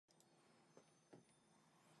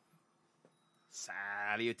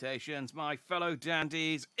Salutations, my fellow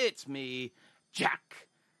dandies. It's me, Jack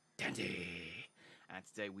Dandy. And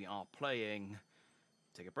today we are playing,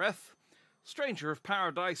 take a breath, Stranger of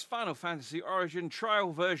Paradise Final Fantasy Origin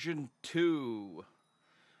Trial Version 2.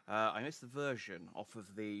 I missed the version off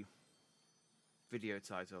of the video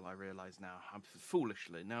title, I realise now. I'm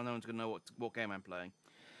foolishly. Now no one's going to know what game I'm playing.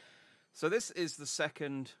 So this is the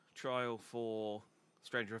second trial for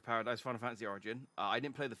Stranger of Paradise Final Fantasy Origin. I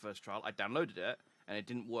didn't play the first trial. I downloaded it, and it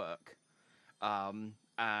didn't work. And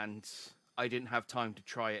I didn't have time to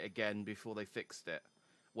try it again before they fixed it.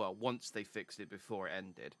 Well, once they fixed it before it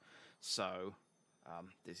ended. So,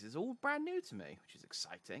 this is all brand new to me, which is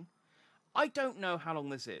exciting. I don't know how long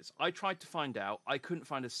this is. I tried to find out. I couldn't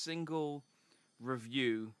find a single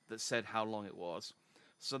review that said how long it was.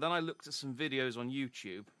 So then I looked at some videos on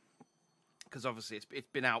YouTube, because obviously it's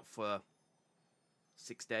been out for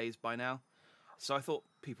 6 days by now. So I thought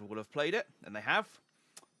people would have played it, and they have.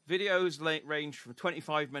 Videos range from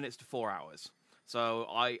 25 minutes to 4 hours. So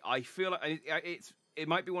I feel like it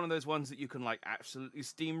might be one of those ones that you can like absolutely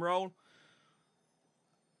steamroll,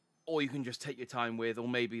 or you can just take your time with, or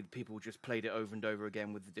maybe people just played it over and over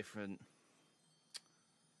again with the different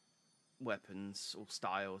weapons or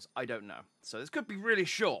styles. I don't know. So this could be really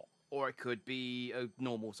short, or it could be a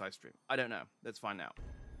normal size stream. I don't know. Let's find out.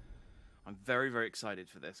 I'm very, very excited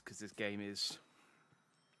for this because this game is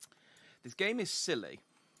silly.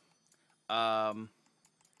 I'll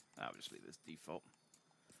just leave this default.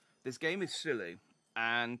 This game is silly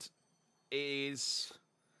and is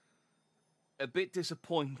a bit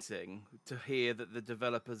disappointing to hear that the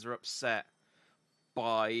developers are upset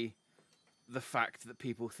by the fact that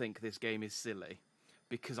people think this game is silly,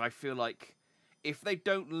 because I feel like if they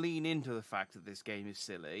don't lean into the fact that this game is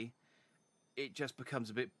silly, it just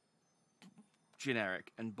becomes a bit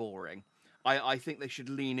generic and boring. I think they should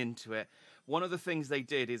lean into it. One of the things they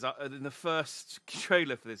did is in the first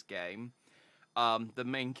trailer for this game, the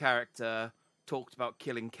main character talked about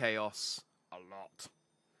killing Chaos a lot.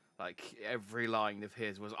 Like, every line of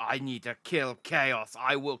his was, I need to kill Chaos.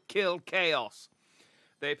 I will kill Chaos.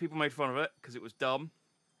 People made fun of it because it was dumb.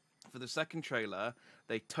 For the second trailer,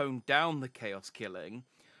 they toned down the Chaos killing,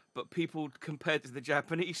 but people compared to the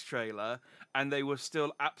Japanese trailer, and they were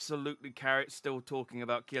still absolutely still talking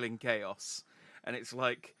about killing Chaos. And it's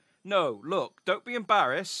like, no, look, don't be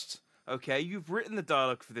embarrassed, okay? You've written the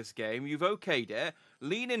dialogue for this game, you've okayed it,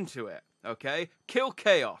 lean into it, okay? Kill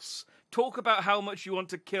Chaos. Talk about how much you want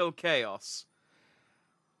to kill Chaos.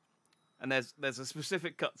 And there's a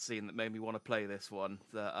specific cutscene that made me want to play this one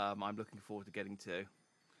that I'm looking forward to getting to.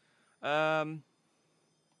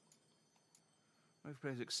 Most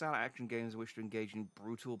players excel at action games and wish to engage in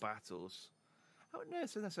brutal battles. I wouldn't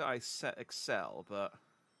necessarily excel, but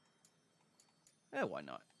yeah, why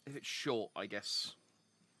not? If it's short, I guess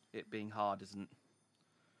it being hard isn't.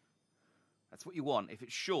 That's what you want. If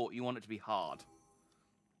it's short, you want it to be hard.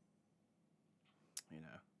 You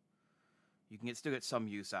know, you can still get some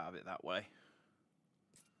use out of it that way.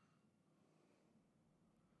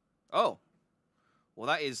 Oh, well,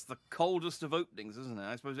 that is the coldest of openings, isn't it?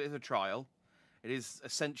 I suppose it is a trial. It is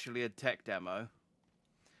essentially a tech demo.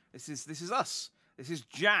 This is us. This is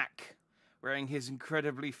Jack wearing his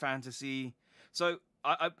incredibly fantasy. So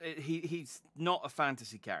he's not a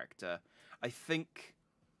fantasy character. I think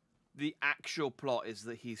the actual plot is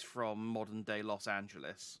that he's from modern day Los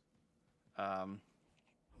Angeles, and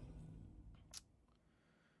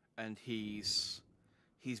he's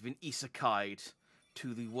been isekai'd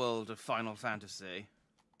to the world of Final Fantasy.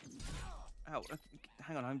 Ow,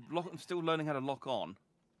 hang on, I'm still learning how to lock on.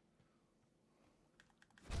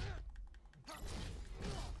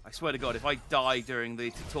 I swear to God, if I die during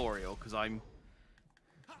the tutorial, because I'm...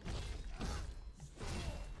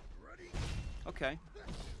 Okay.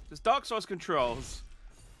 There's Dark Souls controls,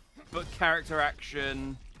 but character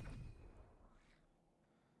action...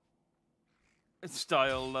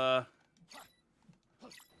 style,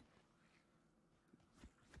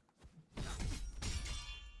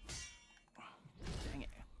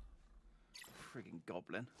 frigging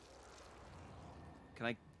goblin. Can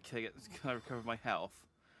I recover my health?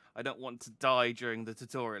 I don't want to die during the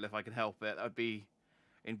tutorial if I can help it. That would be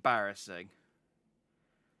embarrassing.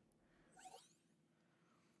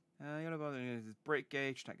 You know about this break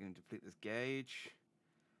gauge. Not going to deplete this gauge.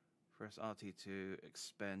 Press RT to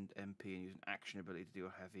expend MP and use an action ability to do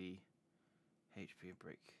a heavy HP and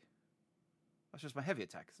break. That's just my heavy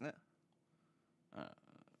attack, isn't it?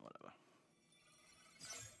 Whatever.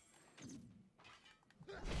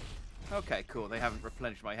 Okay, cool. They haven't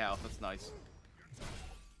replenished my health. That's nice.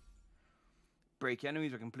 Break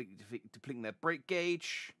enemies are completely depleting their break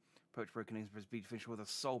gauge. Approach broken names for speed finish with a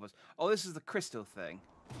soul burst. Oh, this is the crystal thing.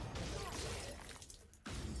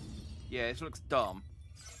 Yeah, this looks dumb.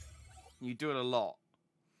 You do it a lot.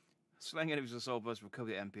 Slaying enemies with a soul burst will recover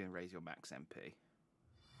your MP and raise your max MP.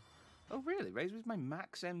 Oh, really? Raises my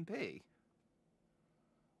max MP?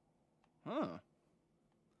 Huh.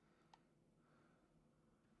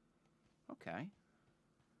 Okay.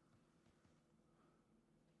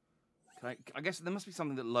 I guess there must be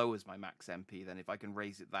something that lowers my max MP then if I can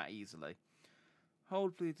raise it that easily.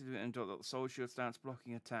 Hold please to do it and the soul shield stance,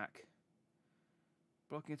 blocking attack.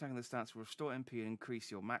 Blocking attack in the stance will restore MP and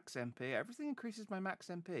increase your max MP. Everything increases my max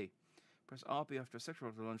MP. Press RB after a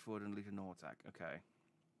Sephiroth to launch forward and lead a no attack. Okay.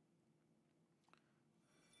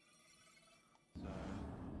 So.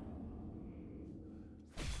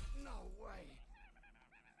 No way.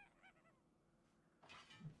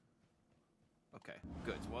 Okay,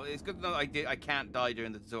 good. Well, it's good to know I can't die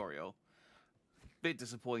during the tutorial. Bit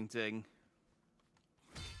disappointing.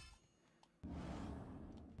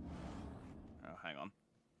 Oh, hang on.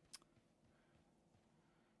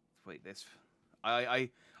 Wait, this. I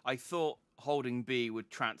thought holding B would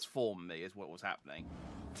transform me, is what was happening.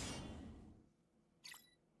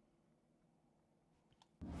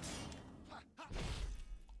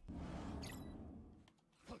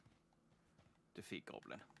 Defeat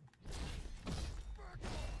Goblin.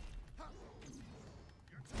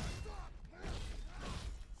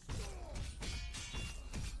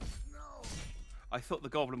 I thought the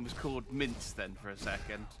Goblin was called Mince then for a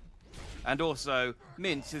second. And also,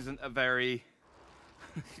 Mince isn't a very...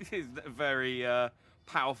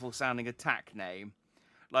 powerful sounding attack name.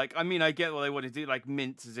 Like, I mean, I get what they want to do, like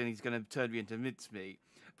mince as in he's going to turn me into mincemeat.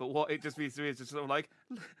 But what it just means to me is just sort of like,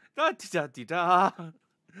 da-di-da-di-da.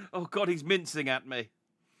 Oh god, he's mincing at me.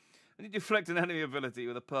 And you deflect an enemy ability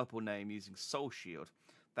with a purple name using Soul Shield.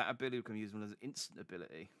 That ability can be used as an instant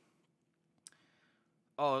ability.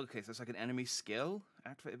 Oh, okay, so it's like an enemy skill.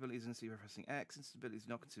 Activate abilities and see by pressing X. Instant abilities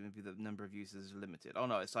not consumed if the number of uses is limited. Oh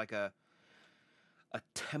no, it's like a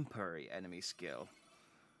temporary enemy skill.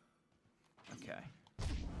 Okay.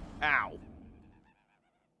 Ow!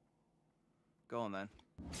 Go on then.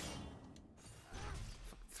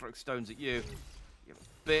 Throw stones at you. You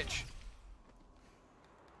bitch.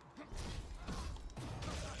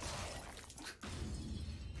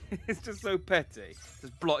 It's just so petty.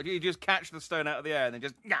 Just block. You just catch the stone out of the air and then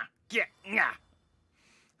just nah.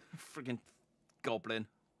 Friggin' goblin.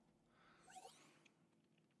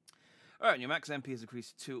 Alright, your max MP is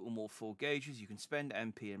increased to 2 or more full gauges. You can spend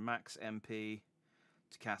MP and max MP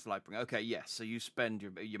to cast Lightbringer. Okay, yes, so you spend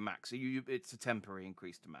your max. So it's a temporary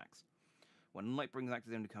increase to max. When Lightbringer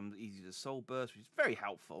active, then becomes easy to soul burst, which is very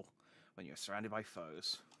helpful when you're surrounded by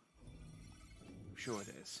foes. I'm sure it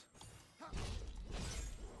is.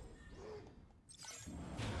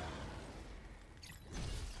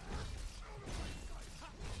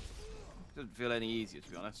 Doesn't feel any easier, to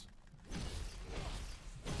be honest.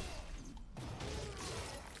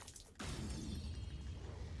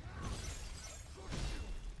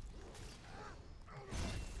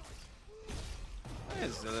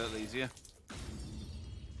 It's a little easier.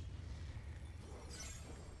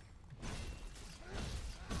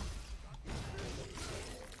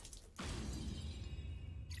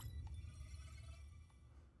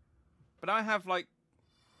 But I have like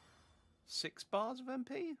 6 bars of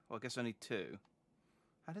MP? Well, I guess only 2.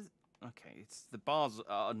 How does it... Okay, it's the bars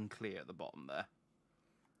are unclear at the bottom there.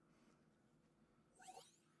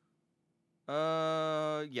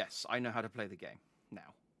 Yes, I know how to play the game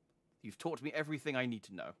now. You've taught me everything I need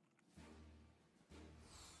to know.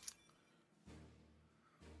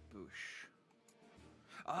 Boosh.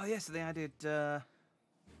 Oh, yes, they added...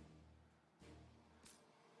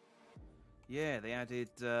 Yeah, they added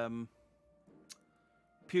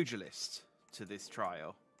Pugilist to this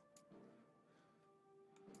trial.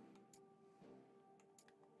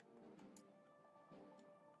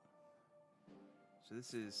 So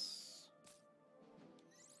this is...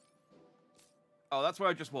 Oh, that's where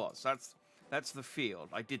I just was. That's the field.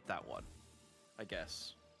 I did that one, I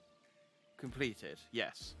guess. Completed.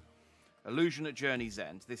 Yes. Illusion at Journey's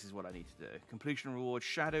End. This is what I need to do. Completion reward.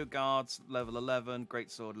 Shadow Guards, level 11.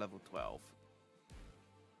 Greatsword, level 12.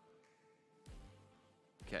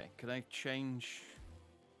 Okay, can I change...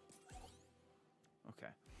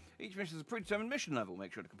 Okay. Each mission is a predetermined mission level.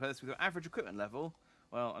 Make sure to compare this with your average equipment level.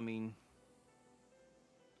 Well, I mean...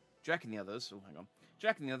 Jack and the others... Oh, hang on.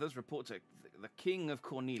 Jack and the others report to the King of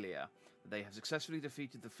Cornelia that they have successfully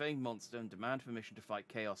defeated the famed monster and demand permission to fight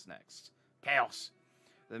Chaos next. Chaos!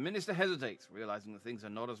 The minister hesitates, realizing that things are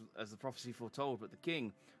not as the prophecy foretold, but the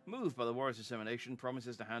king, moved by the warrior's determination,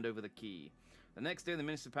 promises to hand over the key. The next day, the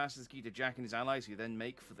minister passes the key to Jack and his allies, who then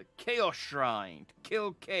make for the Chaos Shrine to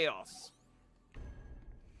kill Chaos.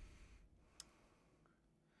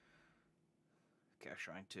 Chaos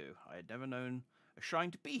Shrine 2. I had never known a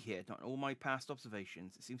shrine to be here, not in all my past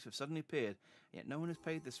observations. It seems to have suddenly appeared, yet no one has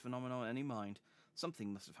paid this phenomenon any mind.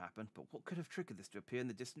 Something must have happened, but what could have triggered this to appear in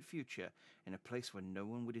the distant future, in a place where no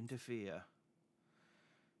one would interfere?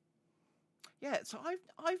 Yeah, so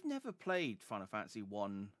I've never played Final Fantasy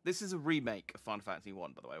 1. This is a remake of Final Fantasy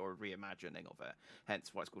 1, by the way, or a reimagining of it,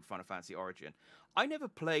 hence why it's called Final Fantasy Origin. I never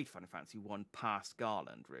played Final Fantasy 1 past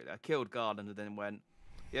Garland, really. I killed Garland and then went,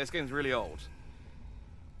 yeah, this game's really old.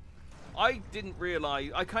 I didn't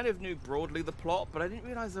realise, I kind of knew broadly the plot, but I didn't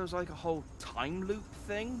realise there was like a whole time loop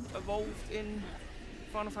thing evolved in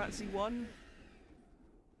Final Fantasy 1.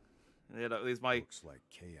 Yeah, look, there's my... Looks like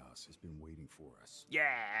chaos has been waiting for us. Yeah!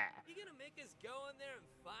 You gonna make us go in there and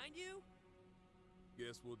find you?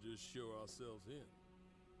 Guess we'll just show ourselves in.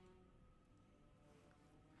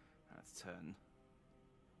 Let's turn.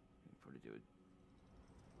 We'll probably do it.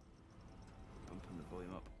 Bumping the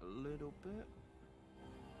volume up a little bit.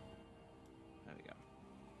 There we go.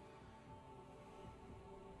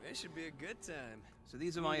 This should be a good time. So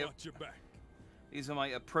these are my Watch your back. these are my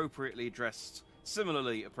appropriately dressed,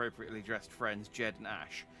 similarly appropriately dressed friends, Jed and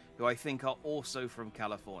Ash, who I think are also from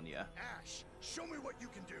California. Ash, show me what you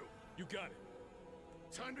can do. You got it.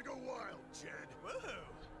 Time to go wild, Jed. Whoa!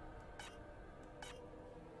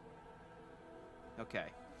 Okay.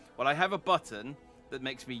 Well, I have a button that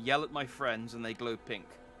makes me yell at my friends and they glow pink.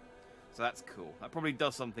 So that's cool. That probably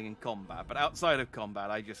does something in combat, but outside of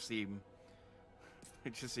combat, I just seem...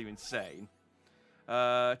 it just seem insane.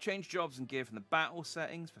 Change jobs and gear from the battle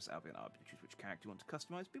settings. Press LB and R to choose which character you want to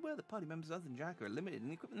customize. Beware that party members other than Jack are limited in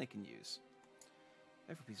the equipment they can use.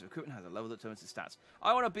 Every piece of equipment has a level that determines its stats.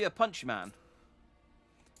 I want to be a punch man.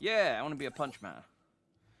 Yeah, I want to be a punch man.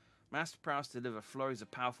 Master prowess to deliver flurries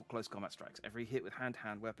of powerful close combat strikes. Every hit with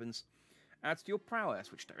hand-to-hand weapons adds to your prowess,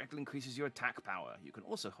 which directly increases your attack power. You can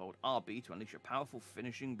also hold RB to unleash a powerful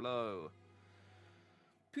finishing blow.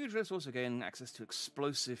 Pugilists also gain access to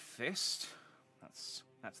Explosive Fist.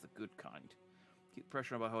 That's the good kind. Keep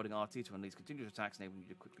pressure on by holding RT to unleash continuous attacks, enabling you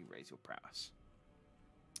to quickly raise your prowess.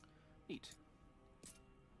 Neat.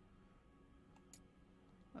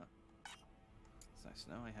 Oh. It's nice to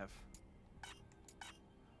know I have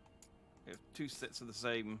two sets of the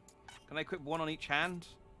same. Can I equip one on each hand?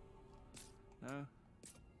 No.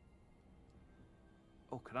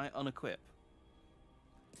 Oh, can I unequip?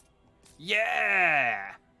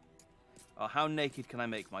 Yeah! Oh, how naked can I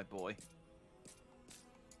make my boy?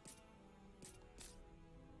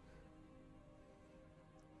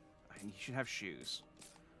 He should have shoes.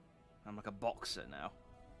 I'm like a boxer now.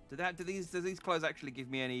 Do these clothes actually give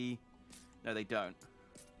me any? No, they don't.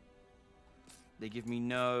 They give me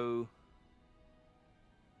no.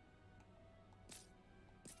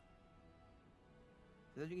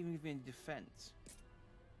 They don't even give me any defense.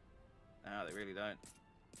 No, they really don't.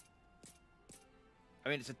 I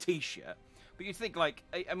mean, it's a t-shirt, but you'd think like,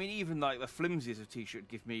 I mean, even like the flimsiest of t-shirt would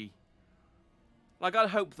give me. Like, I'd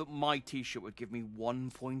hope that my t-shirt would give me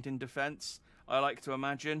 1 point in defense. I like to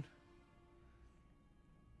imagine.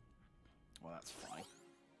 Well, that's fine.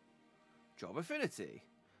 Job affinity.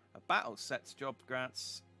 A battle set's job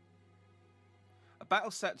grants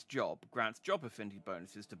job affinity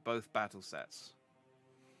bonuses to both battle sets.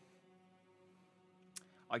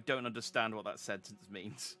 I don't understand what that sentence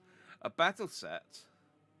means. A battle set's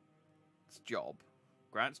job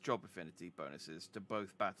grants job affinity bonuses to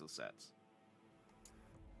both battle sets.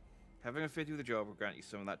 Having affinity with a job will grant you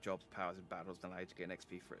some of that job's powers in battles and allow you to gain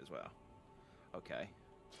XP for it as well. Okay.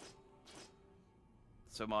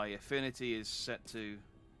 So my affinity is set to...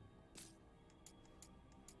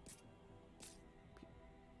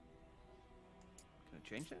 Can I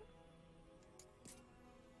change it?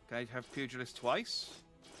 Can I have Pugilist twice?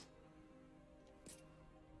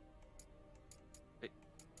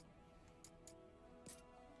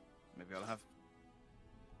 Maybe I'll have...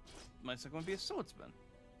 My second one be a swordsman.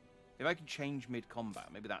 If I can change mid-combat,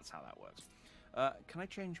 maybe that's how that works. Can I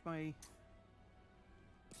change my...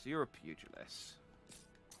 So you're a pugilist.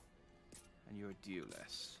 And you're a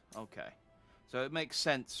duelist. Okay. So it makes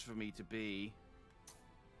sense for me to be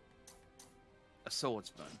a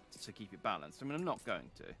swordsman to keep it balanced. I mean, I'm not going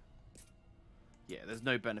to. Yeah, there's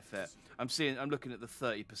no benefit. I'm looking at the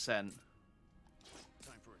 30% Time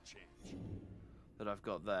for a change. that I've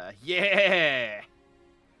got there. Yeah!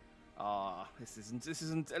 Ah, this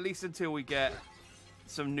isn't at least until we get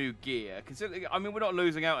some new gear. Considering, I mean, we're not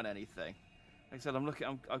losing out on anything. Like I said, I'm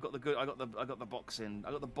looking. I've got the good. I got the boxing.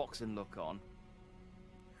 I got the boxing look on.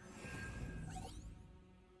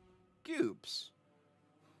 Cubes.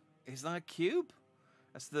 Is that a cube?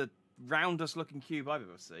 That's the roundest looking cube I've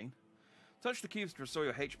ever seen. Touch the cubes to restore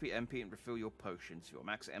your HP, MP, and refill your potions. If your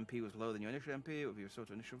max MP was lower than your initial MP, it will be restored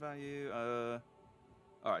to initial value.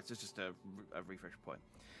 Alright, so it's just a refresh point.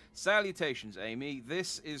 Salutations, Amy.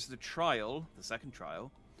 This is the trial, the second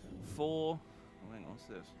trial, for... Oh, hang on, what's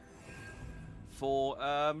this? For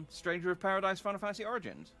Stranger of Paradise Final Fantasy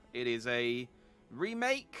Origins. It is a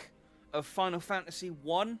remake of Final Fantasy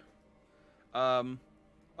 1. A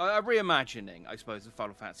reimagining, I suppose, of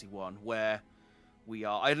Final Fantasy 1, where we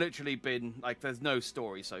are... I've literally been... Like, there's no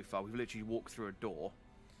story so far. We've literally walked through a door.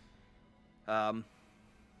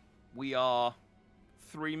 We are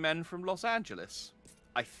 3 men from Los Angeles,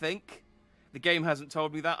 I think. The game hasn't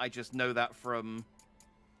told me that. I just know that from...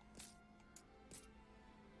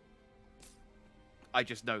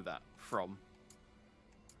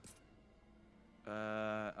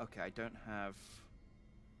 Okay, I don't have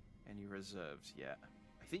any reserves yet.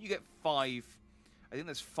 I think you get 5... I think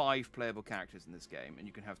there's 5 playable characters in this game, and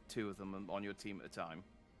you can have 2 of them on your team at a time.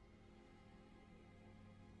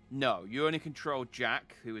 No, you only control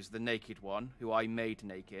Jack, who is the naked one, who I made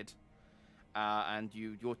naked. And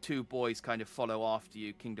your 2 boys kind of follow after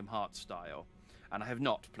you, Kingdom Hearts style. And I have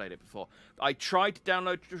not played it before. I tried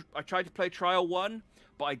to play Trial 1,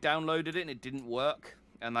 but I downloaded it and it didn't work.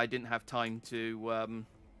 And I didn't have time to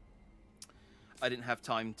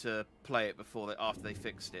play it after they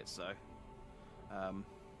fixed it, so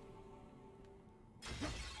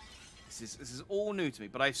this is all new to me,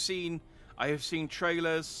 but I have seen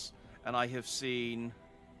trailers, and I have seen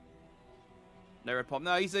Pop.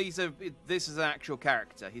 No, this is an actual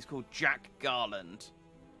character. He's called Jack Garland.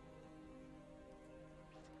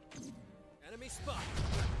 Enemy spot.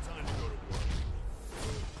 Time to go to work.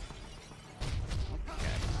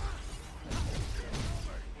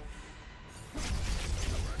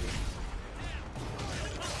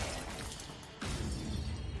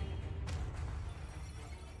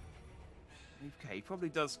 Okay, he probably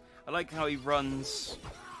does. I like how he runs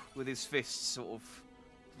with his fists sort of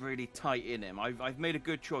really tight in him. I've made a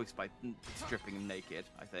good choice by stripping him naked,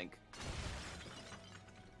 I think.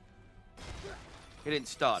 He didn't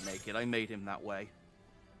start naked, I made him that way.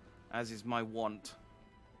 As is my want.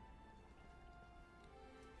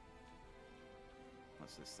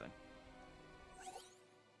 What's this thing?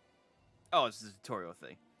 Oh, it's the tutorial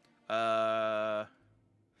thing. Oh,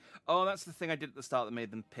 that's the thing I did at the start that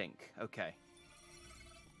made them pink. Okay.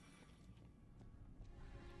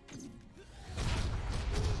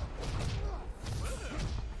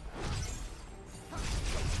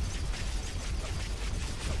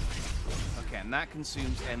 Okay, and that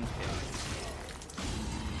consumes MP.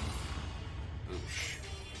 Boosh.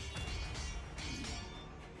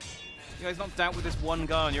 You guys not down with this one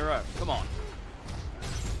guy on your own. Come on.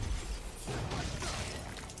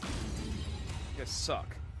 You guys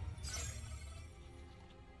suck.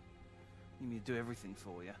 You need me to do everything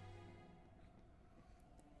for you.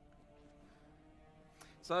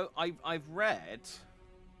 So I've read.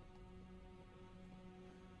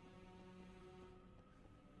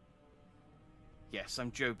 Yes,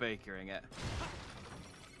 I'm Joe Bakering it.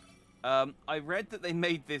 I read that they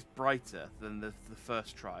made this brighter than the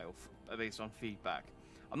first trial based on feedback.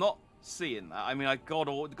 I'm not seeing that. I mean, God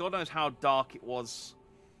knows how dark it was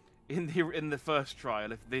in the first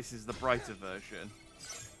trial. If this is the brighter version.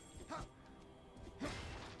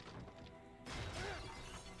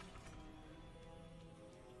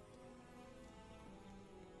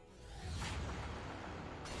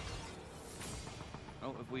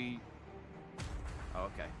 Oh, have we? Oh,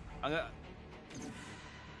 okay. I'm gonna...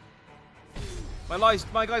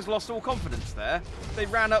 My guys lost all confidence there. They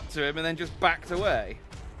ran up to him and then just backed away.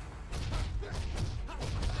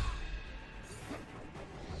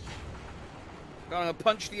 I'm gonna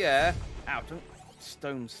punch the air. Ow, don't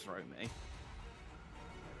stones throw me.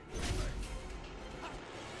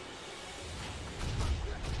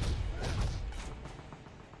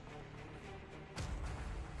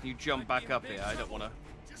 You jump back up here. I don't want to.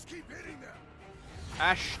 Just keep hitting them.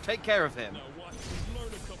 Ash, take care of him. Now watch me learn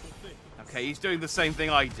a couple things. Okay, he's doing the same thing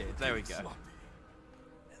I did. There we go.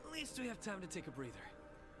 At least we have time to take a breather.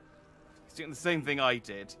 He's doing the same thing I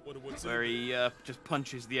did, What's where he just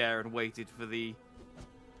punches the air and waited for the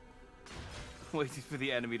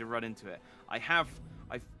enemy to run into it. I've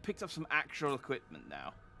picked up some actual equipment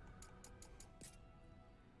now.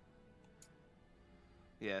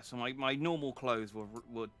 Yeah, so my normal clothes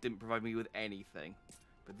didn't provide me with anything,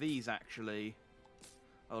 but these actually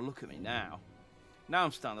Oh, look at me now. Now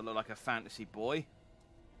I'm starting to look like a fantasy boy.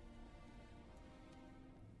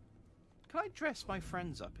 Can I dress my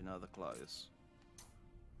friends up in other clothes?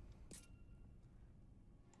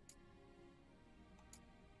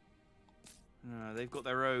 No, they've got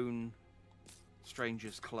their own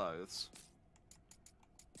stranger's clothes.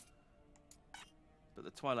 But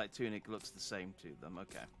the Twilight tunic looks the same to them.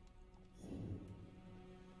 Okay.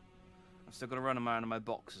 I've still got to run around in my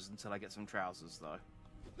boxers until I get some trousers, though.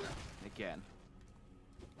 Again.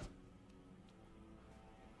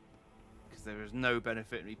 Because there is no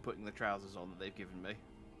benefit in me putting the trousers on that they've given me.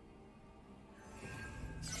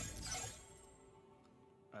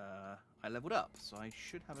 I leveled up, so I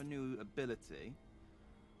should have a new ability.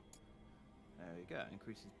 There we go.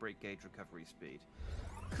 Increases brake gauge recovery speed.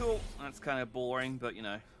 Cool. That's kind of boring, but you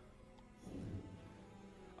know.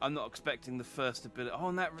 I'm not expecting the first ability. Oh,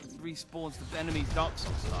 and that respawns the enemy's Dark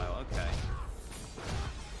Souls style. Okay.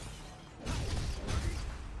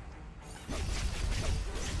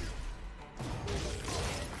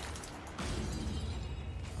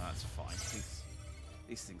 That's fine.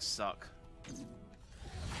 These things suck.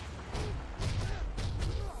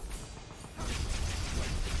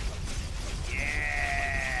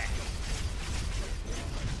 Yeah!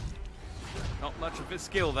 Not much of his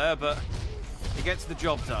skill there, but he gets the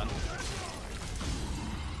job done.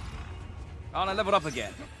 Oh, and I leveled up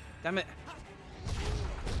again. Damn it.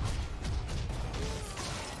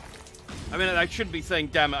 I mean, I shouldn't be saying,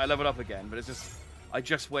 damn it, I leveled up again, but it's just, I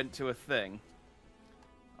just went to a thing.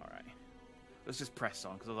 Alright. Let's just press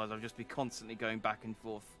on, because otherwise I'll just be constantly going back and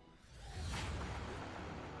forth.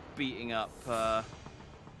 Beating up,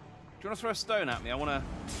 Do you want to throw a stone at me? I want to...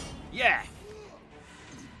 Yeah!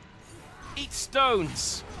 Eat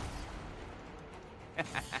stones!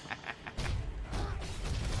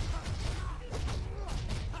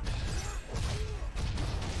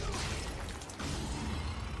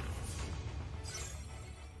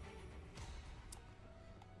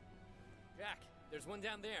 Jack, there's one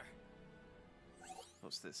down there.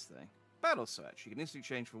 What's this thing? Battle search. You can instantly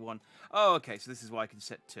change for one. Oh, okay, so this is why I can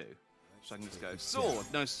set two. So I can just go sword,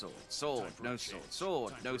 no sword, sword, no sword,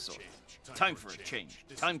 sword, no sword. Time for a change.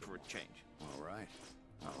 Time for a change. All right.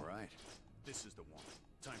 All right. This is the one.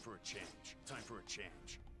 Time for a change. Time for a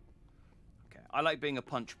change. Okay, I like being a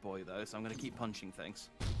punch boy though, so I'm going to keep punching things.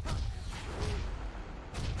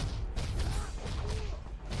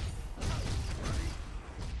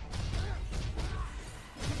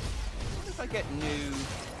 If I get new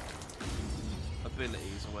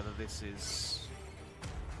abilities, or whether this is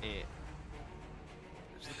it.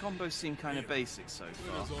 The combos seem kind of basic so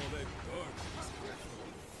far.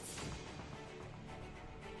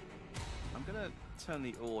 I'm gonna turn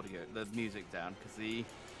the music down, because the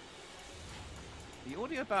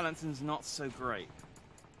audio balancing is not so great.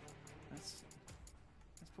 Let's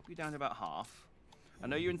put you down to about half. I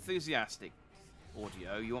know you're enthusiastic,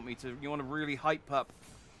 audio. You want to really hype up.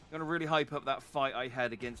 You want to really hype up that fight I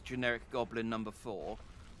had against generic Goblin number 4,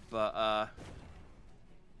 but A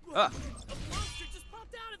monster just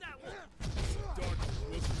popped out of that one! Darkness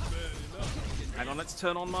wasn't bad enough. hang on. Let's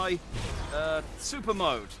turn on my super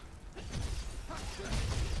mode.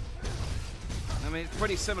 I mean, it's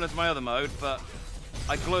pretty similar to my other mode, but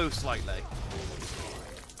I glow slightly.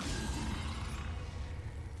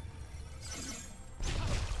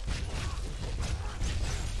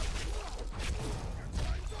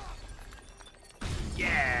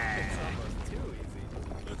 Yeah! Too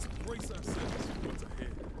easy. Let's brace ourselves for what's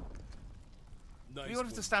ahead. Nice You want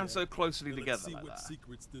us to one, stand Jack. so closely Now together let's see like what that.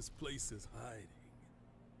 secrets this place is hiding.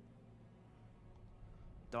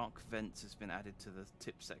 Dark vents has been added to the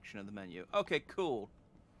tip section of the menu. Okay, cool.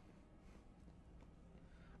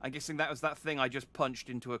 I'm guessing that was that thing I just punched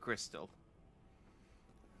into a crystal.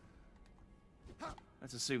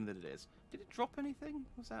 Let's assume that it is. Did it drop anything?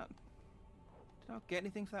 Was that... Did I get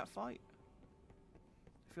anything for that fight?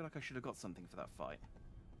 I feel like I should have got something for that fight.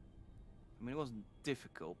 I mean, it wasn't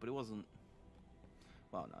difficult, but it wasn't...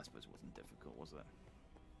 Well, no, I suppose it wasn't difficult, was it?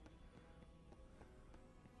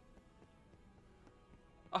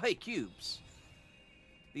 Oh, hey, cubes!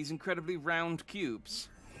 These incredibly round cubes.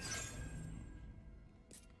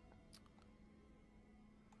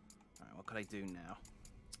 Alright, what can I do now?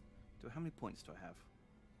 How many points do I have?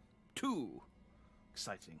 2!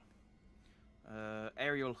 Exciting.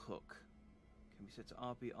 Aerial hook. Can be set to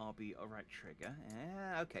RB, RB, or right trigger.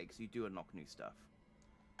 Yeah, okay, because you do unlock new stuff.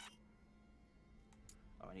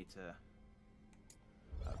 Oh, I need to...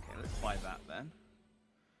 Okay, let's buy that then.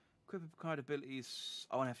 Equip card abilities.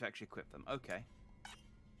 Oh, I have to actually equip them. Okay.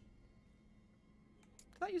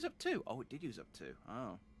 Did that use up 2? Oh, it did use up 2.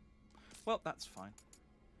 Oh. Well, that's fine.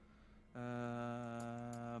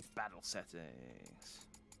 Battle settings.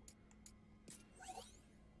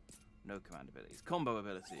 No command abilities. Combo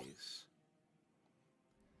abilities.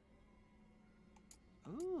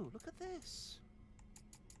 Ooh, look at this.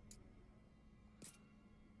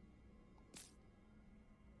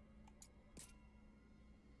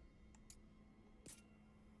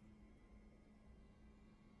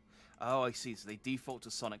 Oh, I see. So they default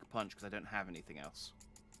to Sonic Punch because I don't have anything else.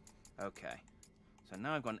 Okay. So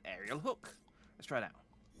now I've got an aerial hook. Let's try it out.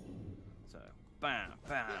 So, bam,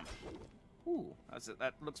 bam. Ooh,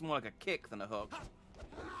 that looks more like a kick than a hook.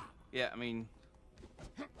 Yeah, I mean,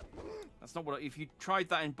 that's not what. If you tried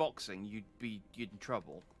that in boxing, you'd in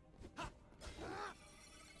trouble.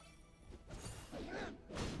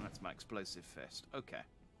 That's my explosive fist. Okay.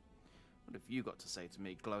 What have you got to say to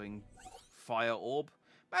me, glowing fire orb?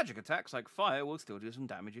 Magic attacks like fire will still do some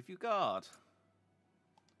damage if you guard.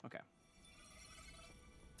 Okay.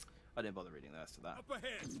 I didn't bother reading the rest of that. Up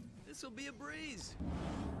ahead. This'll be a breeze.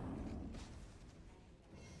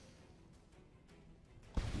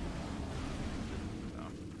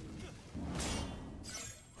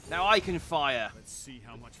 Now I can fire. Let's see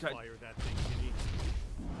how much fire that thing can eat.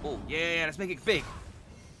 Oh, yeah, let's make it big.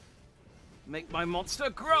 Make my monster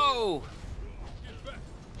grow. Get back.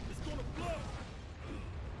 It's gonna blow.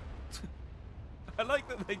 I like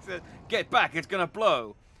that they said, get back, it's gonna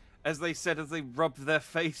blow. As they said as they rubbed their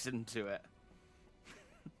face into it.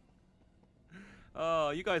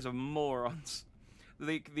 Oh, you guys are morons.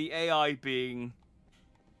 The AI being...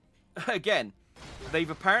 Again,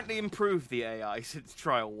 they've apparently improved the AI since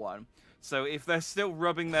Trial 1. So if they're still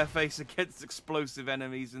rubbing their face against explosive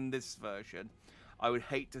enemies in this version, I would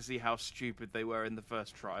hate to see how stupid they were in the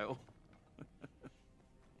first trial.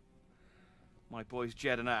 My boys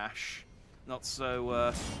Jed and Ash. Not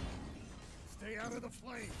so, Stay out of the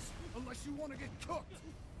flames, unless you want to get cooked.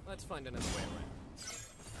 Let's find another way around.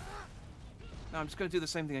 No, I'm just going to do the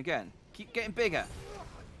same thing again. Keep getting bigger.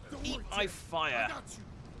 Eat my fire. I got you.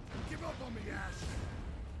 Give up on me, Ash.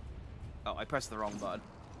 Oh, I pressed the wrong button.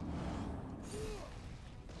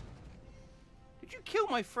 Did you kill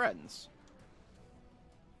my friends?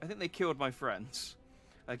 I think they killed my friends.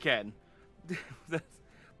 Again.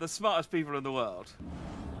 the smartest people in the world.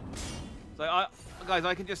 So, guys,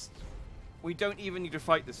 I can just... We don't even need to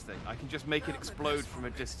fight this thing. I can just make it explode from a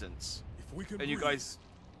distance. If we can And you breathe, guys...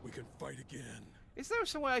 we can fight again. Is there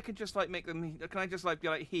some way I can just, like, make them... Can I just, like, be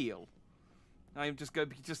like, heal? I'm just going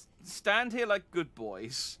to just stand here like good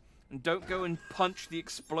boys and don't go and punch the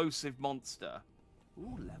explosive monster.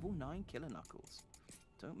 Ooh, level 9 Killer Knuckles.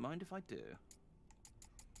 Don't mind if I do.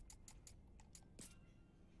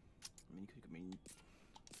 I mean, you could give me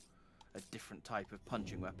a different type of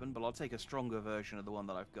punching weapon, but I'll take a stronger version of the one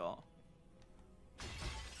that I've got.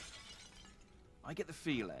 I get the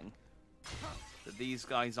feeling that these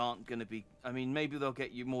guys aren't going to be... I mean, maybe they'll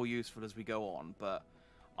get you more useful as we go on, but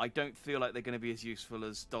I don't feel like they're going to be as useful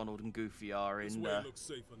as Donald and Goofy are This way looks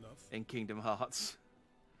safe enough. in Kingdom Hearts.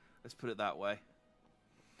 Let's put it that way.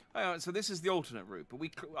 Alright, so this is the alternate route, but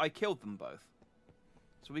I killed them both.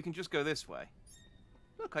 So we can just go this way.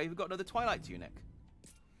 Look, I've got another Twilight tunic.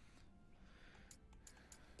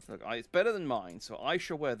 Look, it's better than mine, so I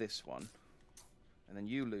shall wear this one. And then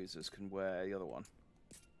you losers can wear the other one.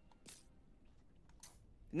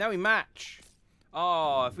 Now we match!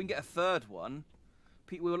 Oh, if we can get a third one,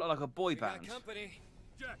 we will look like a boy band. Company.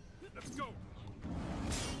 Jack, let's go.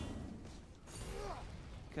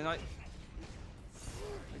 Can I...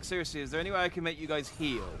 Like, seriously, is there any way I can make you guys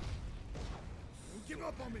heal? Don't give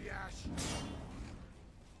up on me, Ash.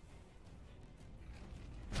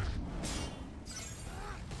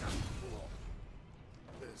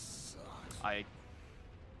 This sucks. I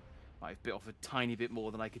bit off a tiny bit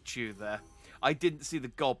more than I could chew there. I didn't see the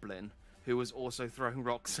goblin, who was also throwing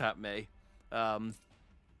rocks at me.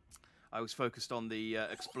 I was focused on the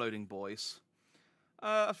exploding boys.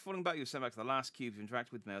 After falling back, you were sent back to the last cube. You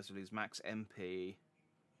interact with males to lose max MP.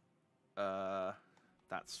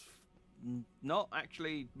 That's not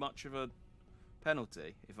actually much of a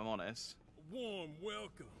penalty, if I'm honest. A warm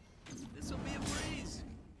welcome. This'll be a breeze.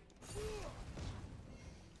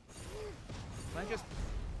 Can I just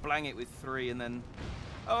blang it with 3 and then...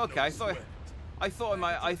 Oh, okay. I thought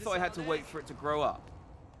I had to wait for it to grow up,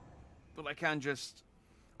 but I can just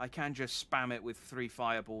spam it with 3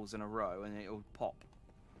 fireballs in a row and it'll pop.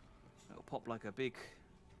 It'll pop like a big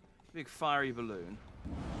fiery balloon.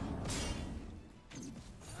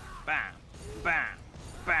 Bam, bam,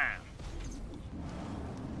 bam.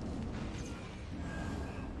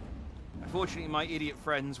 Unfortunately, my idiot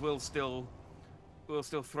friends will still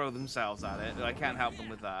throw themselves at it, and I can't help them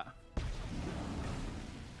with that.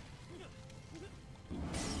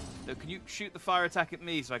 No, can you shoot the fire attack at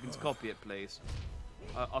me so I can copy it, please?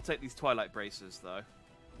 I'll take these Twilight Braces, though.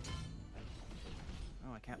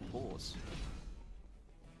 Oh, I can't pause.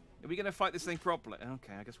 Are we going to fight this thing properly?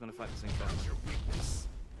 Okay, I guess we're going to fight this thing properly. Your weakness.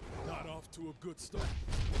 Not off to a good start.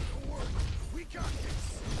 Don't worry. We got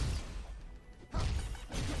this.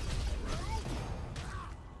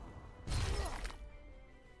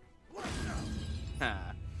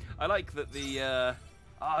 I like that the...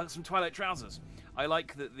 some Twilight Trousers. I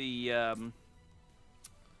like that the...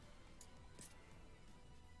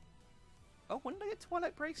 Oh, when did I get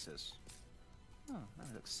Twilight Braces? Oh,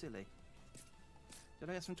 that looks silly. Did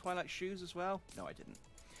I get some Twilight Shoes as well? No, I didn't.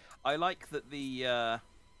 I like that the...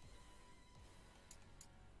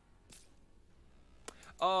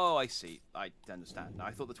 Oh, I see. I understand.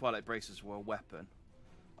 I thought the Twilight Braces were a weapon.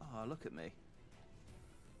 Oh, look at me.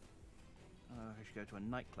 I should go to a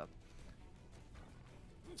nightclub.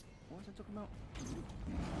 What was I talking about?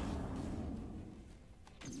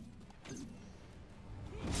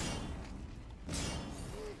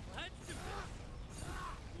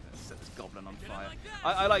 Let's set this goblin on fire.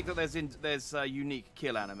 I like that there's unique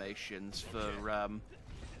kill animations for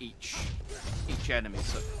each enemy.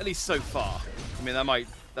 So at least so far. I mean, that might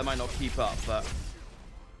not keep up, but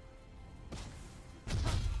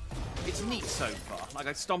it's neat so far. Like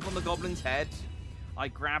I stomp on the goblin's head. I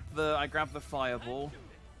grab the fireball.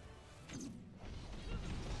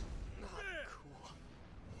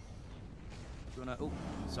 Do you wanna, oh,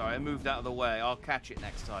 sorry, I moved out of the way. I'll catch it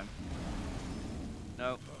next time.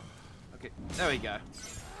 No. Okay, there we go.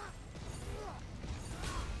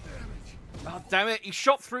 Oh, damn it! He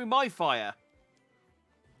shot through my fire.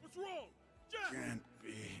 What's wrong? Jack! Can't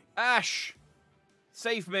be. Ash,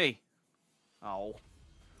 save me! Oh,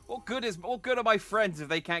 what good are my friends if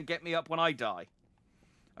they can't get me up when I die?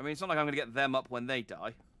 I mean, it's not like I'm gonna get them up when they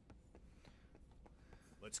die.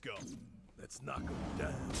 Let's go. Let's knock him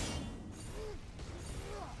down.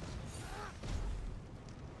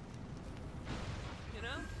 You know?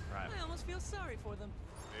 Right. I almost feel sorry for them.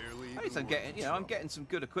 Barely At least I'm even getting, you know, I'm getting some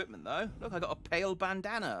good equipment though. Look, I got a pale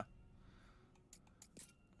bandana.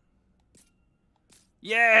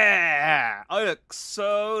 Yeah! I look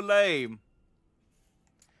so lame.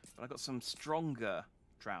 But I got some stronger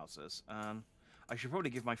trousers. I should probably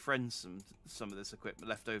give my friends some of this equipment,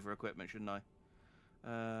 leftover equipment, shouldn't I?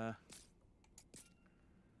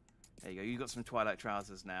 There you go. You got some Twilight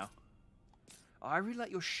trousers now. Oh, I really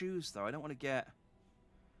like your shoes though. I don't want to get.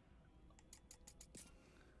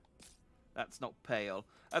 That's not pale.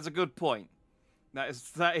 That's a good point. That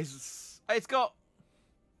is. It's got.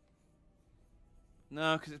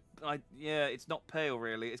 No, because it's not pale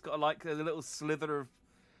really. It's got like a little slither of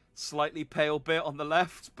slightly pale bit on the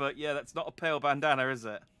left, but yeah, that's not a pale bandana, is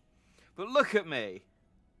it? But look at me.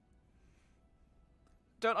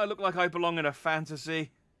 Don't I look like I belong in a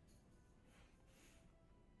fantasy?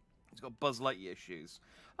 It's got Buzz Lightyear shoes.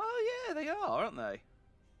 Oh yeah, they are, aren't they?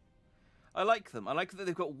 I like them. I like that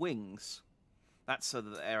they've got wings. That's so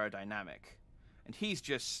that they're aerodynamic. And he was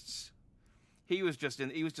just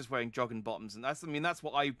wearing jogging bottoms, and that's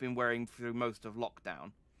what I've been wearing through most of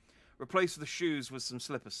lockdown. Replace the shoes with some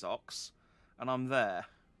slipper socks, and I'm there.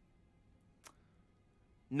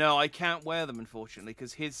 No, I can't wear them unfortunately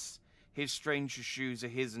because his stranger shoes are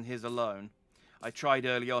his and his alone. I tried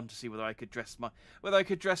early on to see whether I could dress my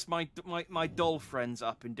doll friends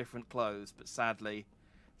up in different clothes, but sadly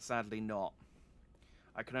not.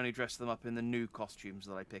 I can only dress them up in the new costumes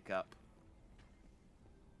that I pick up.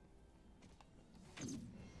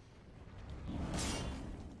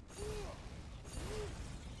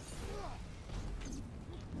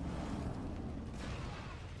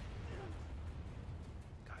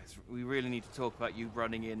 Guys, we really need to talk about you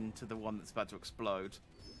running into the one that's about to explode.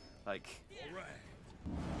 Like, All right.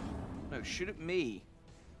 no, shoot at me.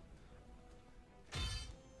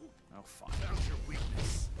 Oh, fine. Found your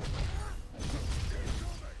weakness.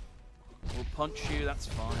 We'll punch you, that's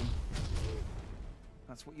fine.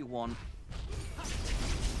 That's what you want.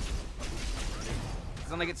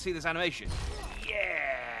 Then I get to see this animation.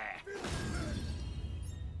 Yeah!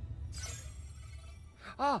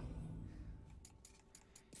 Ah!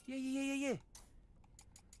 Yeah.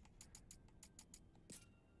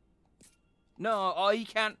 No, oh, he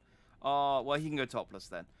can't. Oh, well, he can go topless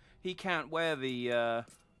then. He can't wear the,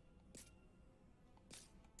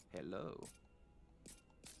 Hello.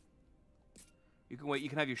 You can wait. You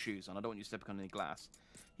can have your shoes on. I don't want you stepping on any glass.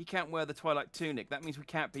 He can't wear the Twilight tunic. That means we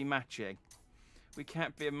can't be matching. We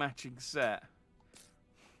can't be a matching set.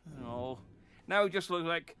 Oh, now we just look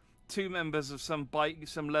like two members of some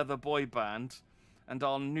leather boy band, and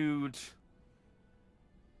our nude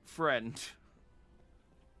friend.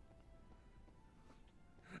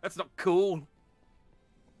 That's not cool.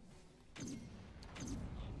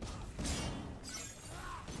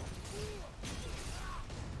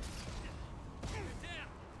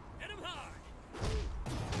 Hit him hard.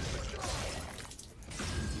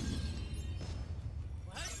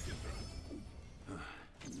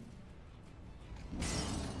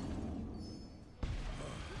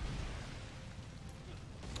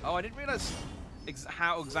 Oh, I didn't realize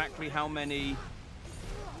exactly how many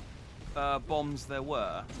bombs there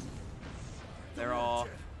were. There are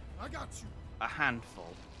I got you. a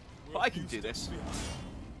handful. But I can do this.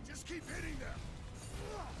 Just keep hitting them.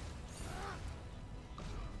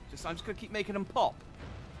 I'm just gonna keep making them pop.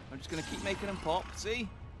 I'm just gonna keep making them pop. See?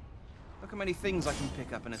 Look how many things I can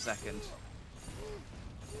pick up in a second.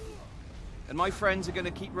 And my friends are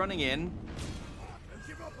gonna keep running in.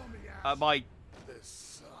 Give up on me, ass.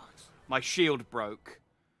 This sucks. My shield broke.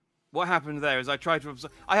 What happened there is I tried to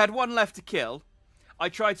absorb... I had one left to kill. I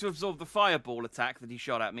tried to absorb the fireball attack that he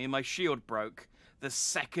shot at me, and my shield broke the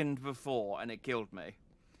second before, and it killed me.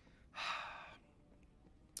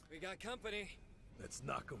 We got company. Let's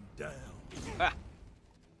knock them down. Ah.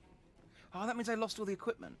 Oh, that means I lost all the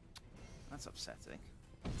equipment. That's upsetting.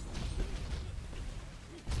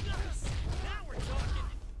 Now we're talking.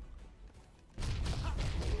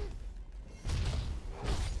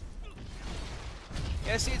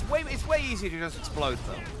 Yeah, see, it's way easier to just explode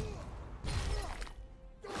them.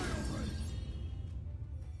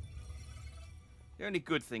 The only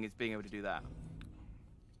good thing is being able to do that.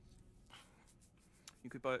 You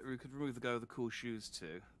could remove the cool shoes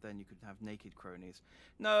too. Then you could have naked cronies.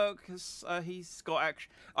 No, because he's got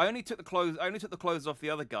actually. I only took the clothes off the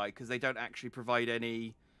other guy because they don't actually provide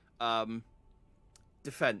any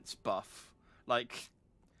defense buff. Like,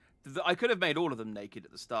 I could have made all of them naked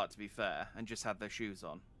at the start, to be fair, and just had their shoes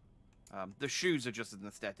on. The shoes are just an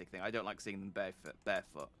aesthetic thing. I don't like seeing them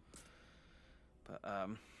barefoot. But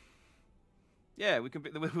yeah, we can be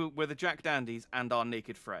we're the Jack Dandies and our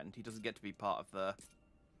naked friend. He doesn't get to be part of the.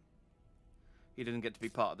 He doesn't get to be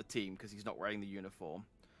part of the team because he's not wearing the uniform.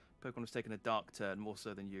 Pokemon has taken a dark turn, more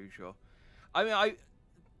so than usual. I mean,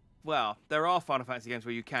 well, there are Final Fantasy games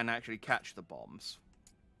where you can actually catch the bombs.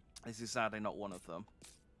 This is sadly not one of them.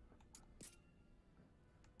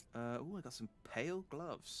 Oh, I got some pale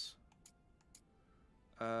gloves.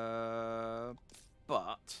 But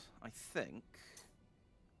I think.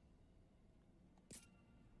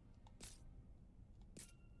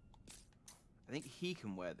 I think he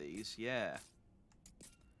can wear these, yeah.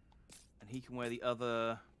 And he can wear the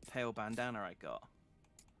other pale bandana I got.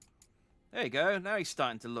 There you go. Now he's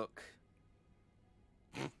starting to look.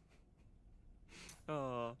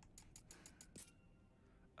 Oh.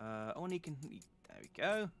 Oh, and he can. There we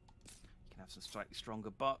go. He can have some slightly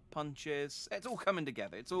stronger butt punches. It's all coming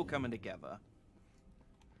together. It's all coming together.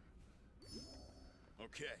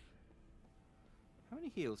 Okay. How many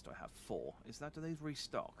heals do I have? 4. Is that, do they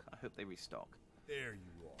restock? I hope they restock. There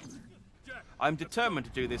you are. I'm determined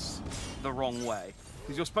to do this the wrong way.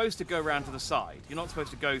 Because you're supposed to go around to the side. You're not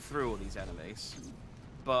supposed to go through all these enemies.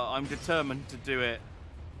 But I'm determined to do it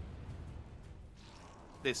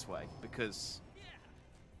this way. Because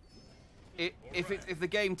if the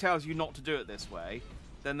game tells you not to do it this way,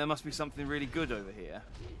 then there must be something really good over here.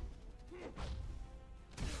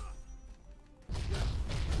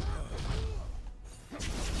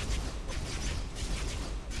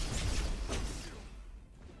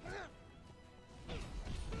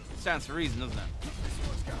 Stands to reason, doesn't it? This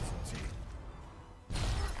one's got some teeth.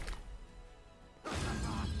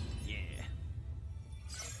 Yeah.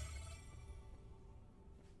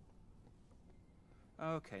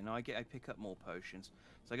 Okay, now I pick up more potions.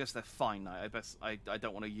 So I guess they're fine now. I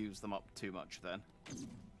don't want to use them up too much then.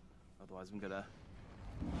 Otherwise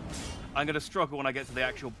I'm gonna struggle when I get to the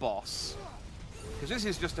actual boss. Because this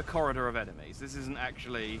is just a corridor of enemies. This isn't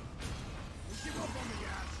actually. Give up on me,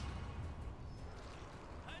 ass.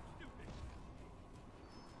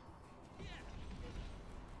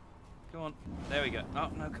 Come on. There we go. Oh,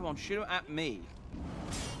 no, come on. Shoot him at me.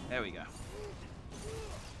 There we go.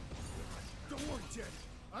 Don't worry, Jed.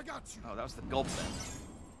 I got you. Oh, that was the goblin.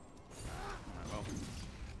 Right, well.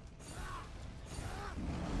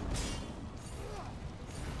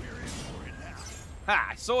 We're in for it now. Ha!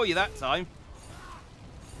 I saw you that time.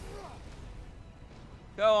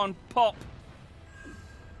 Go on, pop.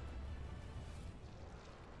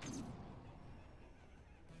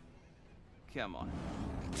 Come on.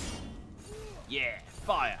 Yeah,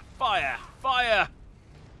 fire, fire, fire!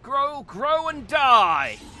 Grow, grow and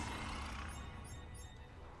die!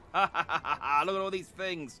 Ha ha ha ha! Look at all these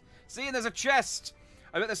things. See, and there's a chest.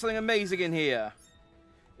 I bet there's something amazing in here.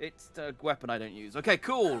 It's a weapon I don't use. Okay,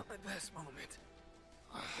 cool. Not my best moment.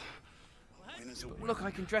 Win is a win. Look, I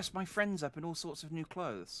can dress my friends up in all sorts of new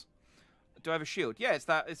clothes. Do I have a shield? Yeah, it's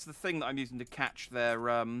that. It's the thing that I'm using to catch their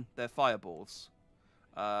fireballs.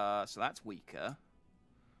 So that's weaker.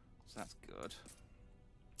 So that's good.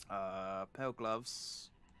 Pale gloves,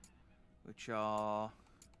 which are.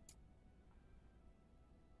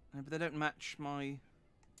 No, but they don't match my. I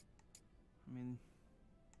mean.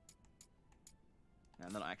 Yeah,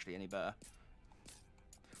 they're not actually any better.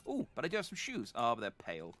 Oh, but I do have some shoes. Oh, but they're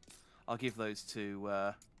pale. I'll give those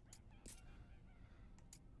to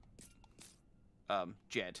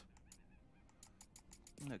Jed.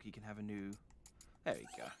 Look, you can have a new. There we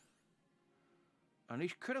go.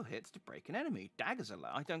 Unleash critical hits to break an enemy. Daggers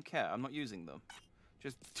allow. I don't care. I'm not using them.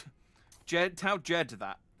 Just Jed. Tell Jed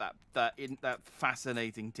that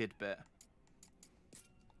fascinating tidbit.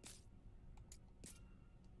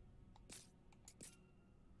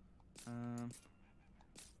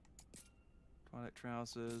 Twilight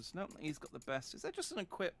trousers. Nope, he's got the best. Is that just an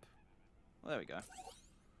equip? Well, there we go.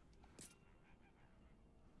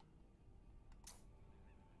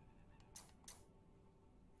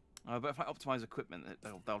 Oh, but if I optimize equipment,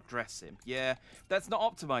 they'll dress him. Yeah, that's not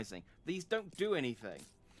optimizing. These don't do anything.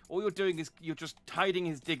 All you're doing is you're just hiding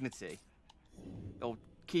his dignity. Or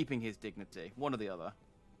keeping his dignity. One or the other.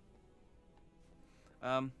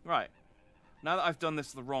 Right. Now that I've done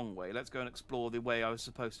this the wrong way, let's go and explore the way I was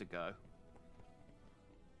supposed to go.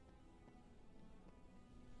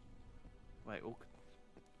 Wait,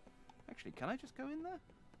 actually, can I just go in there?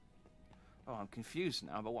 Oh, I'm confused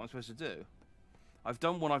now about what I'm supposed to do. I've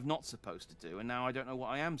done what I'm not supposed to do, and now I don't know what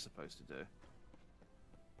I am supposed to do.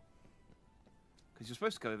 Because you're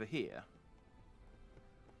supposed to go over here.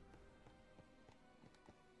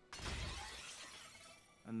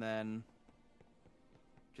 And then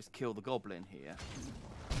just kill the goblin here.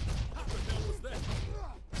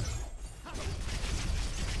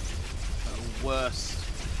 The worst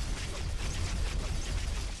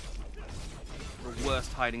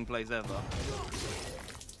hiding place ever.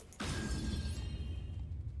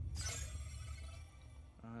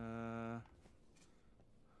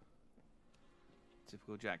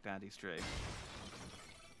 Typical Jack Daddy stream.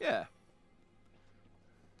 Yeah.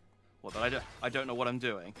 What? That I don't know what I'm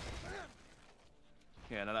doing.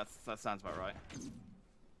 Yeah, no, that sounds about right.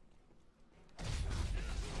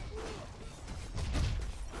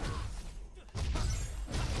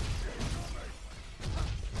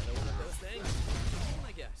 Another one of those things.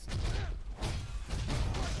 I guess.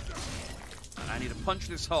 And I need to punch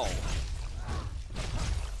this hole.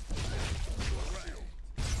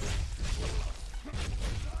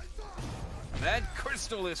 And then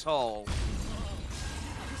crystal this hole.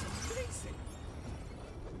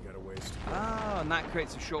 We got a ways to go. Ah, and that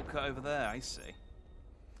creates a shortcut over there, I see.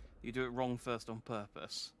 You do it wrong first on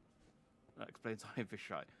purpose. That explains how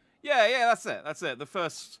fish right. Yeah, that's it. That's it. The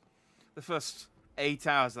first 8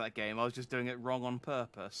 hours of that game, I was just doing it wrong on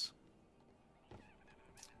purpose.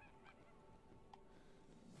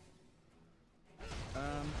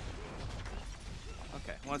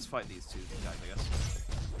 Okay, well, let's fight these two guys, I guess.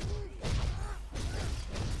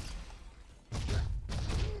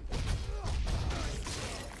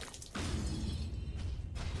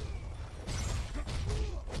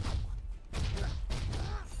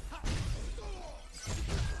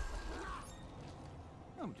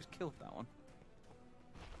 Oh, we just killed that one.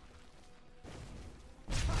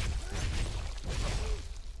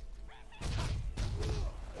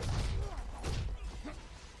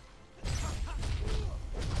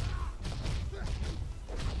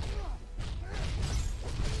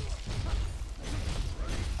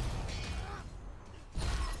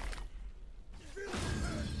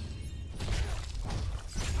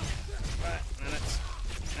 Right, and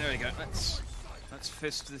there we go. Let's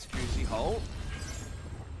fist this juicy hole.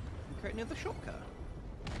 Create another shortcut.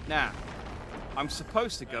 Now, I'm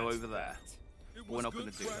supposed to go over there, but we're not going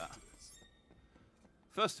to do that.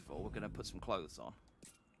 First of all, we're going to put some clothes on,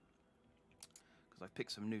 because I've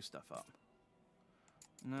picked some new stuff up.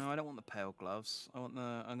 No, I don't want the pale gloves. I'm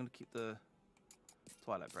going to keep the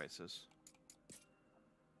twilight braces.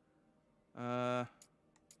 Alright,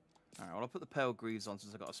 well, I'll put the pale greaves on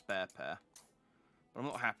since I've got a spare pair, but I'm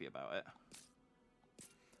not happy about it.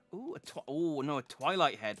 Ooh, a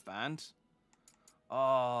twilight headband.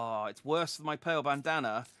 Oh, it's worse than my pale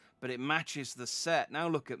bandana, but it matches the set. Now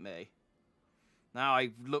look at me. Now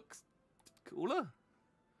I look cooler?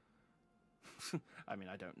 I mean,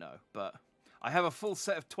 I don't know, but I have a full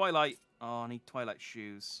set of twilight. Oh, I need twilight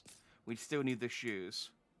shoes. We still need the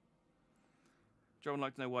shoes. Joe would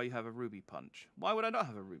like to know why you have a ruby punch. Why would I not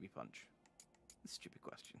have a ruby punch? Stupid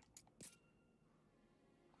question.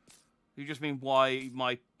 You just mean why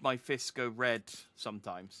my fists go red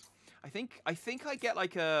sometimes? I think I get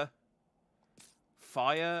like a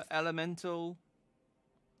fire elemental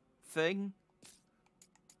thing,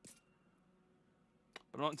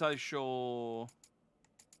 but I'm not entirely sure.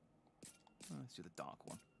 Oh, let's do the dark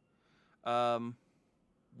one.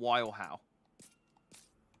 Why or how?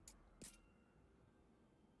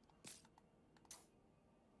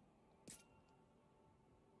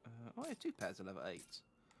 Oh, I have 2 pairs of level 8s.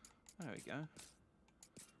 There we go. I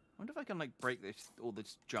wonder if I can like break all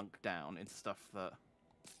this junk down into stuff that.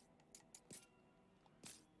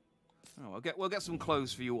 Oh, we'll get some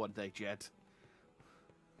clothes for you one day, Jed.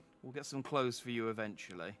 We'll get some clothes for you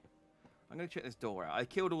eventually. I'm gonna check this door out. I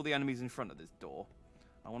killed all the enemies in front of this door.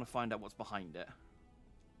 I want to find out what's behind it.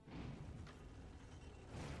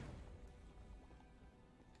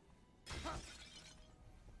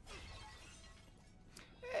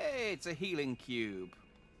 Hey, it's a healing cube.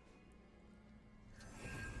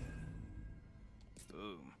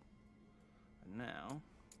 Boom. And now, how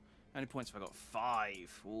many points have I got?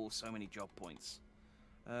 5. Oh, so many job points.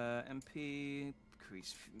 MP,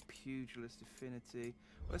 increase pugilist affinity.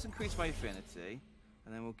 Well, let's increase my affinity,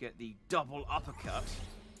 and then we'll get the double uppercut,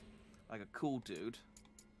 like a cool dude.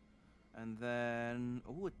 And then,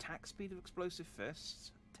 oh, attack speed of explosive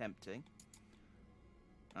fists. Tempting.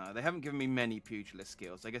 They haven't given me many pugilist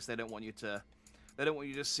skills. I guess they don't want you to. They don't want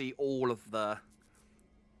you to see all of the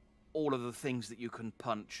things that you can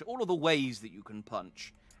punch, all of the ways that you can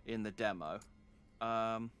punch in the demo.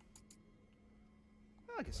 I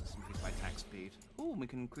guess let's increase my attack speed. Oh, we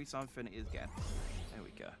can increase our affinity again. There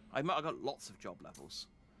we go. I got lots of job levels.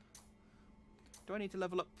 Do I need to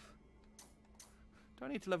level up? Do I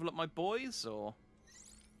need to level up my boys or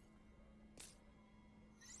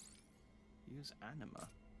use anima?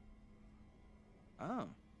 Oh.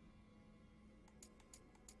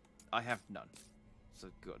 I have none.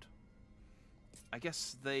 So good. I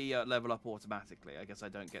guess they level up automatically. I guess I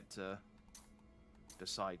don't get to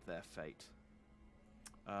decide their fate.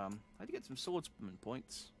 I did get some swordsman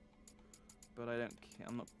points, but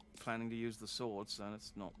I'm not planning to use the sword, so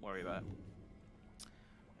let's not worry about it.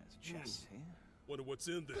 There's a chest here. Wonder what's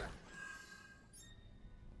in there.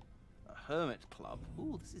 A hermit club.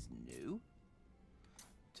 Ooh, this is new.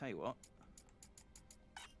 Tell you what.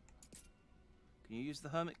 Can you use the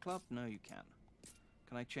hermit club? No, you can't.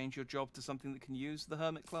 Can I change your job to something that can use the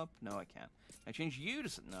hermit club? No, I can't. Can I change you to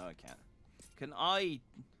something? No, I can't. Can I...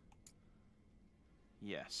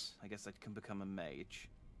 Yes, I guess I can become a mage.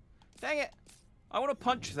 Dang it! I want to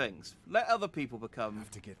punch things. Let other people become...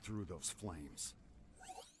 Have to get through those flames.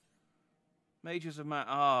 Mages of man.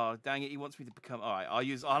 Oh, dang it! He wants me to become. All right,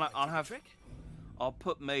 I'll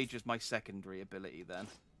put mage as my secondary ability then.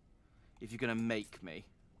 If you're gonna make me.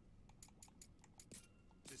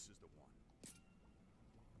 This is the one.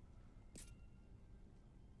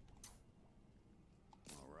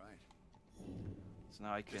 All right. So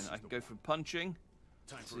now I can go from punching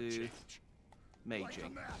Time for a to change.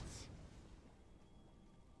 maging.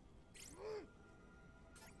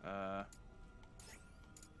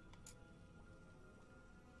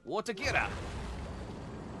 Water Gira!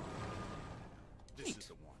 This is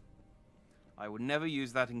the one. I would never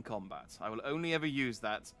use that in combat. I will only ever use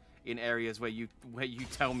that in areas where you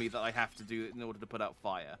tell me that I have to do it in order to put out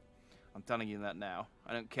fire. I'm telling you that now.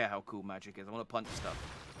 I don't care how cool magic is. I want to punch stuff.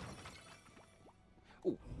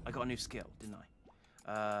 Oh, I got a new skill, didn't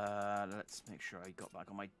I? Let's make sure I got back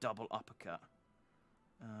on my double uppercut.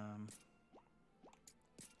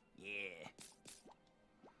 Yeah.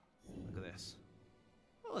 Look at this.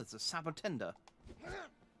 Oh, it's a sabotender.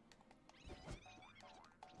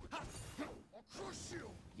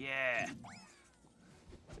 Yeah.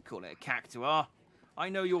 I call it a cactuar. I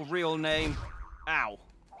know your real name. Ow.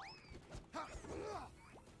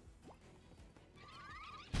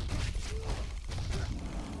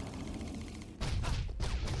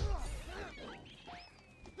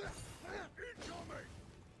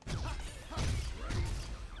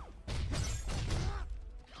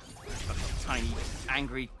 Tiny,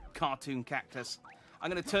 angry cartoon cactus. I'm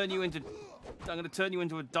gonna turn you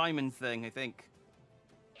into a diamond thing, I think.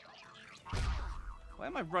 Why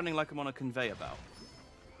am I running like I'm on a conveyor belt?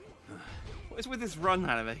 What is with this run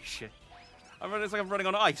animation? It's like I'm running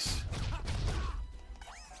on ice.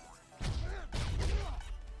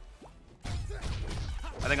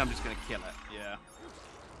 I think I'm just gonna kill it, yeah.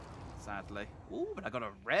 Sadly. Ooh, but I got a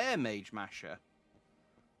rare mage masher.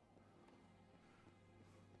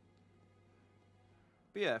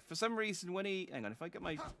 But yeah, for some reason when he... Hang on, if I get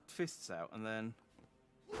my fists out and then...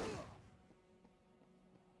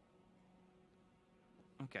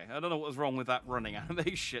 Okay, I don't know what was wrong with that running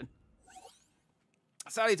animation.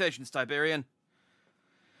 Salutations, Tiberian.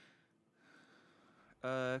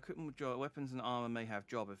 Equipment with weapons and armor may have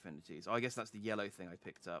job affinities. Oh, I guess that's the yellow thing I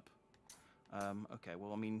picked up. Okay,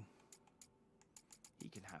 well, I mean, he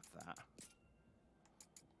can have that.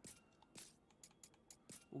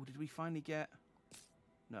 Oh, did we finally get...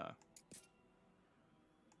 No.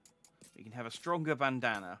 He can have a stronger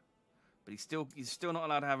bandana, but he's still not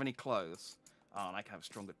allowed to have any clothes. Oh, and I can have a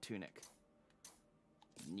stronger tunic.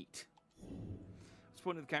 Neat. What's the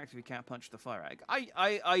point of the character if he can't punch the fire egg?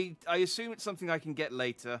 I assume it's something I can get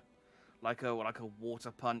later, like a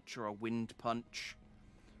water punch or a wind punch.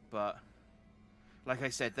 But like I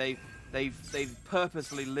said, they've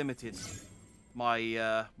purposely limited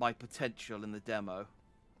my my potential in the demo.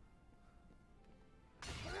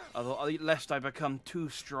 Lest I become too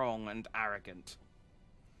strong and arrogant.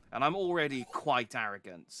 And I'm already quite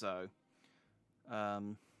arrogant, so...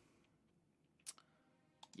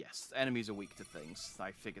 yes, enemies are weak to things.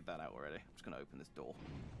 I figured that out already. I'm just going to open this door.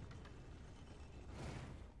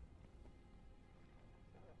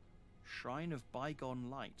 Shrine of Bygone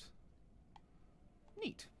Light.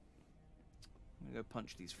 Neat. I'm going to go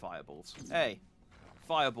punch these fireballs. Hey,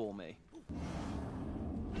 fireball me.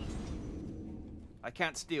 I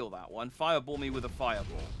can't steal that one. Fireball me with a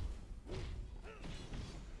fireball.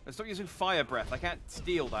 Let's stop using fire breath. I can't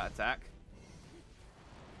steal that attack.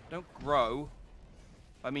 Don't grow.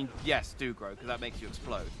 I mean, yes, do grow, because that makes you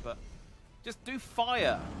explode. But just do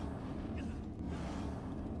fire.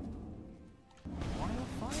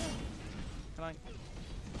 Wildfire? Can I...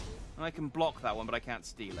 And I can block that one, but I can't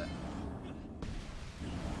steal it.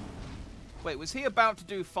 Wait, was he about to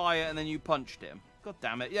do fire and then you punched him? God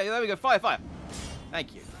damn it. Yeah, there we go. Fire, fire.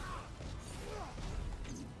 Thank you.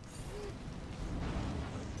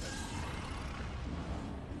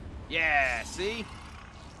 Yeah, see?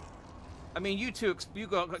 I mean, you two, you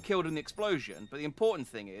got killed in the explosion, but the important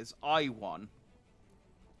thing is, I won.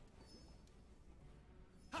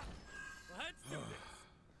 Let's do this.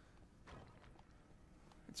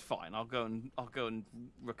 It's fine. I'll go and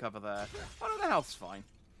recover their... Oh no, their health's fine.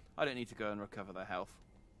 I don't need to go and recover their health.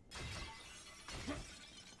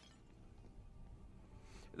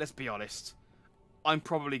 Let's be honest. I'm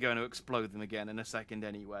probably going to explode them again in a second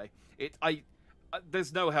anyway.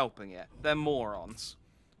 There's no helping it. They're morons.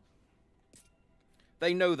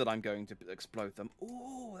 They know that I'm going to explode them.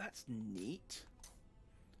 Oh, that's neat.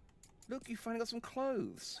 Look, you finally got some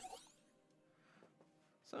clothes.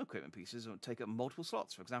 Some equipment pieces will take up multiple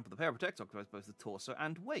slots. For example, the pair of protectors occupies both the torso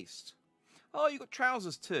and waist. Oh, you got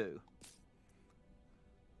trousers too.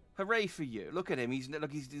 Hooray for you. Look at him.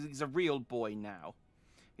 He's a real boy now.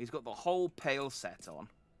 He's got the whole pale set on.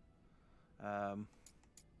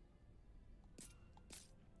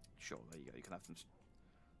 Sure, there you go. You can have some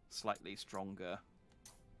slightly stronger...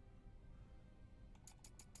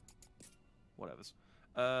 Whatever's.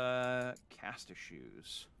 Caster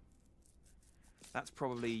shoes. That's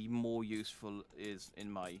probably more useful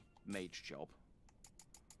in my mage job.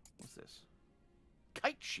 What's this?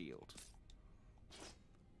 Kite shield.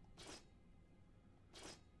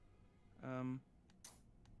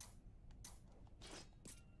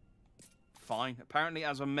 Fine. Apparently,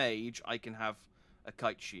 as a mage, I can have a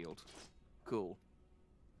kite shield. Cool.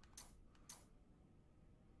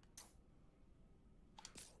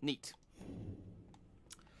 Neat.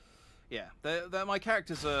 Yeah, my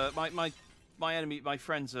characters are my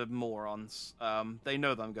friends are morons. They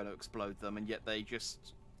know that I'm going to explode them, and yet they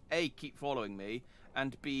just A, keep following me,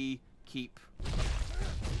 and B, keep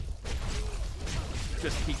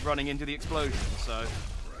running into the explosion. So.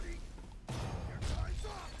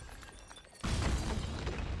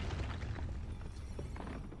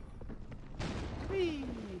 Whee!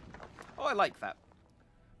 Oh, I like that.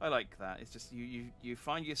 I like that. It's just you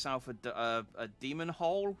find yourself a demon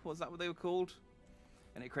hole. Was that what they were called?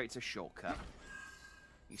 And it creates a shortcut.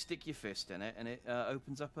 You stick your fist in it, and it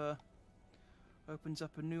opens up a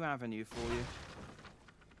new avenue for you.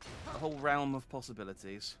 A whole realm of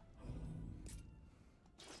possibilities.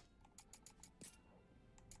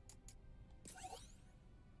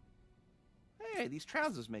 Hey, these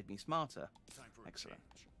trousers made me smarter. Excellent.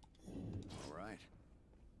 All right.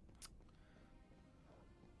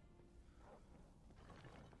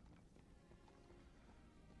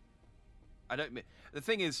 I don't. The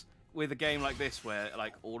thing is, with a game like this, where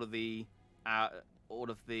like all of the, oh,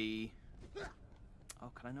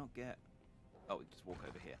 can I not get? Oh, we just walk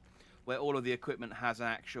over here, where all of the equipment has an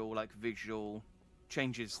actual like visual,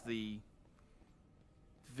 changes the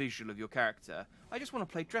visual of your character. I just want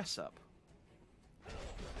to play dress up.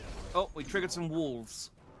 Oh, we triggered some wolves.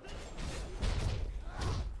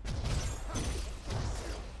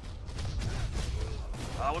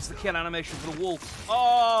 Oh, what's the kill animation for the wolf?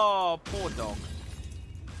 Oh, poor dog.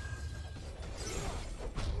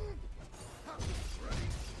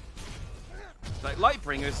 Like,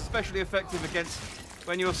 Lightbringer is especially effective against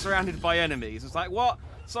when you're surrounded by enemies. It's like, what?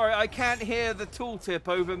 Sorry, I can't hear the tooltip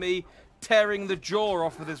over me tearing the jaw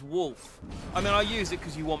off of this wolf. I mean, I use it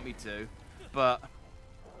because you want me to, but...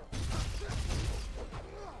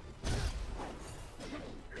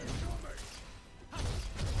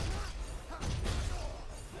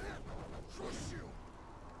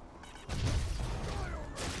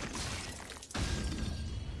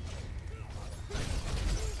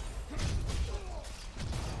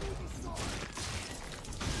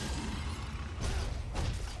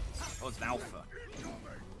 Oh, it's an alpha.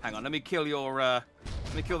 Hang on, let me kill the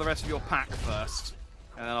rest of your pack first,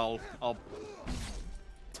 and then I'll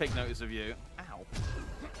take notice of you. Ow!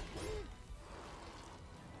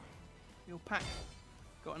 Your pack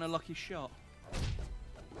got an unlucky shot.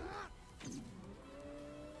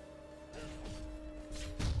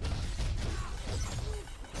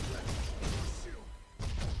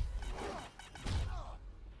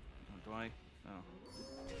 Do I? Oh.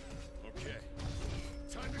 Okay.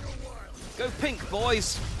 Time to go wild. Go pink,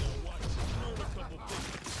 boys!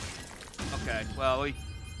 Okay, well,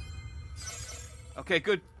 okay,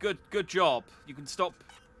 good job. You can stop...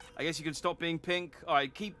 I guess you can stop being pink.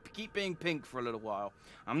 Alright, keep being pink for a little while.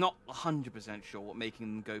 I'm not 100% sure what making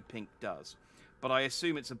them go pink does, but I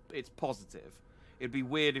assume it's positive. It'd be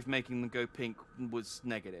weird if making them go pink was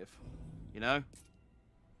negative. You know?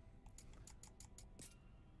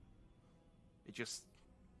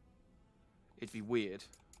 It'd be weird.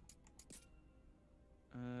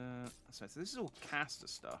 So this is all caster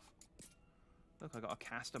stuff. Look, I got a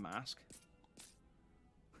caster mask.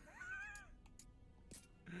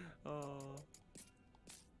 Oh.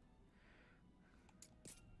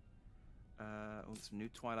 Some new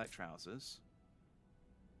Twilight trousers.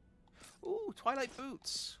 Ooh, Twilight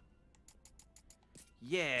boots.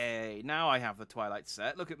 Yay! Now I have the Twilight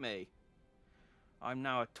set. Look at me. I'm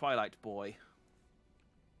now a Twilight boy.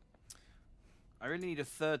 I really need a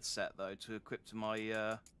third set though to equip to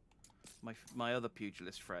my my other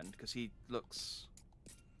pugilist friend, because he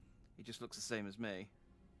just looks the same as me.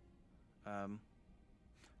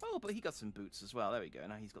 Oh, but he got some boots as well. There we go.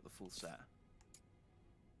 Now he's got the full set.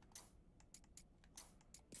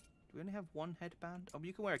 Do we only have one headband? Oh,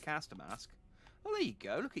 you can wear a caster mask. Oh, there you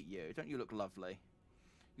go. Look at you. Don't you look lovely?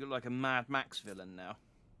 You look like a Mad Max villain now.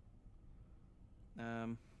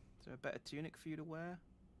 Is there a better tunic for you to wear?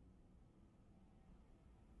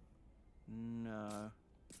 No.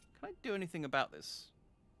 Can I do anything about this?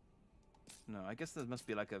 No, I guess there must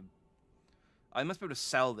be like a... I must be able to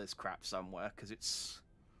sell this crap somewhere, because it's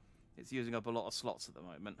using up a lot of slots at the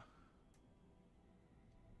moment.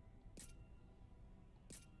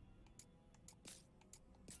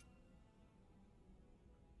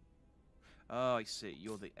 Oh, I see.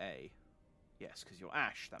 You're the A. Yes, because you're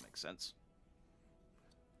Ash. That makes sense.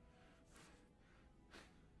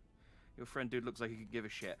 Your friend dude looks like he could give a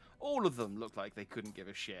shit. All of them look like they couldn't give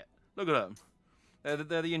a shit. Look at them.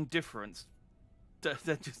 They're the indifference. They're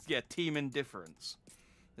just, yeah, team indifference.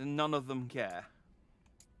 None of them care.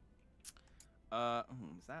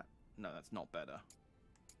 Is that? No, that's not better.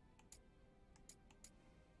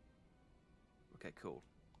 Okay, cool.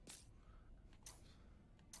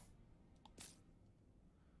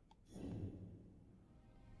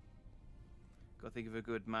 Gotta think of a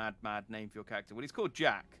good mad name for your character. Well, he's called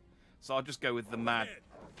Jack, so I'll just go with the mad...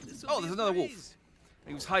 Oh, there's another wolf.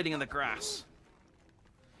 He was hiding in the grass.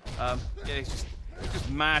 Yeah, he's just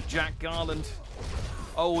mad Jack Garland.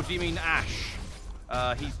 Oh, do you mean Ash?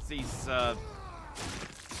 He's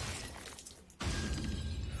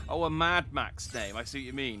Oh, a Mad Max name. I see what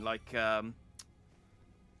you mean. Like, oh,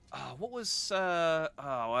 what was,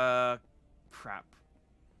 crap.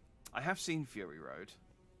 I have seen Fury Road.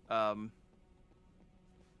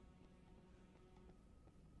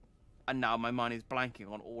 And now my mind is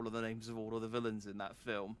blanking on all of the names of all of the villains in that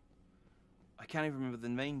film. I can't even remember the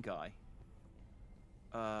main guy.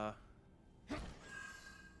 I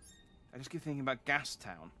just keep thinking about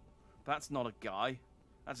Gastown. That's not a guy.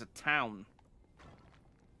 That's a town.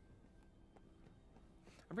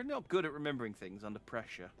 I'm really not good at remembering things under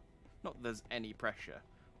pressure. Not that there's any pressure,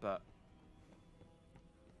 but...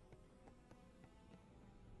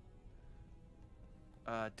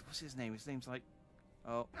 what's his name? His name's like...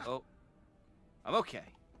 Oh. I'm okay.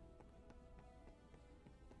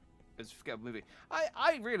 Let's forget the movie.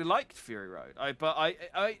 I really liked Fury Road. But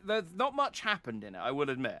there's not much happened in it, I will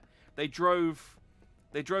admit. They drove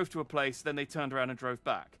to a place, then they turned around and drove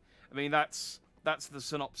back. I mean, that's the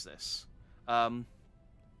synopsis.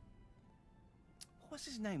 what's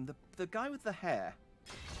his name? The guy with the hair.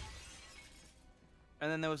 And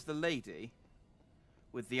then there was the lady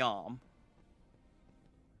with the arm.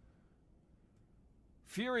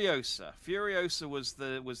 Furiosa. Furiosa was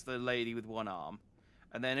the lady with one arm.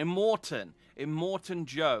 And then Immortan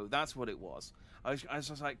Joe. That's what it was. I was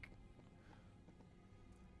just like,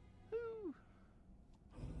 ooh.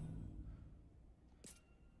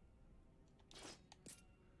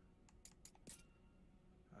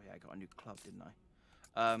 Oh yeah, I got a new club, didn't I?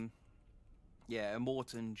 Yeah,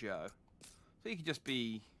 Immortan Joe. So he could just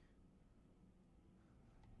be,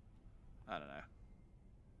 I don't know.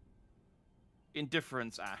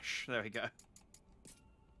 Indifference Ash. There we go.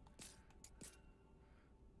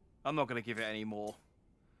 I'm not going to give it any more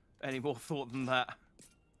thought than that.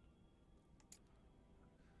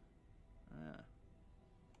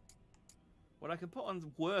 Well, I can put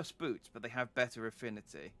on worse boots, but they have better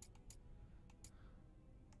affinity.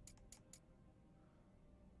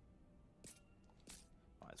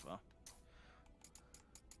 Might as well.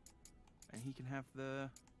 And he can have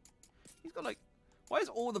the... He's got like... Why is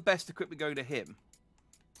all the best equipment going to him?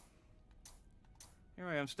 Here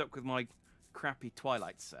I am stuck with my crappy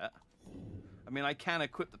Twilight set. I mean, I can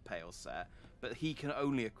equip the Pale set, but he can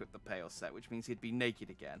only equip the Pale set, which means he'd be naked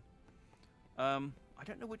again. I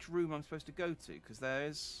don't know which room I'm supposed to go to, because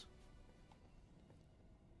there's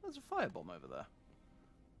a firebomb over there.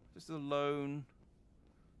 Just a lone,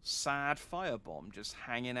 sad firebomb just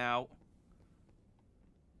hanging out.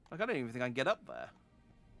 Like, I don't even think I can get up there.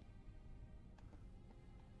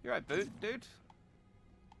 You're right, dude.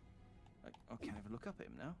 I can't even look up at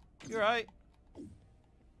him now. You're right.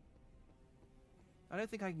 I don't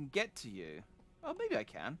think I can get to you. Oh, maybe I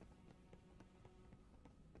can.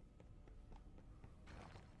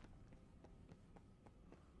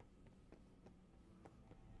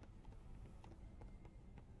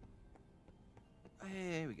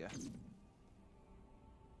 Here we go.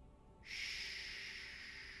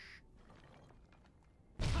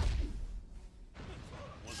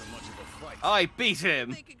 Wasn't much of a fight. I beat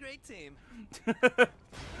him. Make a great team.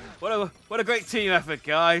 What a great team effort,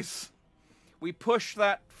 guys. We pushed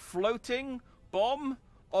that floating bomb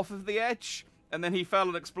off of the edge, and then he fell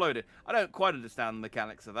and exploded. I don't quite understand the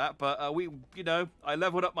mechanics of that, but I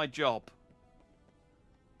leveled up my job.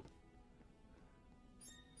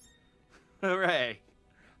 Hooray!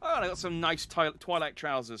 Oh, and I got some nice Twilight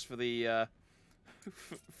trousers for the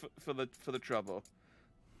for the trouble.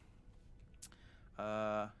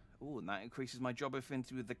 Ooh, and that increases my job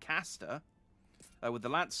affinity with the caster, with the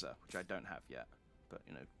lancer, which I don't have yet. But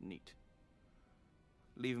neat.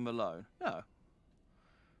 Leave him alone. No.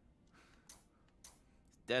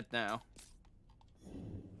 He's dead now.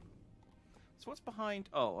 So what's behind?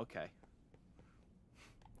 Oh, okay.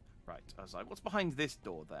 Right. I was like, what's behind this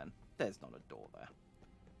door then? There's not a door there.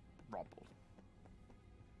 Rumble.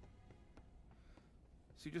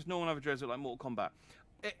 So you just normal average Joes look like Mortal Kombat.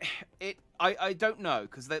 I don't know,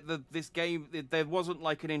 because this game, there wasn't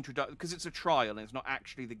like an introduction, because it's a trial and it's not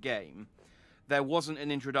actually the game. There wasn't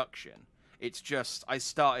an introduction. It's just, I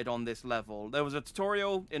started on this level. There was a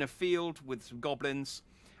tutorial in a field with some goblins,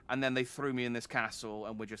 and then they threw me in this castle,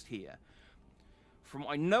 and we're just here. From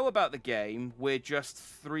what I know about the game, we're just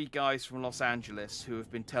 3 guys from Los Angeles who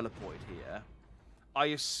have been teleported here. I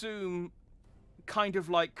assume, kind of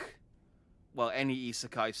like, well, any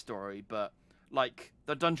isekai story, but like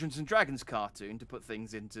the Dungeons and Dragons cartoon, to put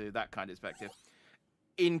things into that kind of perspective.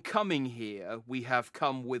 In coming here, we have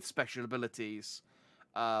come with special abilities.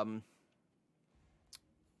 So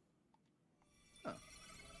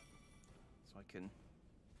I can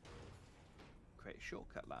create a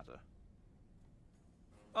shortcut ladder.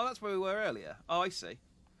 Oh, that's where we were earlier. Oh, I see.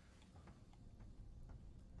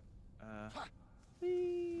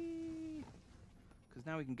 Because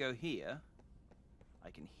now we can go here. I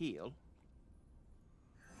can heal.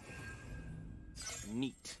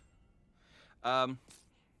 Neat.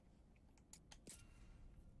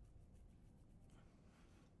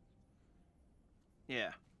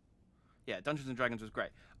 Yeah. Yeah, Dungeons and Dragons was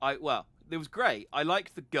great. Well, it was great. I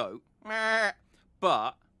liked the goat.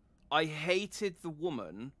 But I hated the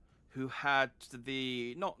woman who had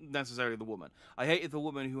the... Not necessarily the woman. I hated the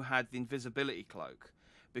woman who had the invisibility cloak.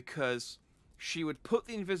 Because she would put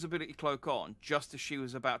the invisibility cloak on just as she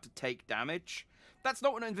was about to take damage. That's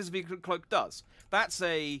not what an invisibility cloak does. That's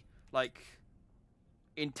a, like,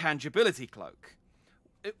 intangibility cloak.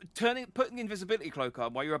 Putting the invisibility cloak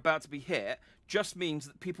on while you're about to be hit just means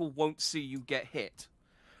that people won't see you get hit.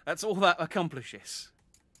 That's all that accomplishes.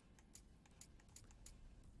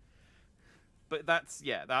 But that's,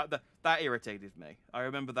 yeah, that irritated me. I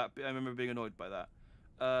remember being annoyed by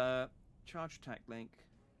that. charge attack link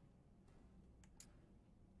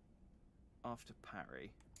after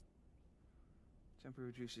parry.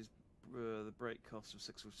 Temporarily reduces the break cost of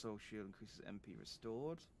 6 with soul shield, increases MP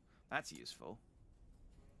restored. That's useful.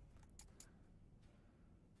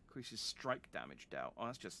 Increases strike damage dealt. Oh,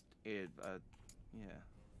 that's just yeah.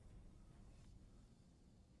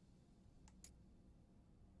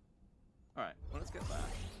 Alright, well, let's get that.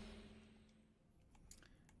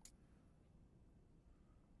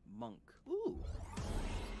 Monk. Ooh!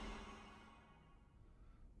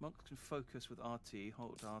 Monk can focus with RT.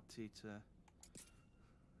 Hold RT to...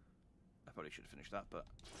 I probably should have finished that, but...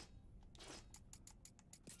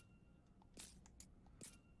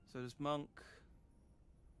 So does Monk...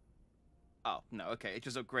 Oh, no, okay. It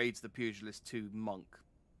just upgrades the Pugilist to Monk.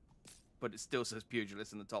 But it still says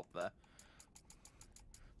Pugilist in the top there.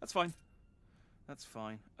 That's fine. That's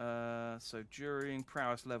fine. So during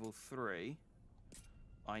Prowess level 3,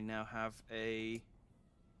 I now have a...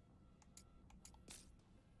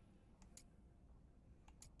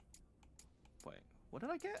 Wait, what did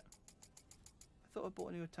I get? I thought I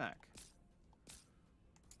bought a new attack.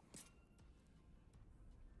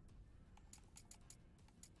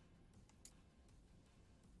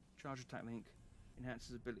 Charge attack link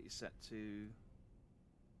enhances ability set to...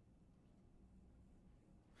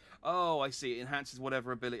 Oh, I see. It enhances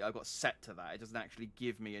whatever ability I've got set to that. It doesn't actually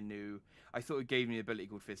give me a new... I thought it gave me an ability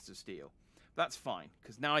called Fist of Steel. That's fine,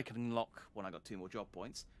 because now I can unlock, when I got 2 more job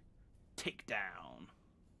points, Tick Down.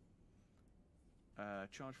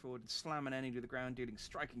 Charge forward and slam an enemy to the ground, dealing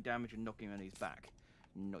striking damage and knocking enemies back.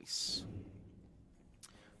 Nice.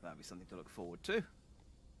 That'll be something to look forward to.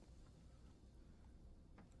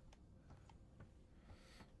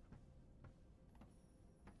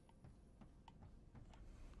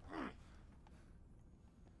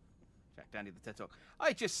 Dandy the TED Talk.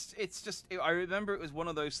 I remember it was one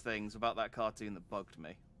of those things about that cartoon that bugged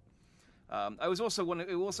me. I was also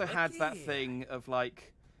it also had that thing of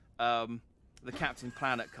like the Captain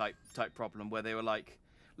Planet type problem where they were like,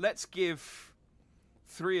 let's give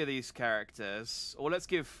 3 of these characters, or let's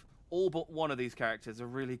give all but one of these characters a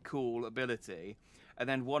really cool ability, and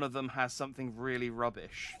then one of them has something really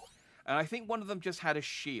rubbish. And I think one of them just had a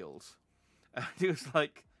shield. And he was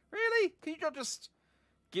like, really? Can you not just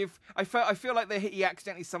give... I feel like he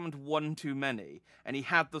accidentally summoned one too many, and he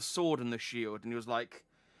had the sword and the shield, and he was like,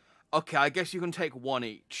 okay, I guess you can take one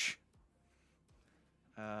each.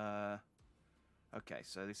 Okay,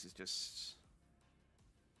 so this is just...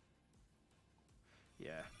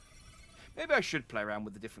 Yeah. Maybe I should play around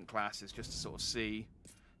with the different classes just to sort of see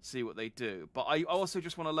what they do. But I also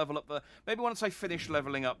just want to level up the... Maybe once I finish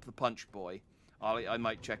leveling up the Punch Boy, I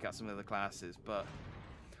might check out some of the classes, but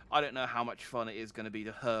I don't know how much fun it is going to be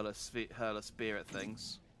to hurl a spear at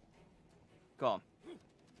things. Go on.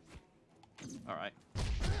 Alright.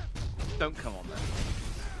 Don't come on then.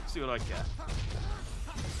 See what I get.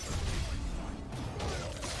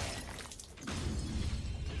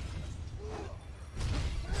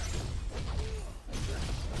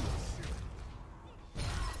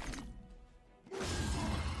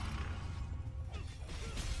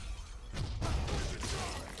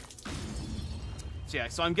 So yeah,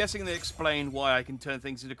 so I'm guessing they explained why I can turn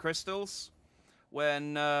things into crystals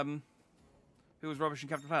when who was rubbish in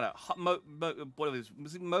Captain Planet? What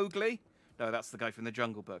was it, Mowgli? No, that's the guy from the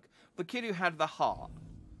Jungle Book. The kid who had the heart.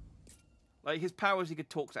 Like, his power was he could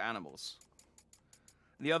talk to animals.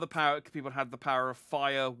 And the other people had the power of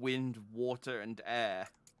fire, wind, water, and air.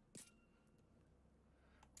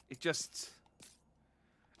 It doesn't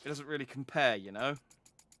really compare, you know?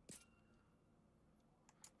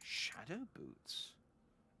 Shadow boots.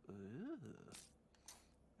 Ooh.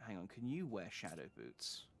 Hang on, can you wear shadow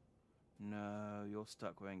boots? No, you're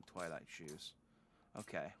stuck wearing Twilight shoes.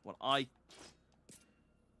 Okay, well I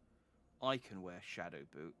can wear shadow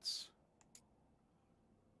boots.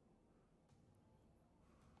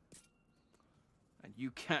 And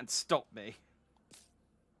you can't stop me.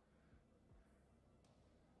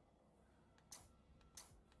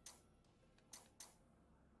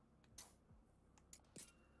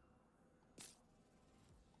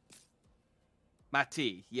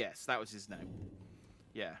 Mati, yes, that was his name.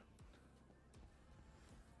 Yeah.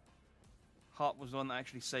 Hart was the one that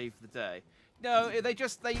actually saved the day. No, they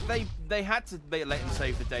had to let him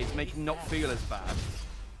save the day to make him not feel as bad.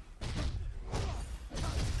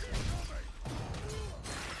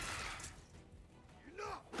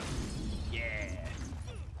 Yeah.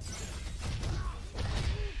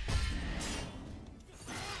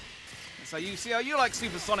 So you see how you like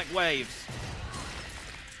supersonic waves.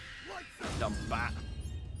 Dumb bat.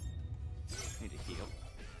 Need to heal.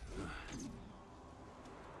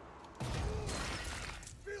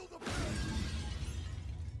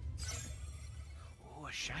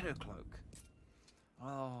 Shadow Cloak.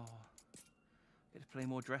 Oh. Get to play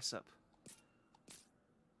more dress up.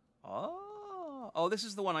 Oh. Oh, this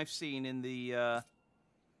is the one I've seen in the...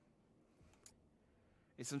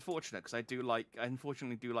 It's unfortunate because I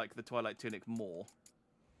unfortunately do like the Twilight Tunic more.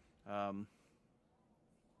 Oh,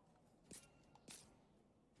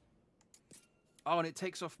 and it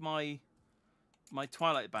takes off my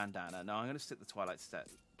Twilight bandana. No, I'm going to stick the Twilight set.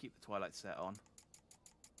 Keep the Twilight set on.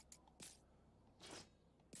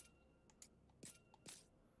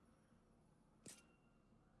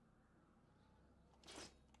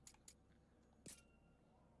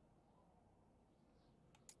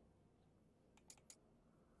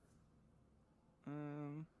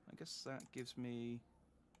 I guess that gives me...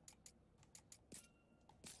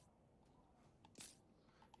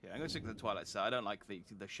 Yeah, I'm going to stick to the Twilight set. I don't like the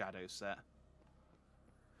Shadow set.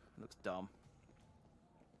 It looks dumb.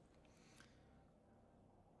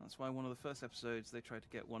 That's why one of the first episodes they tried to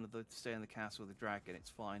get one of the to stay in the castle with the dragon.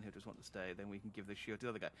 It's fine, he'll just want to stay. Then we can give the shield to the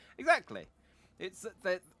other guy. Exactly. It's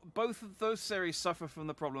that both of those series suffer from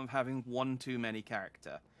the problem of having one too many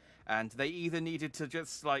character, and they either needed to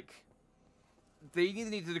just like they either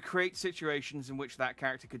needed to create situations in which that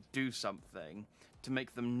character could do something to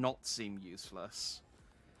make them not seem useless,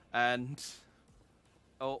 and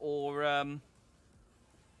or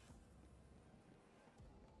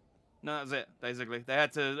no, that was it, basically. They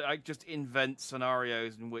had to just invent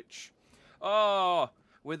scenarios in which,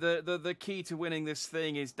 with the key to winning this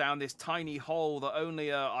thing is down this tiny hole that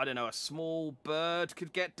only I don't know, a small bird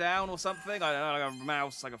could get down or something. I don't know, like a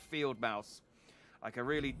mouse, like a field mouse. Like a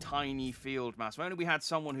really tiny field mouse. If only we had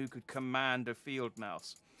someone who could command a field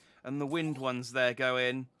mouse. And the wind ones there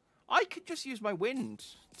going, I could just use my wind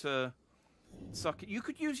to suck it. You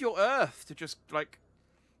could use your earth to just, like,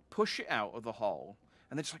 push it out of the hole.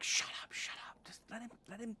 And then just like, shut up. Just let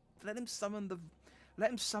him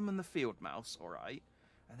summon the field mouse, all right?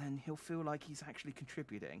 And then he'll feel like he's actually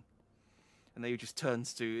contributing. And then he just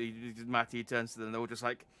turns to Matty. Turns to them. And they're all just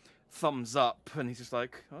like thumbs up, and he's just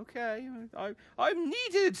like, okay, I'm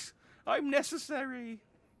needed. I'm necessary.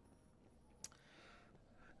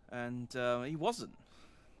 And he wasn't.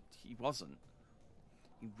 He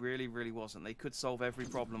really, really wasn't. They could solve every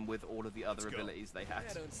problem with all of the other abilities they had.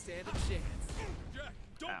 I don't stand a chance. Jack,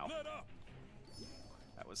 don't Ow. let up.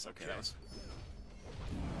 That was okay. That was.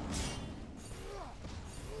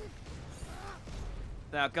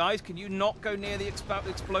 Now, guys, can you not go near the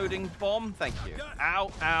exploding bomb? Thank you.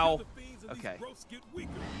 Ow, ow. Okay.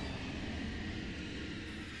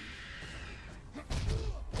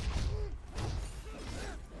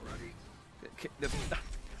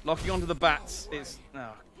 Locking onto the bats is...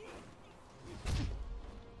 Oh.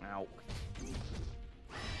 Ow.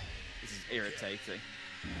 This is irritating.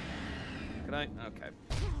 Can I? Okay.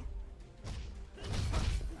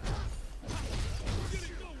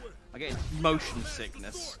 I get motion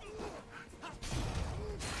sickness.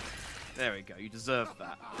 There we go. You deserve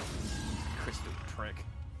that. Crystal trick.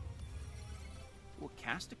 Ooh,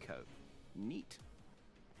 caster coat. Neat.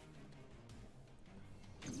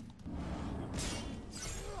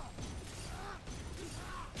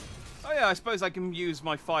 Oh yeah, I suppose I can use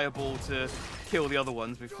my fireball to kill the other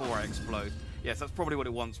ones before I explode. Yes, that's probably what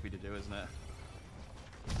it wants me to do, isn't it?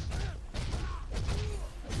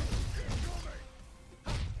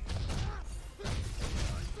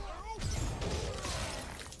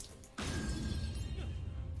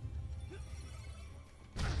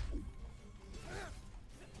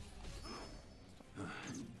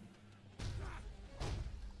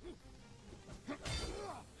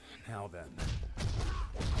 Now then.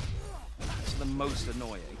 It's the most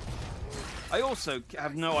annoying. I also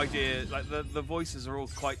have no idea, like, the voices are all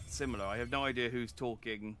quite similar. I have no idea who's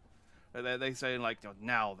talking. They say, like, oh,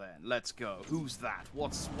 now then, let's go. Who's that?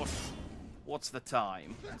 What's the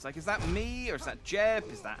time? It's like, is that me? Or is that Jeb?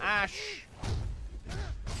 Is that Ash?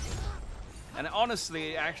 And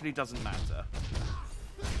honestly, it actually doesn't matter.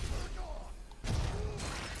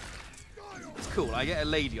 It's cool. I get a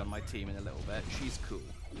lady on my team in a little bit. She's cool.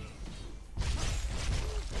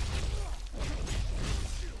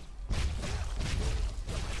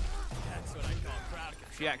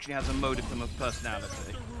 She actually has a modicum of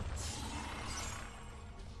personality.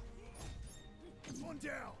 One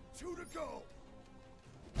down, 2 to go.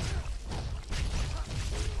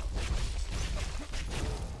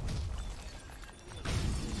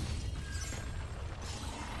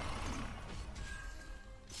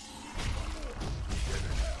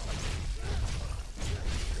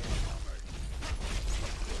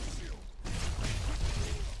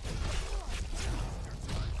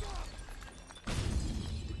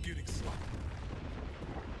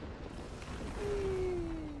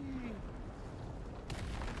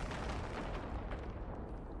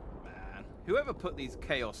 Whoever put these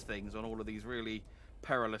chaos things on all of these really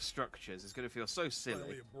perilous structures is going to feel so silly.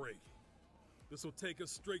 Finally a break. This will take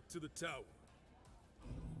us straight to the tower.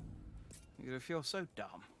 You're going to feel so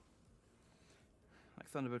dumb.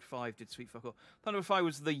 Like Thunderbird 5 did sweet fuck all. Thunderbird 5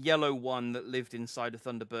 was the yellow one that lived inside of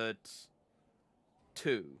Thunderbird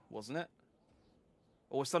 2, wasn't it?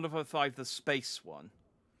 Or was Thunderbird 5 the space one?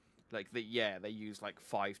 Like, yeah, they used like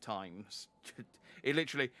 5 times. It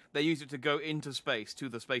literally, they used it to go into space, to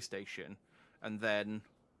the space station. And then,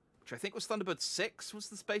 which I think was Thunderbird 6 was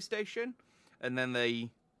the space station. And then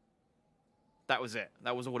that was it.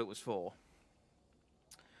 That was all it was for.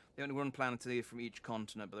 They only run planeteer from each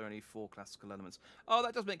continent, but there are only 4 classical elements. Oh,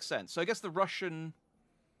 that does make sense. So I guess the Russian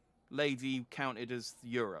lady counted as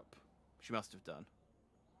Europe. She must have done.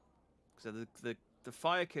 So the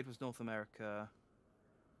Fire Kid was North America.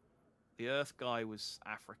 The Earth guy was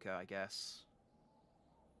Africa, I guess.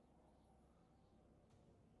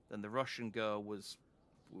 Then the Russian girl was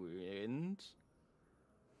Wind.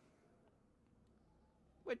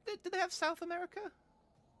 Wait, did they have South America?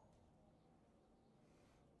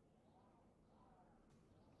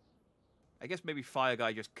 I guess maybe Fire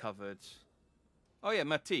Guy just covered... Oh yeah,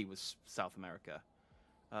 Mati was South America.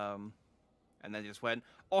 And then just went,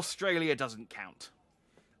 Australia doesn't count.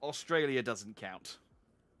 Australia doesn't count.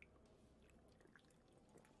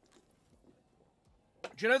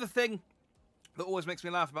 Do you know the thing that always makes me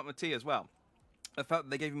laugh about Mati as well? The fact that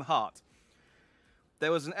they gave him a heart.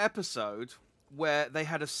 There was an episode where they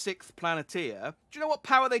had a 6th Planeteer. Do you know what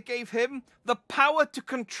power they gave him? The power to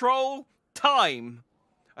control time.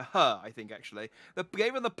 Her, I think, actually. They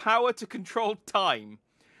gave him the power to control time.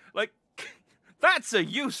 Like, that's a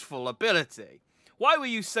useful ability. Why were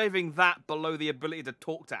you saving that below the ability to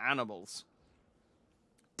talk to animals?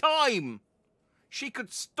 Time! She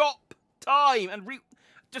could stop time and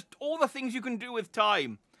just all the things you can do with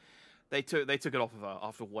time. They took it off of her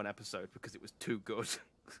after 1 episode because it was too good.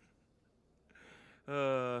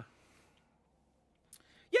 Yeah,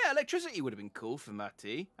 electricity would have been cool for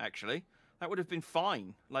Mati, actually. That would have been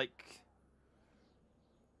fine. Like,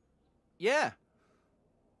 yeah.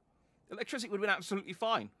 Electricity would have been absolutely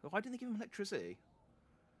fine. Why didn't they give him electricity?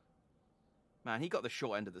 Man, he got the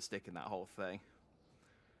short end of the stick in that whole thing.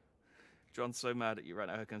 John's so mad at you right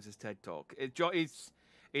now. Here comes his TED Talk.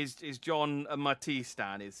 Is John a Mati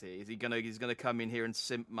stan, is he? He's gonna come in here and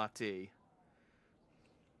simp Mati?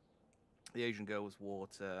 The Asian girl was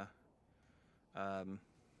water.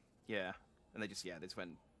 Yeah. And they just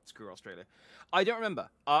went, screw Australia. I don't remember.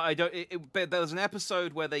 But there was an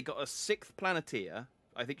episode where they got a 6th Planeteer.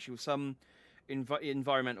 I think she was some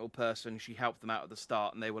environmental person. She helped them out at the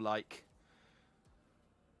start, and they were like,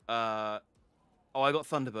 oh, I got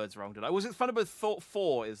Thunderbirds wrong, did I? Was it Thunderbird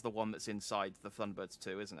 4 is the one that's inside the Thunderbirds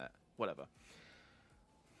 2, isn't it? Whatever.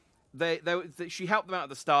 She helped them out at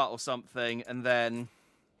the start or something, and then...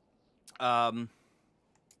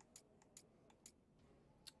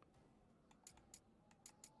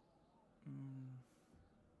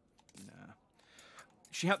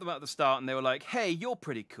 She helped them out at the start, and they were like, hey, you're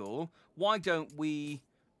pretty cool. Why don't you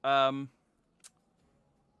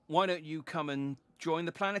come and join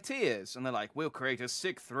the Planeteers? And they're like, we'll create a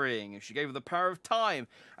 6th ring. And she gave her the power of time.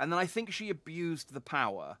 And then I think she abused the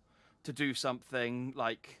power to do something,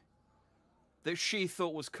 like, that she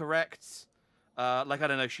thought was correct. Like, I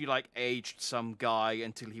don't know, she, like, aged some guy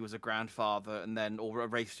until he was a grandfather and then, or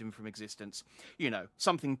erased him from existence. You know,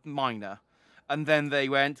 something minor. And then they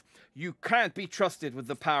went, you can't be trusted with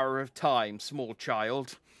the power of time, small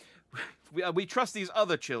child. We trust these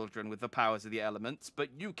other children with the powers of the elements, but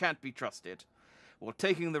you can't be trusted. We're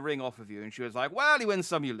taking the ring off of you. And she was like, well, you win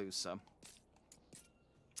some, you lose some.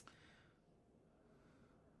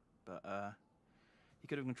 But, you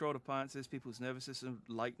could have controlled appliances, people's nervous system,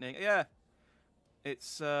 lightning. Yeah.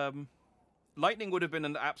 It's, lightning would have been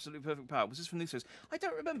an absolutely perfect power. Was this from these shows? I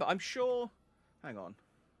don't remember. I'm sure... Hang on.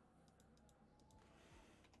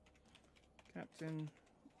 Captain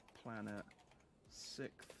Planet 6th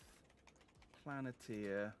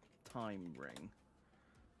Planeteer Time Ring.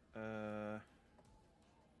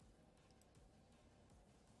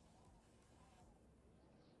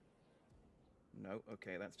 No,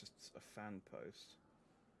 okay, that's just a fan post.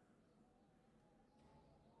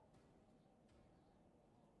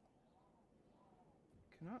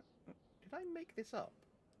 Can I... Did I make this up?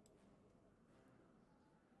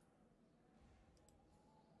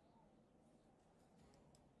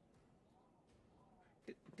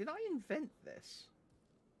 Did I invent this?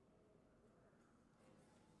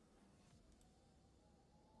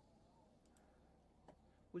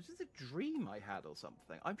 Was this a dream I had or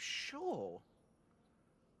something? I'm sure.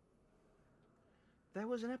 There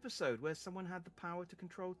was an episode where someone had the power to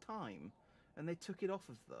control time, and they took it off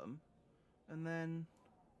of them, and then...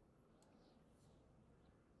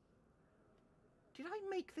 Did I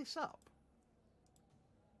make this up?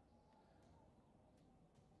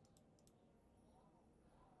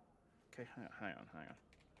 Okay, hang on.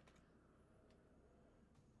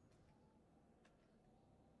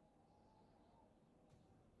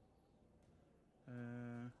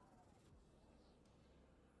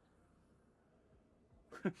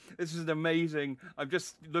 This is an amazing. I'm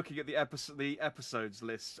just looking at the episodes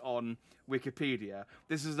list on Wikipedia.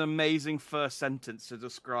 This is an amazing first sentence to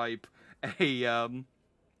describe a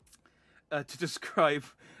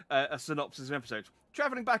synopsis of an episode.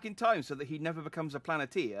 Traveling back in time so that he never becomes a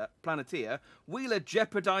planeteer, Wheeler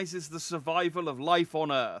jeopardizes the survival of life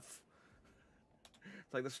on Earth.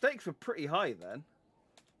 It's like the stakes were pretty high then.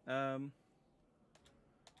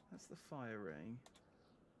 That's the fire ring.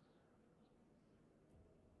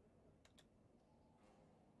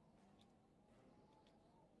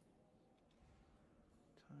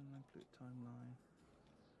 Timeline, blue timeline.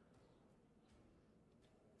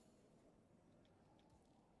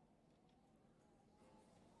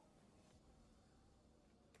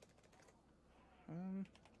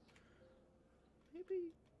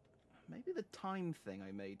 Maybe the time thing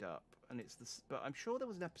I made up, and it's this. But I'm sure there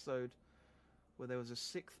was an episode where there was a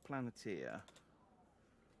 6th planeteer.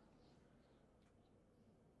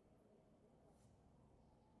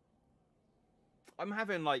 I'm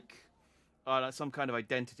having like some kind of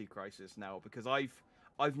identity crisis now because I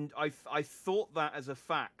thought that as a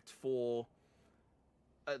fact for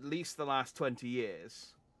at least the last 20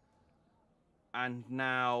 years, and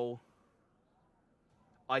now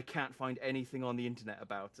I can't find anything on the internet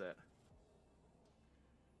about it.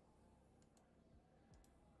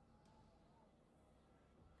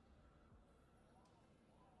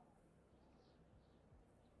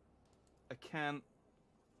 I can't.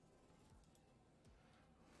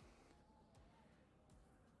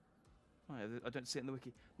 I don't see it in the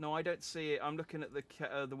wiki. No, I don't see it. I'm looking at the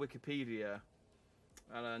Wikipedia,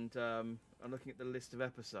 and I'm looking at the list of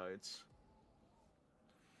episodes.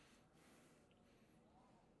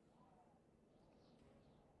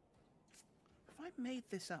 Have I made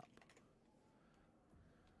this up?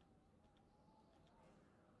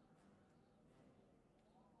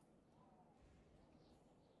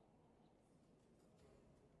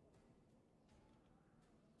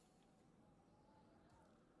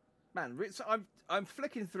 Man, I'm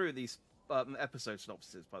flicking through these episode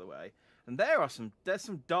synopses, by the way, and there's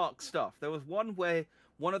some dark stuff. There was one where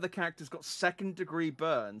one of the characters got 2nd-degree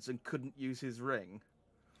burns and couldn't use his ring.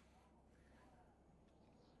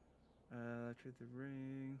 Truth of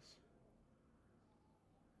Rings,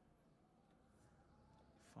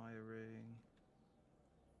 fire ring.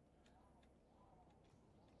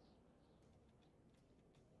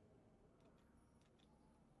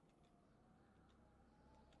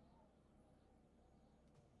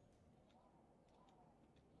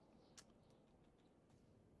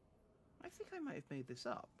 I think I might have made this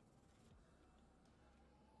up.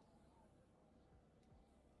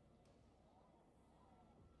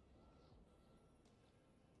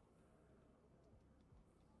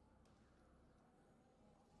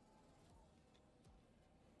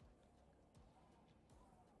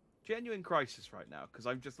 Genuine crisis right now, because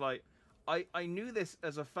I'm just like, I knew this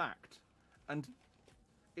as a fact, and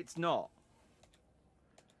it's not.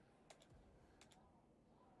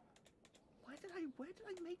 Where did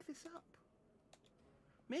I make this up?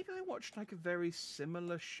 Maybe I watched like a very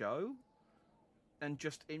similar show, and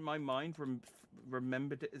just in my mind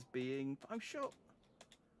remembered it as being. I'm sure.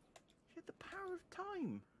 She had the power of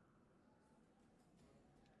time.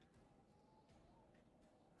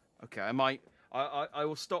 Okay, I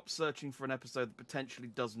will stop searching for an episode that potentially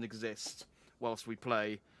doesn't exist whilst we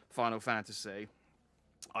play Final Fantasy.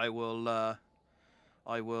 I will.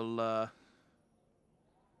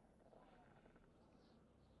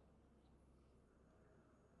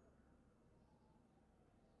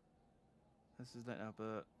 This is that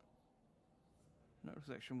Albert. No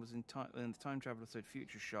reflection was in the time travel episode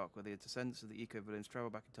Future Shock, where the descendants of the eco-villains travel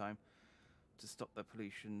back in time to stop their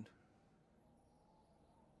pollution.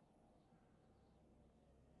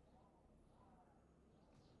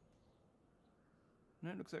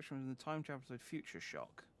 Notebook section was in the time travel episode Future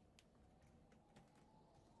Shock.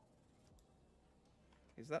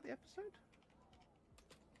 Is that the episode?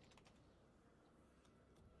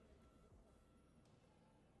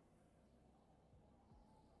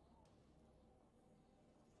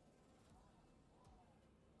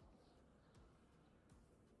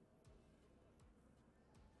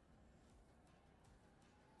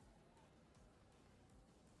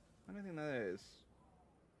 don't think there is.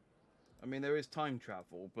 I mean, there is time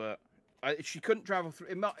travel, but she couldn't travel through...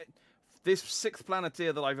 This 6th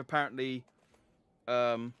Planeteer that I've apparently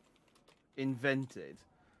invented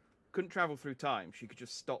couldn't travel through time. She could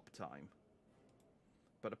just stop time.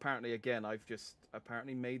 But apparently, again, I've just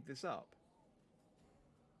apparently made this up.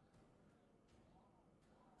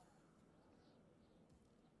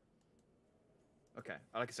 Okay,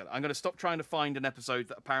 like I said, I'm going to stop trying to find an episode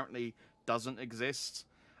that apparently doesn't exist.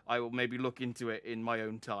 I will maybe look into it in my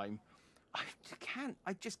own time.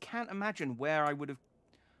 I just can't imagine where I would have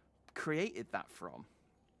created that from.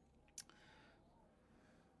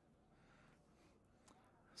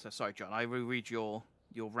 So sorry, John. I will read your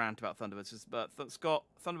rant about Thunderbirds. But Scott,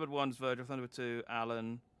 Thunderbird 1's Virgil, Thunderbird 2,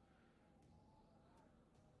 Alan,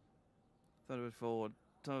 Thunderbird 4,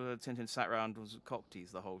 Thunderbird Tintin sat around was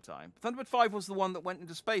cocktease the whole time. Thunderbird 5 was the one that went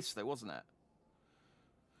into space, though, wasn't it?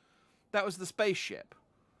 That was the spaceship.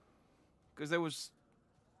 Because there was...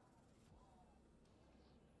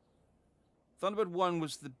 Thunderbird 1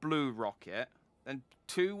 was the blue rocket, then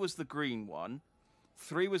 2 was the green one,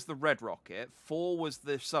 3 was the red rocket, 4 was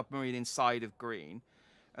the submarine inside of green,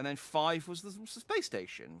 and then 5 was the space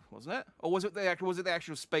station, wasn't it? Or was it the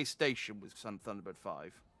actual space station with Thunderbird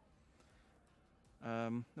 5?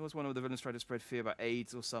 There was one where the villains tried to spread fear about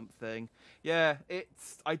AIDS or something. Yeah,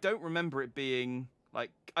 I don't remember it being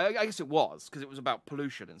like... I guess it was, because it was about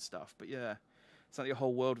pollution and stuff. But yeah, it's like the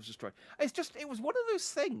whole world was destroyed. It was one of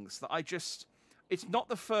those things that I just... It's not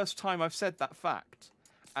the first time I've said that fact.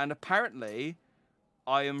 And apparently,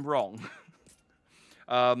 I am wrong.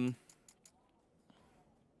 Can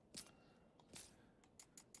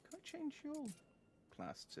I change your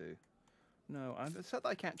class too? No, I said that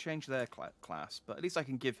I can't change their class, but at least I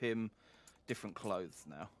can give him different clothes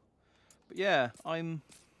now. But yeah, I'm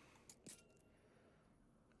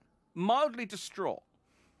mildly distraught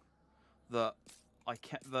that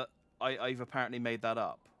I've apparently made that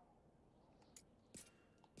up.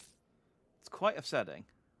 It's quite upsetting.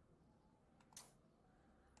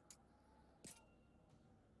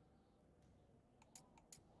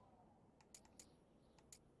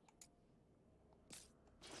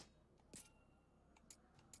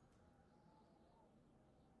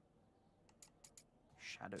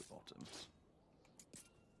 Shadow bottoms.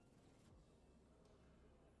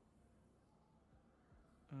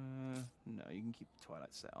 No, you can keep the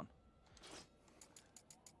Twilight set on.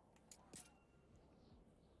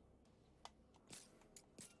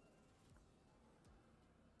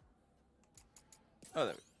 Oh,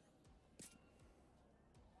 there we go.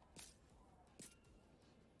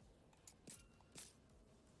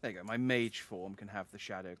 There you go. My mage form can have the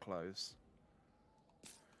shadow clothes.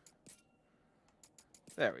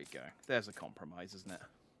 There we go. There's a compromise, isn't it?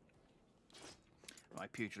 My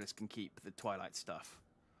pugilist can keep the Twilight stuff.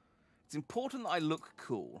 It's important that I look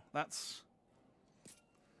cool. This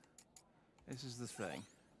is the thing.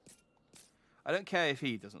 I don't care if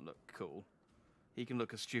he doesn't look cool. He can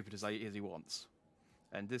look as stupid as he wants.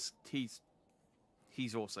 And he's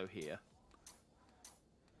also here.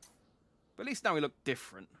 But at least now we look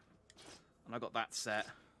different. And I got that set.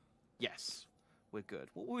 Yes, we're good.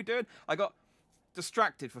 What were we doing? I got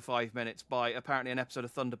distracted for 5 minutes by apparently an episode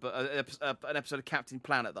of an episode of Captain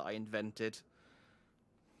Planet that I invented.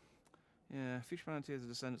 Yeah, future Planeteers are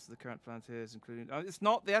descendants of the current Planeteers, including... it's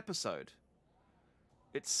not the episode.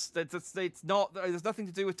 It's not... There's nothing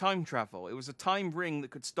to do with time travel. It was a time ring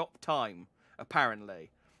that could stop time,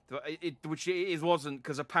 apparently. Which it wasn't,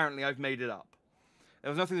 because apparently I've made it up. There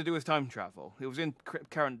was nothing to do with time travel. It was in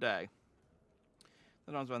current day.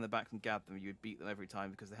 The arms around their backs and gab them, you would beat them every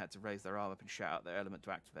time because they had to raise their arm up and shout out their element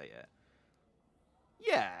to activate it.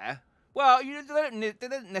 Yeah. Well, they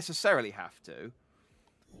didn't necessarily have to.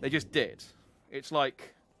 They just did. It's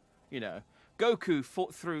like, Goku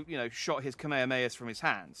fought through, shot his Kamehamehas from his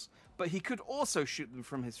hands. But he could also shoot them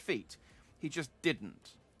from his feet. He just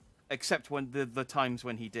didn't. Except when the times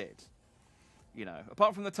when he did.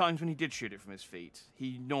 Apart from the times when he did shoot it from his feet,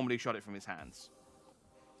 he normally shot it from his hands.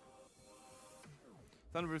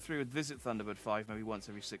 Thunderbird 3 would visit Thunderbird 5 maybe once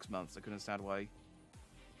every 6 months. I couldn't understand why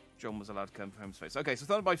John was allowed to come from space. Okay, so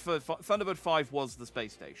Thunderbird 5 was the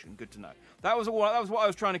space station. Good to know. That was what I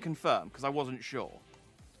was trying to confirm, because I wasn't sure.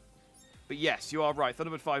 But yes, you are right.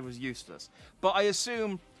 Thunderbird 5 was useless. But I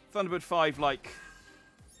assume Thunderbird 5,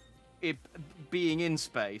 it being in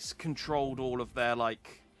space, controlled all of their,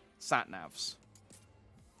 sat-navs.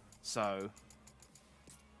 So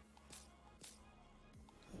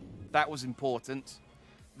that was important.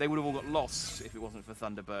 They would have all got lost if it wasn't for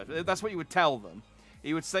Thunderbird. That's what you would tell them.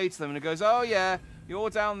 You would say to them, and it goes, oh yeah, you're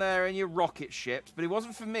down there in your rocket ships, but if it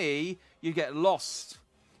wasn't for me, you'd get lost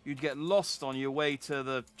you'd get lost on your way to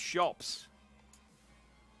the shops.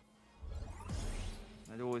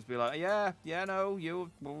 They'd always be like, yeah, no,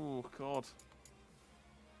 you... Oh, God.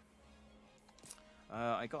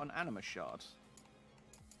 I got an anima shard.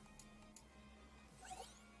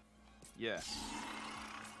 Yes.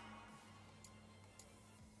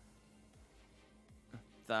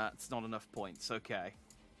 That's not enough points. Okay.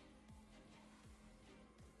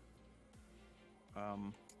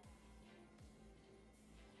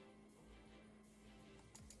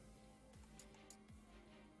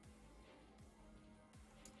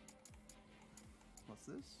 What's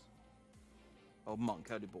this? Oh, monk.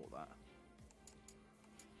 I already bought that.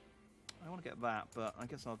 I want to get that, but I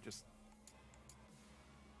guess I'll just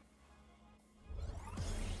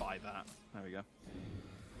buy that. There we go.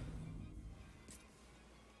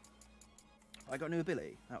 I got a new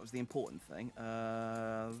ability. That was the important thing.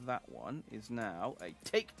 That one is now a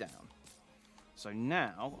takedown. So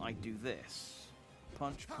now I do this.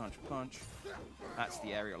 Punch, punch, punch. That's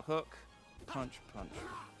the aerial hook. Punch, punch.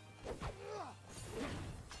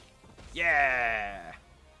 Yeah!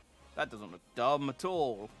 That doesn't look dumb at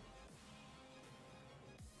all.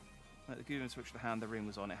 Let the Goon switch the hand the ring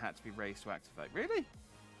was on. It had to be raised to activate. Really?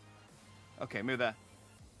 Okay, move there.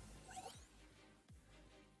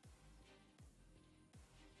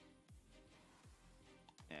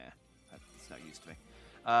 Yeah, that's no use to me.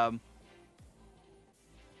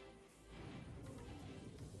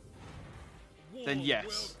 Then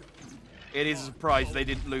yes. It is a surprise they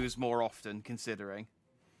didn't lose more often, considering.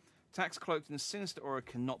 Attacks cloaked in a sinister aura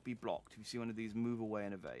cannot be blocked. If you see one of these, move away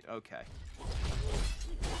and evade. Okay.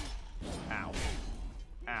 Ow.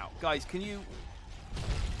 Ow. Guys, can you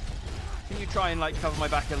try and, like, cover my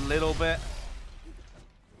back a little bit?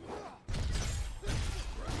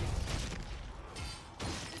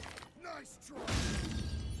 Nice try.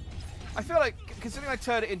 I feel like, considering I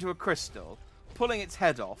turned it into a crystal, pulling its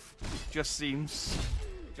head off just seems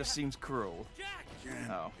cruel.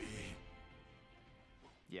 Oh.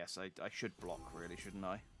 Yes, I should block, really, shouldn't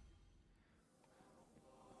I?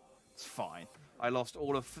 It's fine. I lost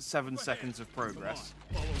all of 7 seconds of progress.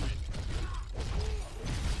 If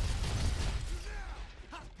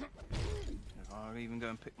I even go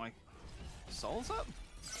and pick my souls up?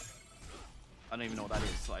 I don't even know what that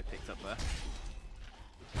is that I picked up there.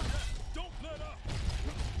 Don't let up!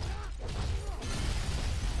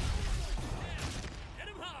 Hit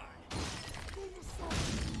him hard!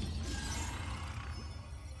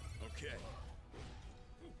 Okay.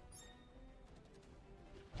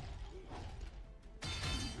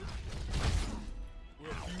 We're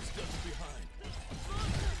a few steps behind.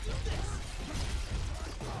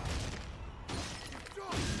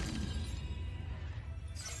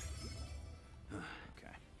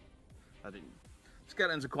 Okay. I didn't.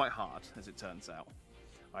 Skeletons are quite hard, as it turns out.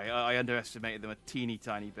 I underestimated them a teeny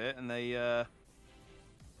tiny bit, and they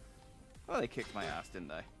well, they kicked my ass, didn't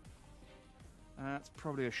they? That's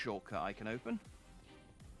probably a shortcut I can open.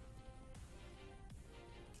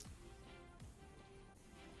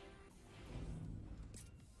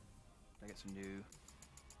 I get some new.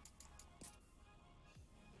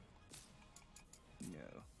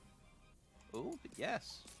 No. Oh, but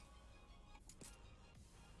yes.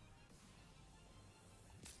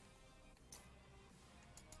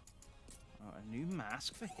 Oh, a new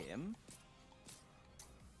mask for him.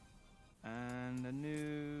 And a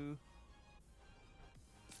new...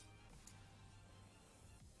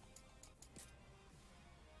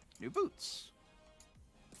 new boots.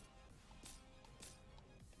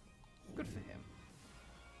 Good for him.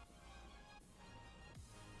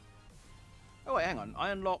 Oh, wait, hang on.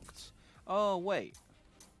 I unlocked... oh, wait.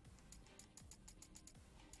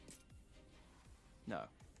 No.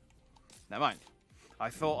 Never mind.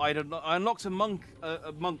 I thought I unlocked a monk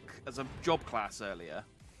as a job class earlier,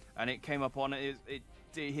 and it came up on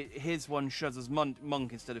his one shows as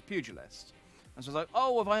monk instead of pugilist. And so I was like,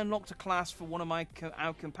 oh, have I unlocked a class for one of my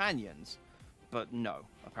our companions? But no,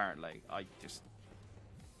 apparently I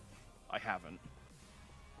haven't.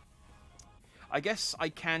 I guess I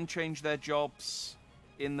can change their jobs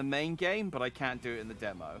in the main game, but I can't do it in the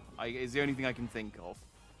demo. It's the only thing I can think of.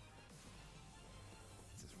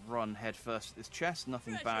 Run head first at this chest.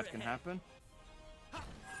 Nothing bad can happen.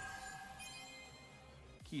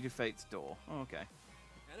 Key to Fate's door. Oh, okay.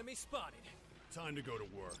 Enemy spotted. Time to go to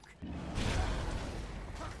work.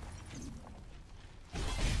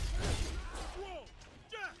 Whoa!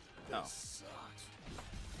 Jack! Oh. Sucks.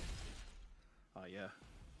 Oh, yeah.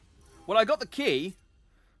 Well, I got the key,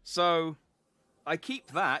 so I keep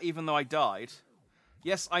that, even though I died.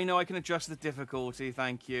 Yes, I know I can adjust the difficulty,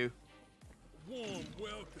 thank you. Warm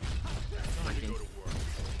welcome. Time to go to work.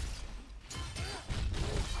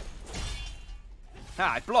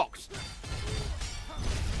 Ah, it blocked.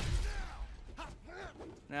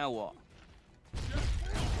 Now what?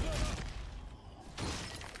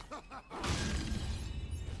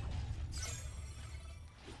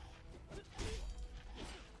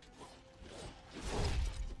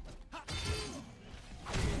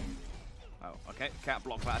 Oh, okay. Can't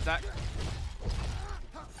block that attack.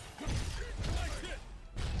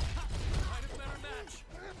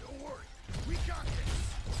 Don't worry. We got this.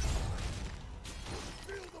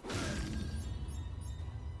 Feel the pain.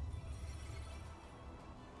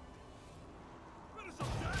 Finish him,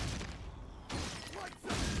 Jack. Lights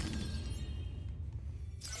out.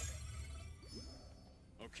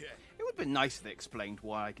 Okay. It would have been nice if they explained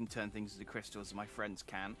why I can turn things into crystals and my friends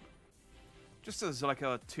can't. Just as like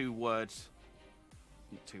a two-word,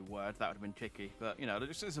 that would have been tricky. But you know,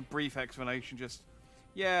 just as a brief explanation. Just,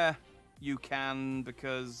 yeah, you can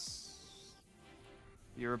because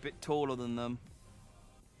you're a bit taller than them.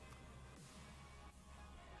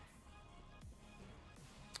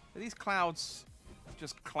 Are these clouds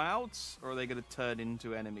just clouds, or are they going to turn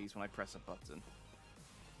into enemies when I press a button?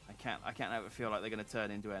 I can't ever feel like they're going to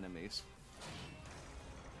turn into enemies.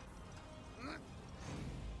 The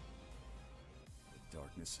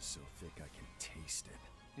darkness is so thick I can taste it.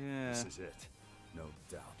 Yeah. This is it. No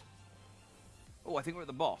doubt. Oh, I think we're at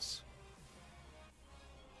the boss.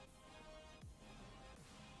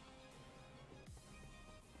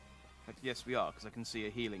 In fact, yes, we are, because I can see a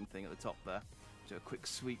healing thing at the top there. Do a quick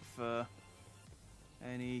sweep for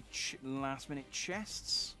any last-minute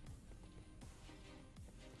chests.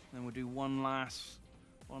 Then we'll do one last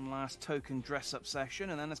token dress-up session,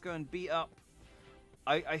 and then let's go and beat up.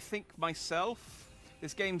 I think myself,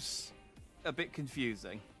 this game's a bit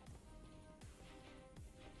confusing.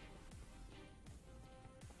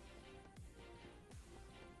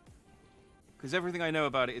 Because everything I know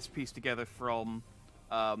about it is pieced together from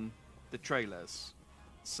the trailers.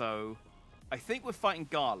 So I think we're fighting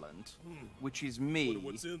Garland, which is me. Wonder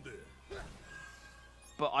what's in there.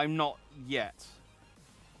 But I'm not yet.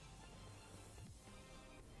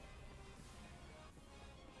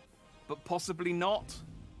 But possibly not.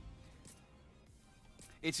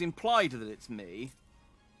 It's implied that it's me,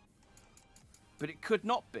 but it could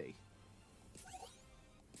not be.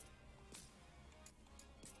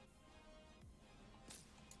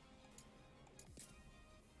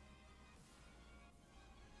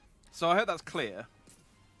 So I hope that's clear.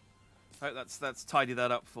 I hope that's tidied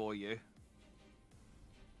that up for you.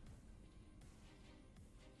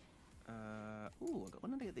 Ooh, I got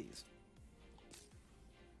one of these.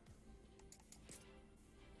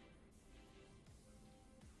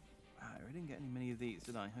 I didn't get many of these,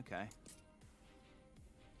 did I? Okay.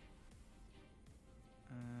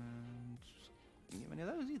 And didn't get many of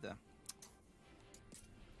those either.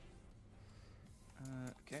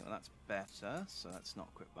 Okay, well that's better, so let's not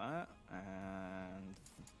equip that. And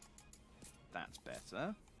that's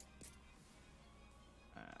better.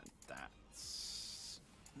 And that's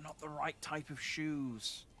not the right type of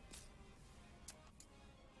shoes.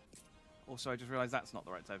 Also, I just realized that's not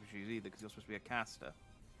the right type of shoes either, because you're supposed to be a caster.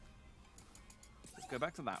 Let's go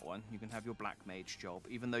back to that one. You can have your black mage job,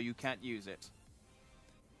 even though you can't use it.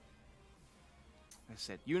 I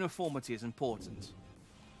said, uniformity is important.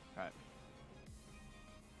 Right.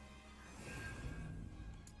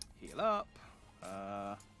 Heal up. Do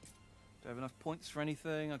I have enough points for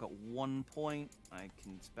anything? I got 1 point. I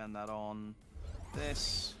can spend that on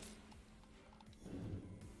this.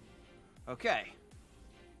 Okay.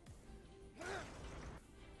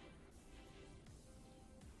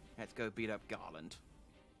 Let's go beat up Garland.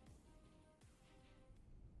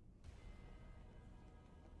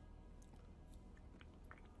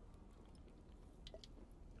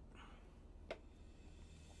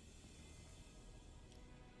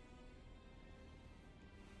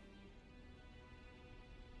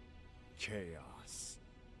 Chaos.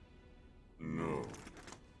 No.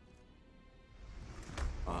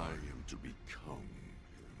 I am to become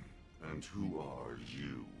him. And who are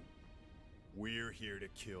you? We're here to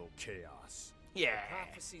kill Chaos. Yeah.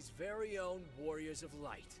 Prophecy's very own Warriors of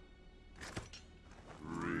Light.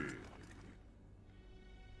 Really?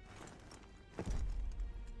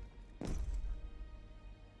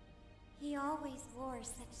 He always wore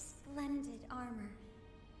such splendid armor,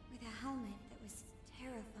 with a helmet that was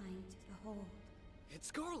terrifying to behold.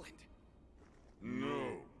 It's Garland.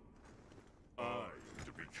 No. I am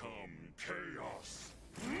to become Chaos.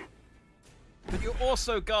 But you're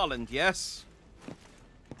also Garland, yes?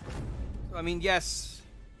 I mean, yes.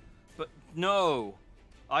 But no.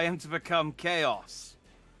 I am to become Chaos.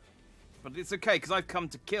 But it's okay, because I've come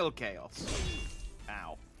to kill Chaos.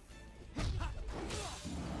 Ow.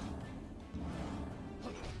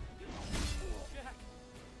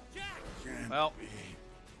 Well,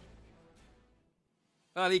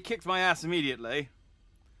 he kicked my ass immediately.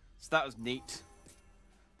 So that was neat.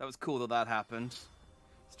 That was cool that that happened.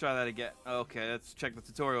 Let's try that again. Okay, let's check the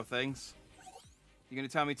tutorial things. You gonna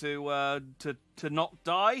tell me to not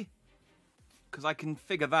die? Because I can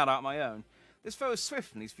figure that out on my own. This foe is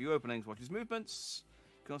swift in these few openings. Watch his movements.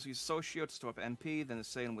 You can also use Soul Shield to stop MP, then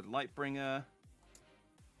assail him with Lightbringer.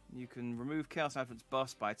 You can remove Chaos Advent's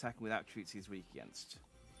buffs by attacking without treats he's weak against.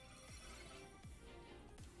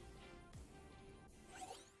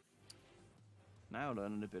 Now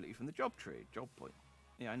learn an ability from the job tree. Job point.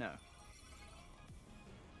 Yeah, I know.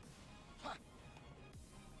 Ah!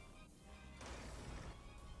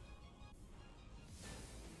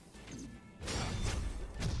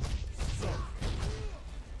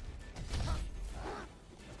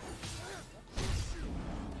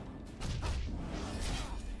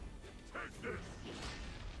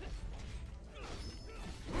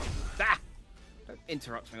 Don't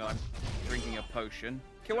interrupt me while I'm drinking a potion.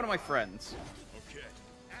 Kill one of my friends. Okay.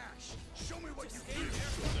 Ash, show me what you can do. Get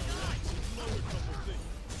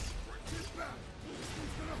back. This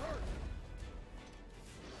thing's gonna hurt.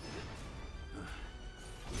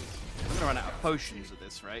 I'm gonna run out of potions at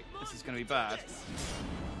this rate. This is gonna be bad. Be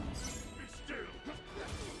still.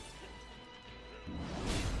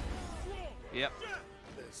 Yep.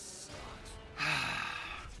 This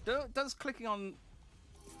sucks. Does clicking on...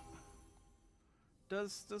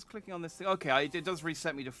 Does clicking on this thing... Okay, it does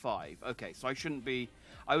reset me to 5. Okay, so I shouldn't be...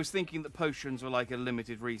 I was thinking that potions were like a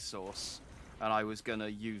limited resource, and I was gonna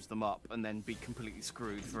use them up and then be completely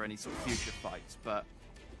screwed for any sort of future fights, but...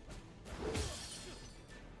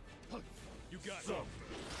 You got it.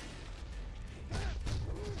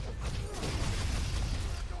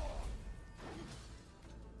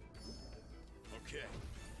 Okay.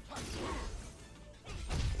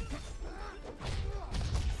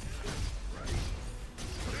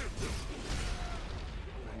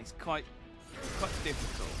 And he's quite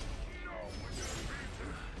difficult.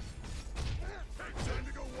 Time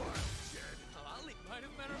to go wild, Jed. Might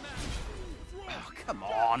have met her match. Oh, come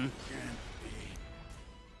on!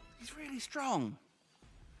 He's really strong.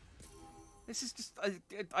 This is just...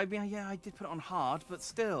 I mean, yeah, I did put it on hard, but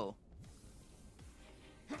still.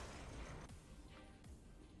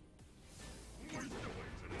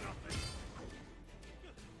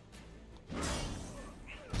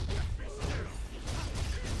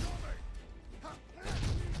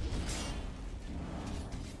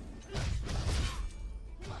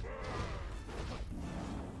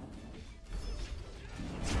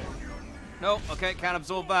 No, okay, can't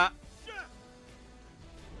absorb that.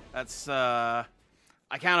 That's, I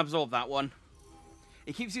can't absorb that one.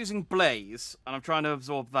 He keeps using Blaze, and I'm trying to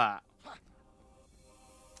absorb that.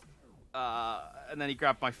 And then he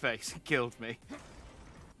grabbed my face and killed me.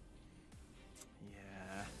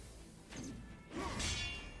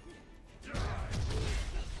 Yeah.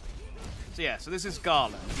 So yeah, so this is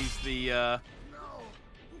Garland. He's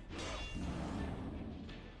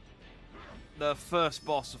the first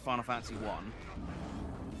boss of Final Fantasy 1.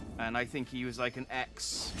 And I think he was like an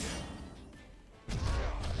ex...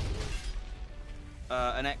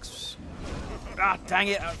 Ah, dang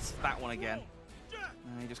it! That's that one again.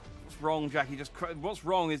 He just... What's wrong, Jack? He just... What's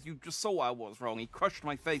wrong is you just saw what's wrong. He crushed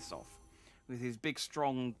my face off with his big,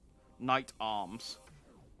 strong knight arms.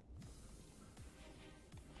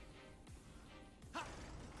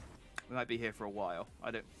 We might be here for a while.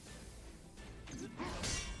 I don't...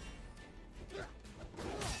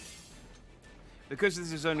 Because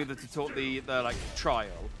this is only the like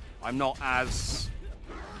trial, I'm not as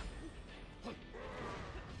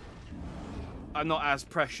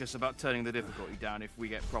precious about turning the difficulty down if we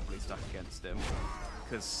get properly stuck against him,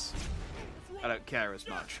 because I don't care as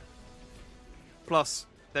much. Plus,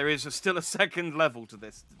 there is still a second level to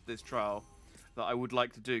this trial that I would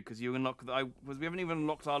like to do, because you unlock we haven't even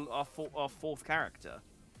unlocked our fourth character.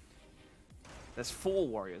 There's 4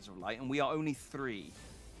 Warriors of Light, and we are only 3.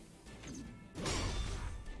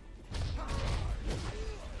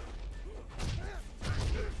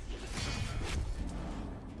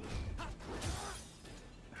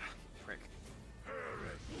 Prick.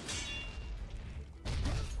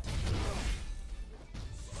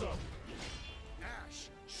 So, Ash,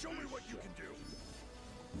 show me what you can do.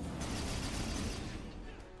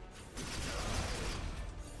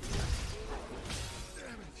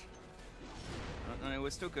 No,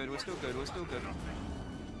 we're still good. We're still good. We're still good.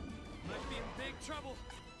 Might be in big trouble.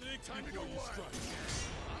 Big time to go wild.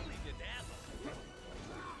 I'll leave you dazzle.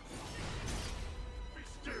 Be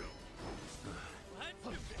still. Let's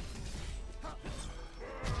do it.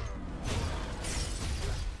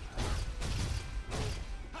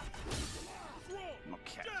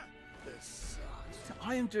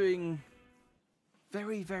 I am doing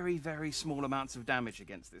very, very, very small amounts of damage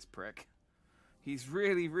against this prick. He's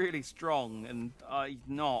really, really strong, and I'm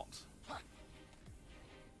not.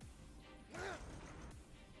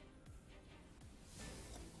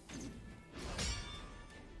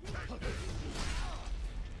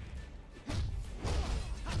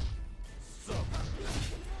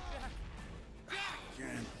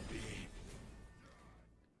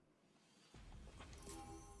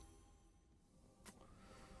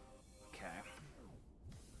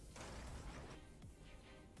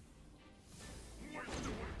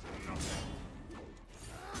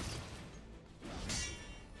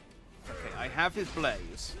 I have his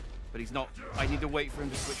blaze, but he's not. I need to wait for him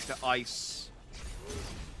to switch to ice.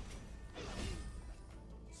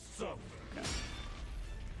 Okay.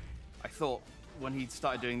 I thought when he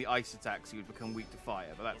started doing the ice attacks, he would become weak to fire,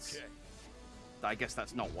 but that's. Okay. I guess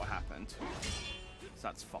that's not what happened. So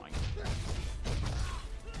that's fine.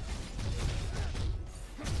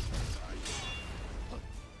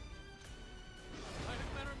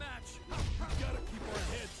 Better match. We gotta keep our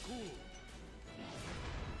heads cool.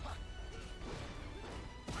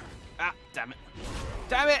 Ah, damn it.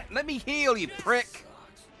 Damn it! Let me heal, you prick!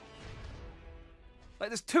 Like,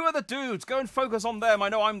 there's two other dudes. Go and focus on them. I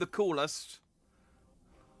know I'm the coolest.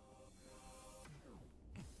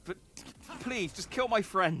 But, please, just kill my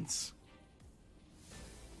friends.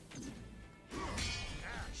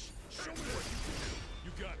 Ash, show me what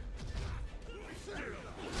you can do. You got it.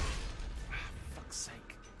 Fuck's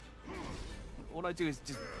sake. All I do is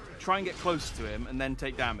just try and get close to him and then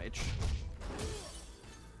take damage.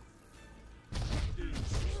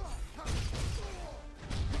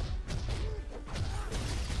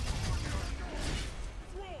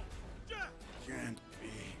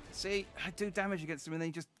 See, I do damage against him and then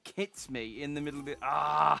he just hits me in the middle of it.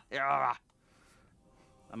 I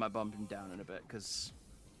might bump him down in a bit because,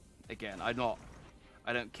 again, I don't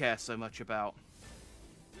care so much about.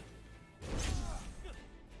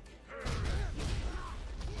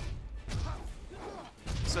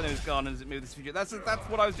 Sono's gone and doesn't move this future. That's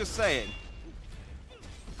what I was just saying.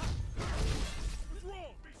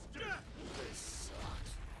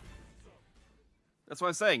 That's what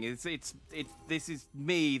I'm saying. This is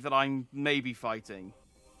me that I'm maybe fighting,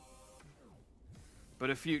 but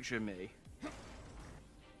a future me.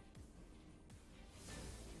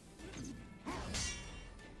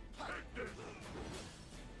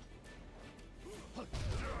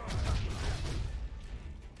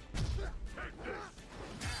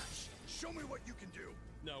 Ash, show me what you can do.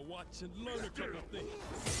 Now watch and learn a couple things.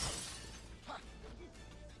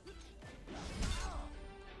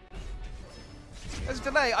 There's a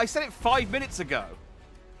delay. I said it 5 minutes ago.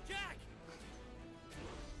 Jack!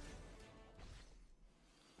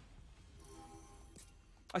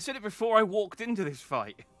 I said it before I walked into this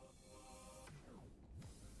fight.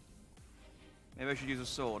 Maybe I should use a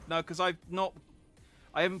sword. No, because I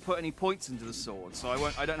haven't put any points into the sword, so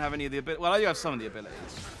I don't have any of the abilities. Well, I do have some of the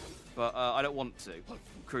abilities, but I don't want to,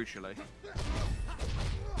 crucially.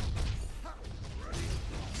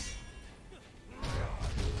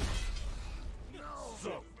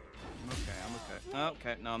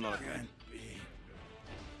 Okay, no, I'm not okay.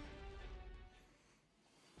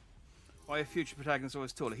 Why are future protagonists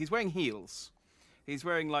always taller? He's wearing heels. He's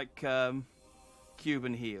wearing, like,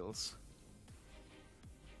 Cuban heels.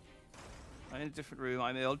 I'm in a different room,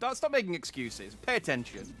 I'm ill. Don't stop making excuses. Pay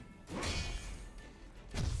attention.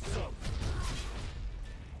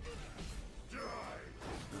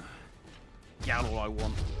 Yeah, all I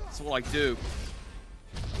want. That's all I do.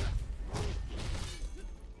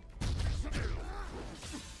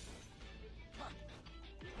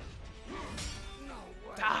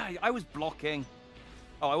 I was blocking.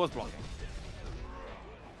 Oh, I was blocking.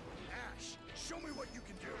 Ash, show me what you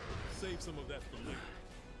can do. Save some of that for later.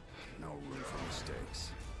 No room for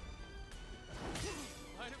mistakes.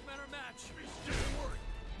 Might have better match. Don't worry,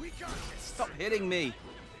 we got this. Stop hitting me.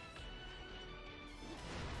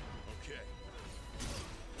 Okay.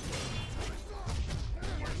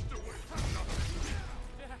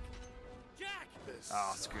 Jack!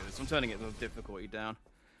 Ah, screw this. I'm turning it the difficulty down.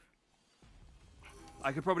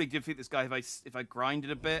 I could probably defeat this guy if I grinded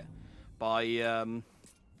a bit by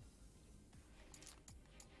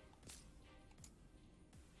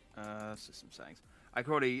system settings. I could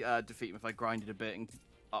probably defeat him if I grinded a bit and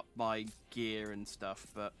up my gear and stuff,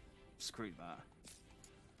 but screw that.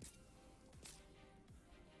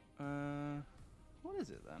 What is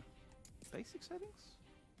it then? Basic settings?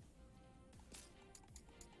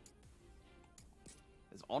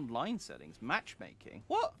 There's online settings, matchmaking.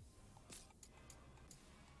 What?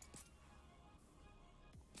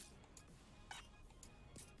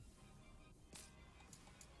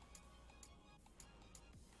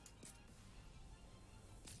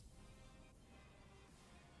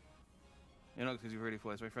 You're not because you're really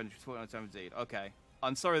full. My friend, you're 49 times indeed. Okay.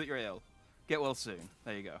 I'm sorry that you're ill. Get well soon.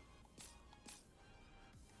 There you go.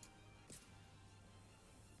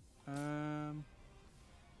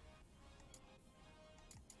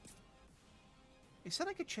 It said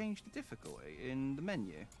I could change the difficulty in the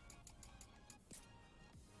menu.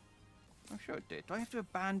 I'm sure it did. Do I have to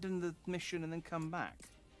abandon the mission and then come back?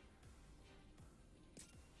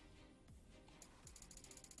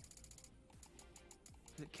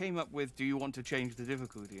 It came up with, do you want to change the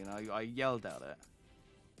difficulty? And I yelled at it.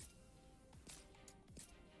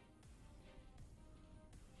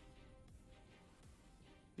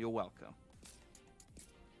 You're welcome.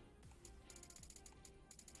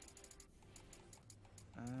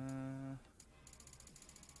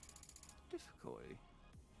 Difficulty.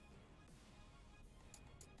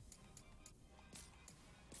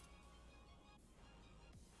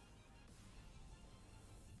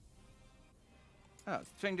 Oh,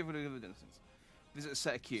 change difficulty of innocence. Visit a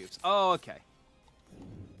set of cubes. Oh, okay.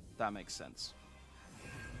 That makes sense.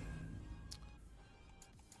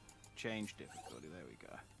 Change difficulty. There we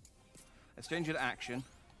go. Let's change it to action.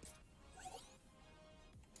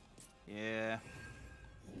 Yeah.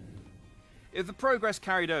 If the progress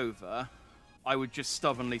carried over, I would just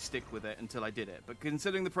stubbornly stick with it until I did it. But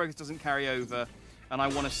considering the progress doesn't carry over, and I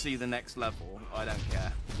want to see the next level, I don't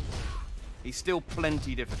care. He's still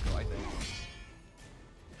plenty difficult, I think.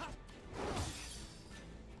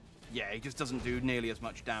 Yeah, he just doesn't do nearly as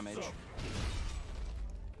much damage.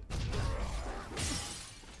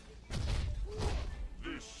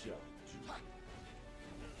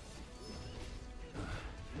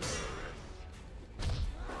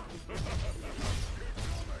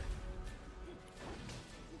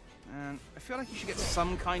 And I feel like you should get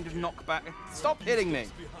some kind of knockback. Stop hitting me!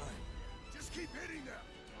 Just keep hitting them.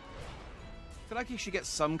 I feel like he should get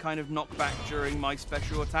some kind of knockback during my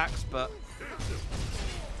special attacks, but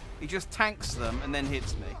he just tanks them and then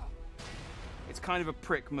hits me. It's kind of a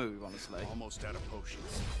prick move, honestly. Almost out of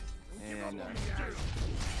potions. Yeah, no.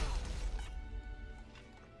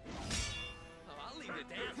 Oh, I'll leave it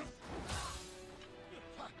down.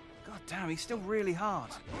 God damn, he's still really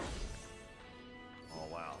hard.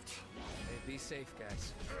 All out. Hey, be safe,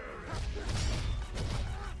 guys.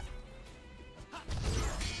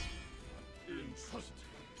 Interesting.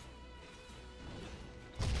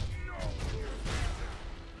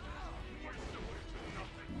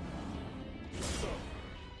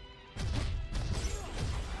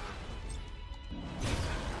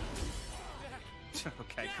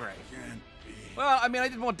 Okay, great. Well, I mean, I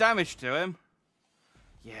did more damage to him.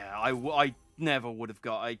 Yeah, I never would have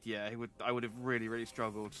got. I would have really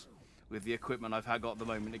struggled with the equipment I've got at the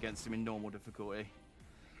moment against him in normal difficulty.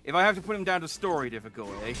 If I have to put him down to story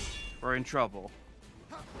difficulty, we're in trouble.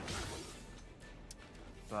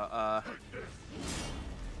 But oh,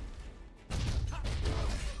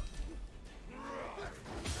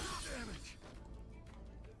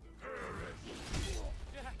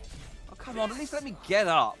 come on, at least let me get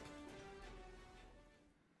up.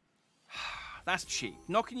 That's cheap.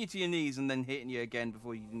 Knocking you to your knees and then hitting you again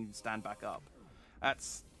before you can even stand back up.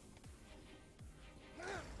 That's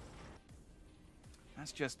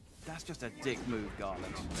just a dick move,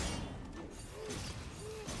 Garland. I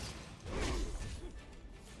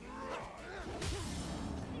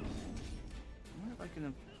wonder if I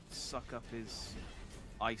can suck up his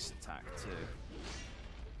ice attack too.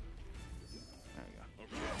 There we go.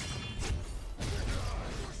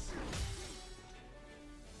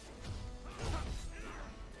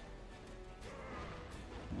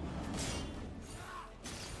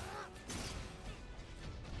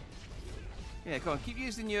 Yeah, come on, keep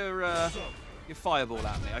using your fireball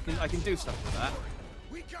at me. I can do stuff with that.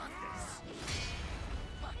 We got this.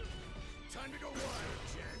 Time to go wild,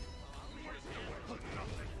 Jen.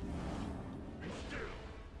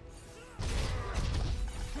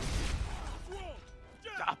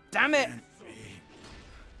 Ah, damn it!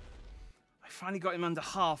 I finally got him under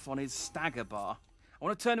half on his stagger bar. I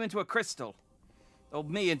want to turn him into a crystal. Or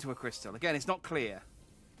me into a crystal. Again, it's not clear.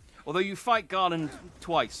 Although you fight Garland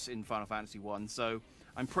twice in Final Fantasy 1, so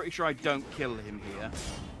I'm pretty sure I don't kill him here.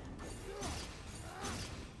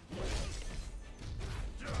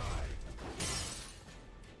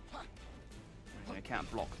 I can't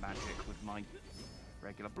block magic with my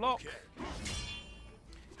regular block.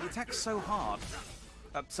 He attacks so hard.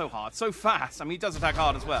 So fast. I mean, he does attack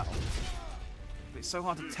hard as well. But it's so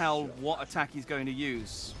hard to tell what attack he's going to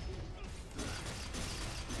use.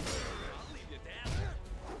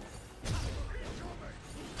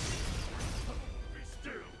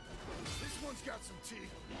 Got some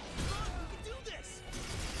teeth. We can do this.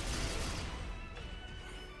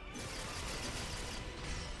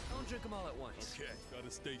 drink them all at once. Okay, gotta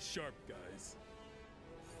stay sharp, guys.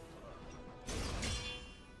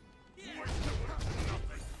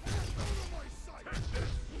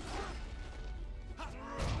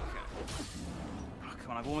 Oh,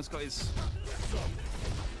 come on, I've almost got his...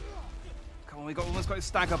 Come on, almost got his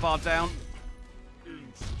stagger bar down.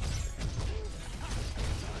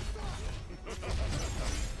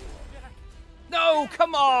 No,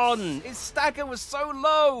 come on! His stagger was so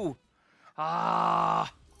low!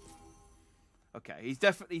 Ah... Okay, he's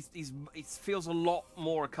definitely... He feels a lot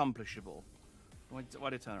more accomplishable. Why did I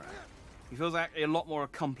turn around? He feels actually a lot more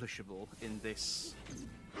accomplishable in this...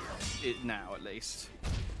 now, at least.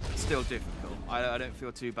 It's still difficult. I don't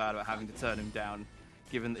feel too bad about having to turn him down,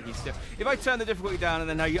 given that he's... If I turn the difficulty down and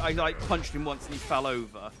then I like, punched him once and he fell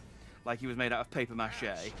over, like he was made out of paper mache,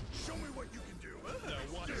 Show me what you can do.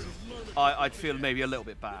 I'd feel maybe a little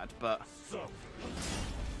bit bad, but...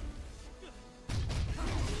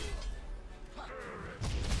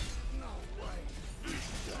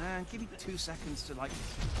 And give me 2 seconds to, like...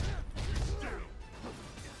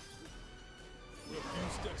 We're a few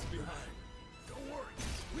steps behind. Don't worry.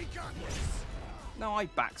 We got this. No, I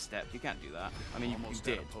backstepped. You can't do that. I mean, you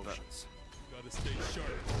did, but... Gotta stay sharp,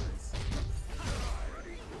 guys.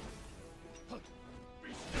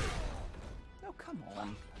 No, come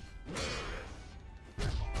on.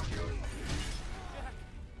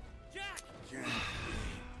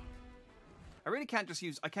 I really can't just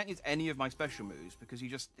use... I can't use any of my special moves because he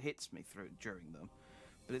just hits me during them.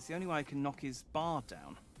 But it's the only way I can knock his bar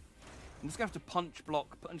down. I'm just going to have to punch,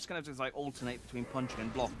 block... I'm just going to have to like alternate between punching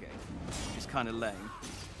and blocking, which is kind of lame.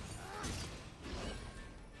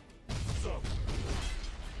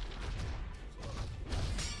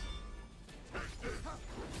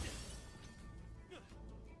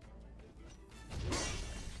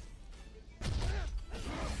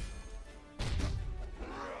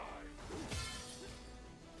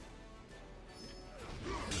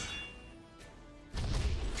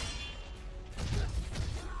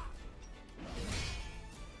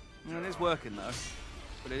 It is working though,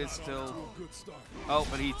 but it is still... Good start. Oh,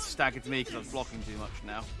 but he staggered me because I was blocking too much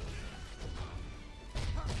now.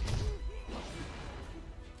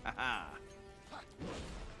 Haha.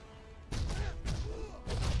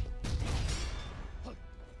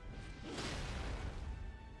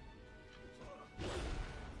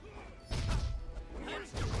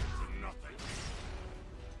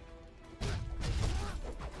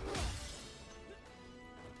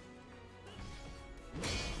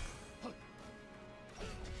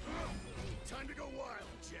 Time to go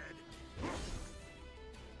wild, Jed.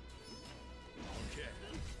 Okay.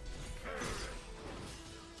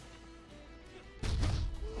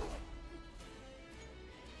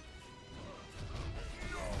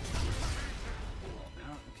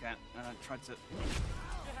 Okay, tried to...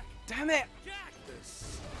 Damn it!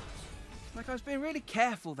 Like, I was being really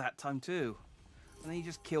careful that time too. And then he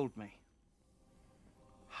just killed me.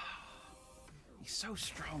 He's so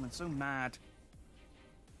strong and so mad.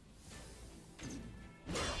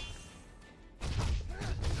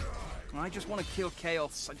 I just want to kill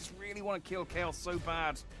Chaos. I just really want to kill Chaos so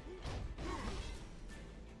bad.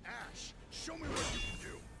 Ash, show me what you can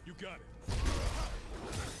do. You got it.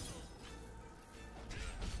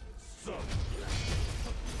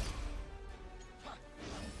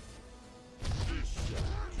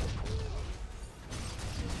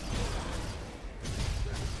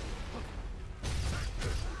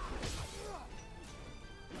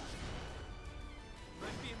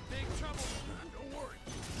 Might be in big trouble. Don't worry.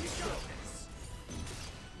 We got this.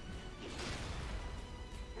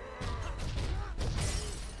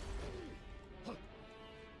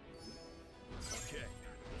 Okay.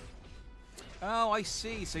 Oh, I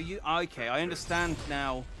see. So you... Okay, I understand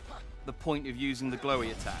now the point of using the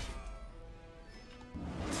glowy attack.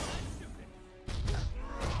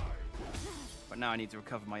 But now I need to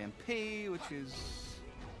recover my MP, which is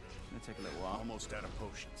going to take a little while. Almost out of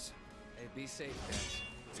potions. Hey, be safe, guys.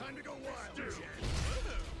 Time to go wild, Jed.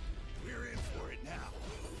 We're in for it now.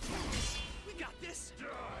 We got this.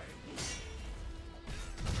 I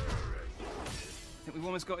think we've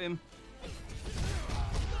almost got him.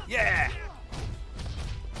 Yeah!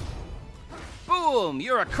 Boom!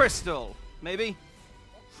 You're a crystal! Maybe?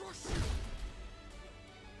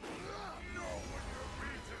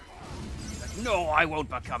 No, I won't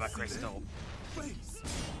become a crystal.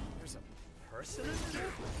 There's a person in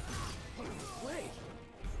there? Wait.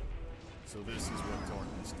 So this is what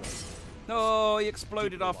darkness does. No, he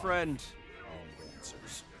exploded our friend. All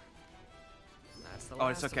answers. That's the Oh,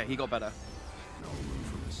 it's last okay. of He got better. No room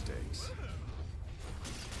for mistakes.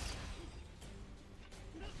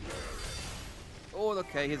 Oh,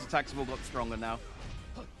 okay, his attacks have all got stronger now.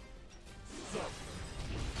 Fun,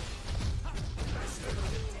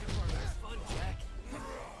 Jack. Think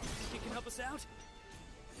you can help us out?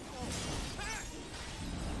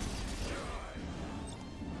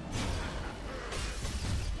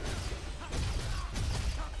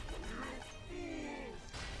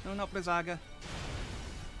 No, not Blizzaga.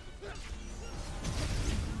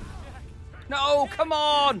 No, come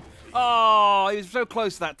on! Oh, he was so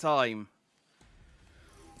close that time.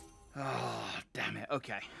 Oh, damn it.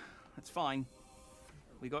 Okay, that's fine.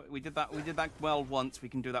 We did that well once. We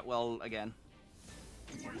can do that well again.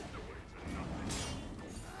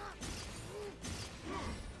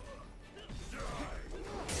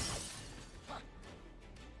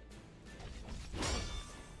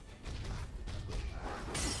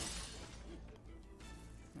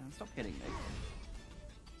 Man, stop hitting me.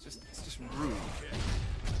 It's just rude.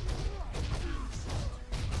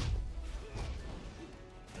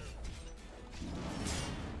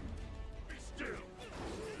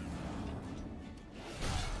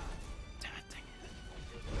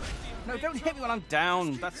 No, don't hit me when I'm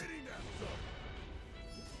down. That's.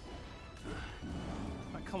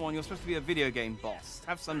 Like, come on, you're supposed to be a video game boss.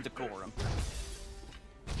 Have some decorum.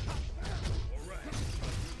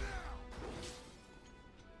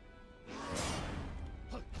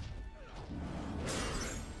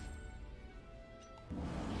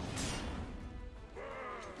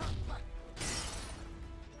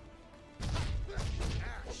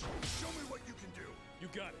 Show me what you can do. You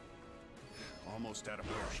got it. Almost out of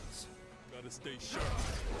potions. Gotta stay sharp.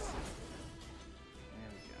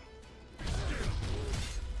 There we go.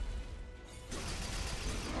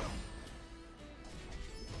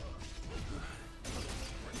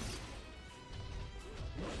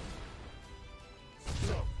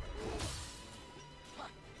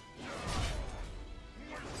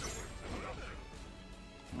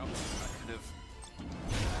 Oh, I could have.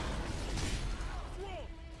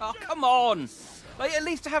 Oh, come on! Like, at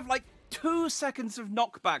least to have, like, 2 seconds of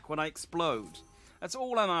knockback when I explode. That's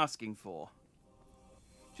all I'm asking for.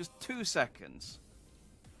 Just 2 seconds.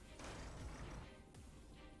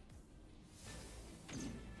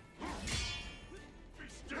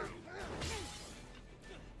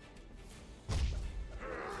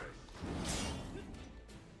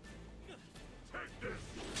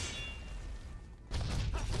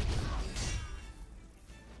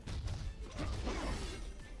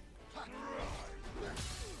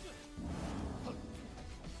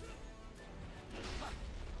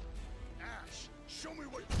 Show me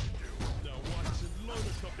what you can do. Now watch and learn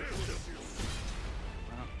a couple things.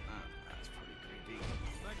 Well, that's pretty greedy.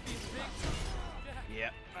 Might be a big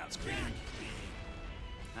Yeah, that's greedy.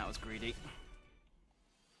 That was greedy.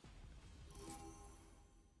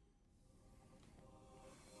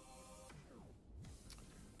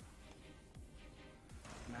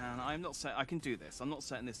 Man, I'm not set. I can do this. I'm not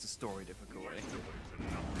setting this to story difficulty.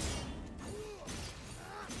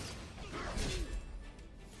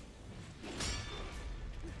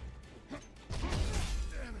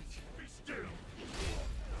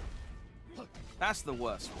 That's the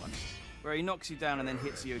worst one, where he knocks you down and then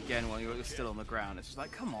hits you again while you're still on the ground. It's just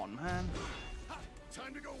like, come on, man.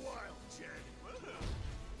 Time to go wild, Jed.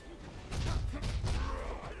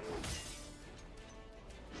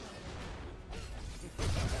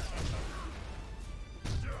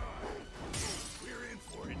 We're in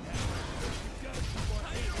for it now. We gotta keep our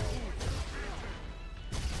head cool.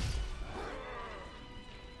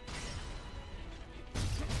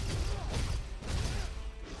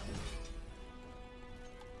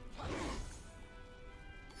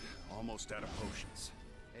 Almost out of potions.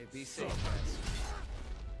 Hey, be safe, guys.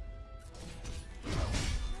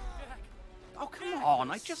 Oh, come on,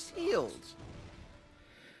 I just healed.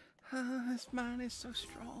 This man is so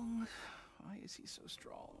strong. Why is he so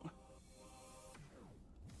strong?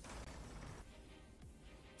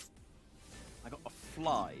 I got a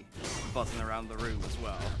fly buzzing around the room as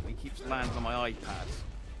well. He keeps landing on my iPad.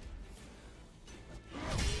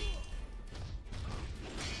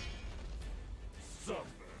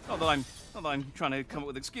 Not that I'm trying to come up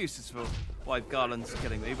with excuses for why Garland's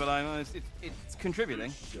killing me, but it's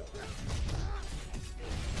contributing.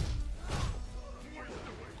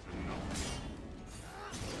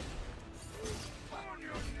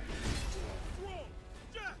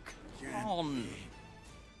 Come on.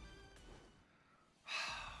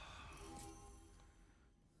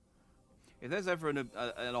 If there's ever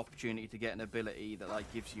an opportunity to get an ability that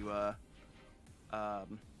like gives you a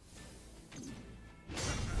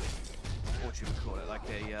what should we call it, like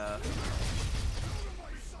a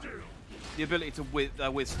the ability to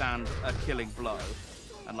withstand a killing blow,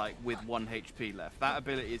 and like with 1 HP left. That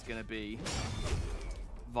ability is going to be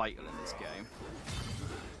vital in this game.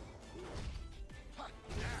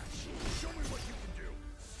 Ash, show me what you can do.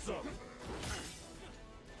 Suffer.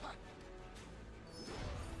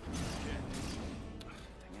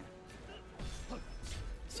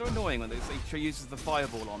 So annoying when he uses the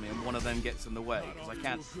fireball on me and one of them gets in the way because I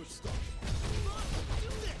can't. Do this.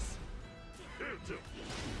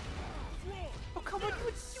 Oh come on!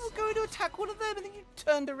 You were going to attack one of them and then you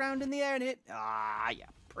turned around in the air and hit. Ah, yeah,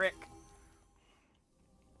 prick.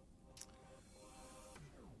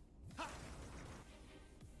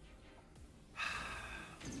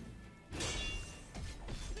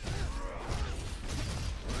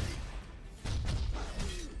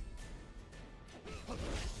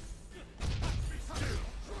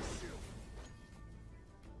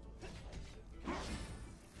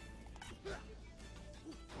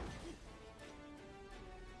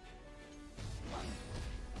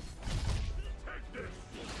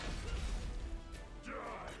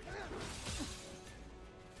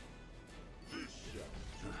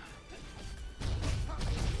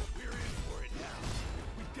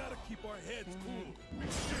 Heads cool.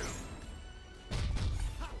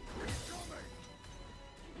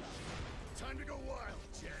 Time to go wild,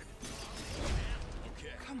 Jed.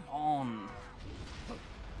 Okay. Come on.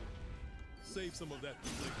 Save some of that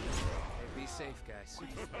for later. Hey, be safe, guys.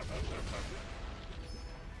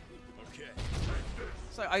 Okay.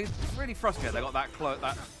 So I was really frustrated. I got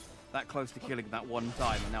that close to killing that one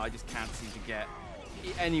time, and now I just can't seem to get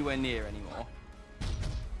anywhere near anymore.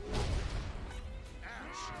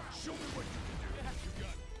 Show me what you can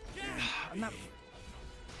do. And that...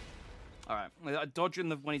 Alright,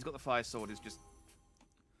 dodging when he's got the fire sword is just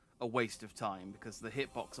a waste of time because the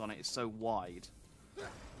hitbox on it is so wide.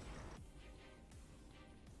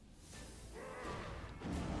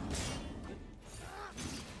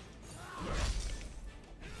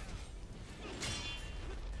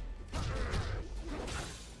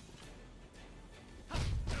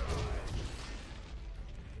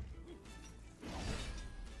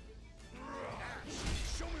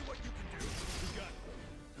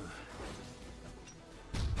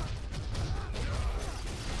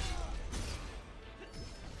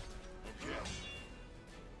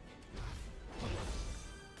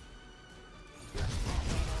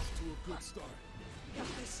 Good start. We got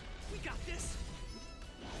this. We got this.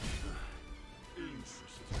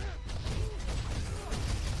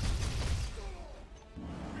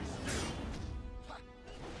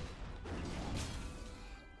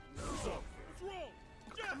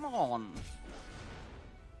 Come on.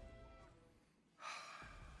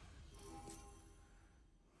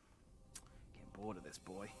 Getting bored of this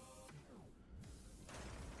boy.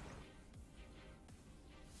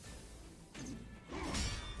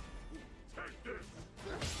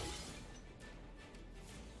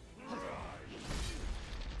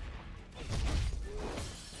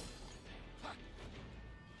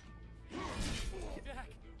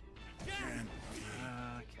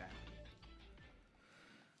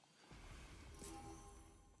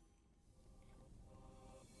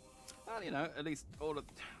 Well, you know, at least all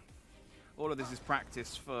of this is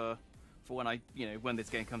practice for when when this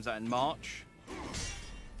game comes out in March.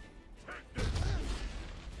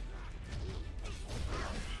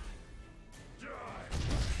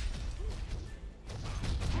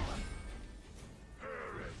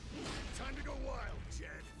 Time to go wild, Jed.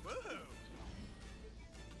 Woohoo!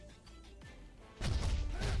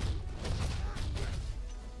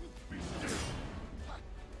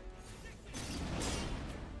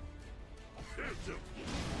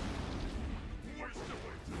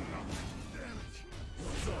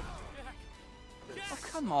 Oh,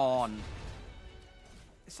 come on.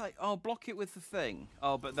 It's like, oh, block it with the thing.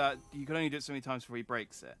 Oh, but that you can only do it so many times before he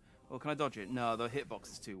breaks it. Well, can I dodge it? No, the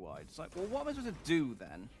hitbox is too wide. It's like, well, what am I supposed to do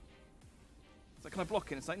then? It's like, can I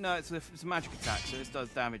block it? It's like, no, it's a magic attack, so this does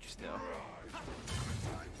damage still.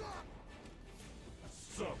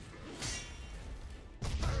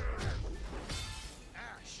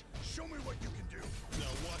 Ash, show me what you can do.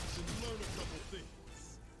 Now watch and learn a couple things.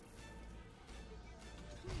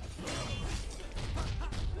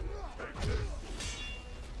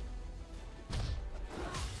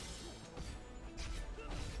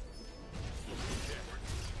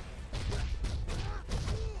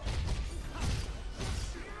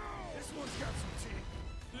 This one's got some teeth.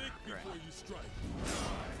 Think before you strike.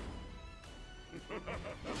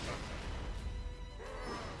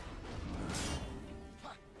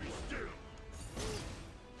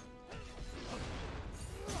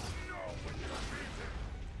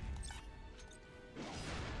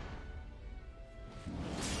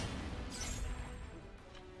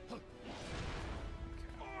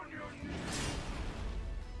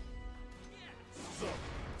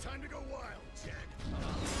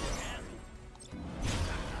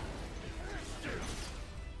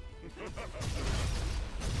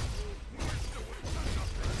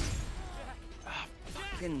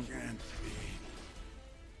 fucking.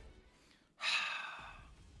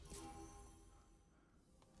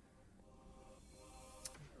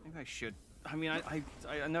 Maybe I should. I mean, I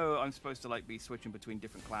know I'm supposed to like be switching between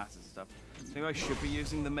different classes and stuff. Maybe I should be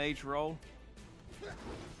using the mage role.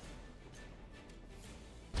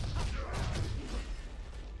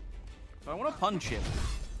 But I want to punch him.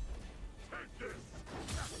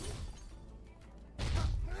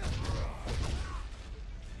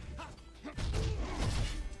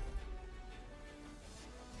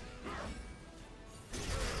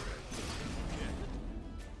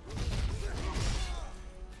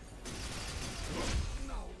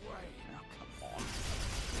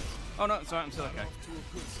 Oh no, sorry, I'm still okay.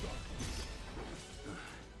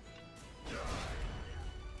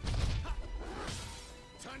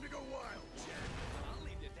 Time to go wild, I'll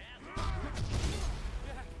leave you down.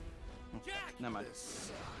 Never mind.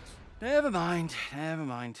 Never mind. Never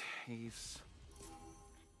mind. He's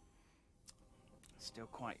still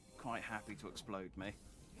quite happy to explode me.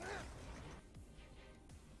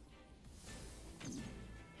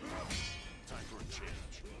 Time for a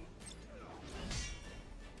change.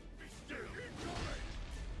 Be still.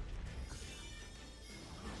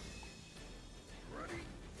 Ready?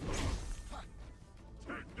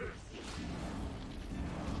 Take this.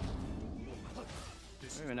 I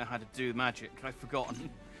don't even know how to do magic. I've forgotten.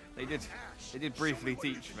 They did briefly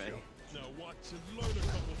teach me. Now watch and learn a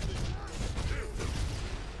couple things.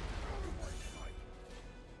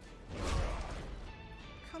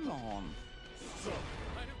 Come on.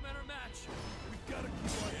 Might have met our match. We gotta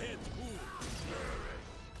keep our heads cool.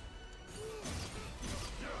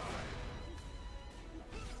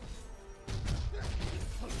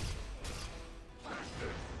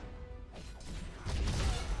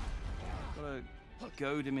 Gotta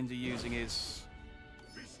goad him into using his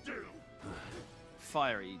Be still.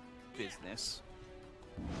 fiery business.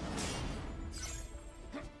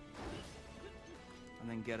 And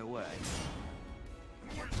then get away.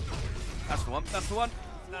 That's the one. That's the one.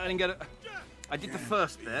 No, I didn't get it. I did the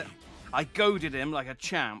first bit. I goaded him like a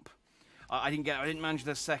champ. I didn't manage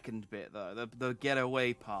the second bit though. The get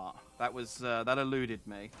away part. That was that eluded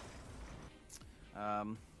me.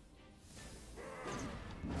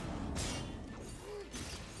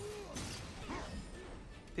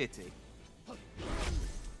 Pity. Yeah.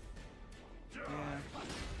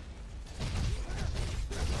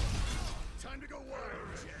 Time to go wild,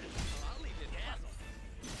 I'll leave you down.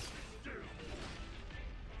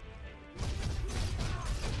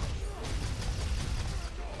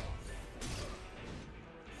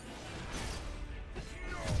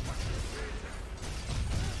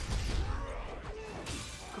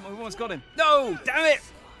 Come on, we've almost got him. No! Damn it!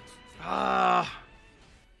 Ah.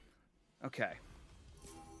 Okay.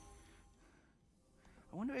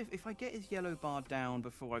 I wonder if I get his yellow bar down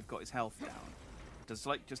before I've got his health down, does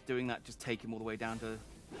like just doing that just take him all the way down to...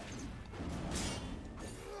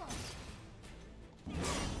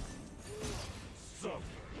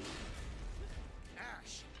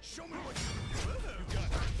 Ash, show me what you got.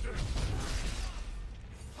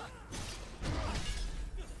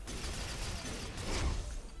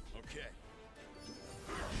 Okay.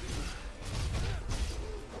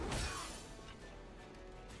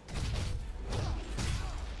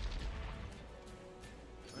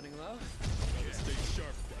 Running low? Gotta stay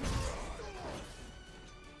sharp.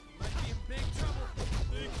 Might be in big trouble.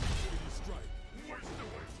 Think before you strike. Waste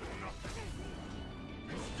away to nothing.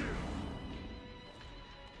 Be still.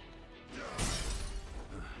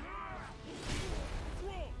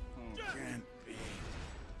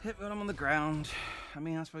 Hit when I'm on the ground. I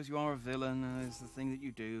mean, I suppose you are a villain, and it's the thing that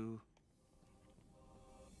you do.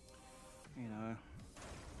 You know.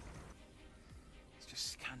 It's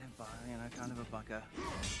just kind of, kind of a bugger.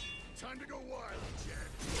 Time to go wild, Jen.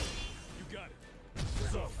 You got it.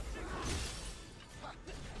 So.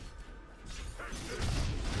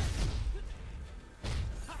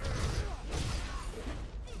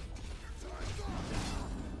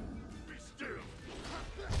 Be still.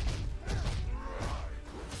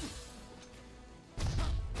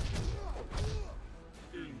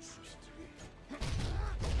 Interesting.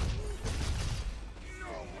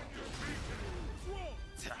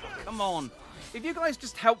 Come on. If you guys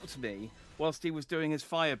just helped me whilst he was doing his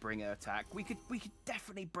Firebringer attack, we could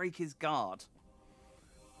definitely break his guard.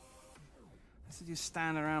 Instead of just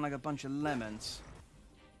standing around like a bunch of lemons.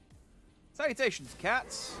 Salutations,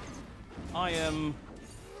 cats. I am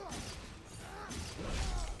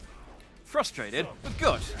frustrated, but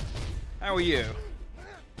good. How are you?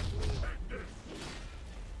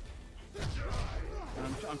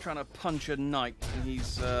 I'm trying to punch a knight, and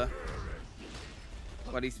he's well,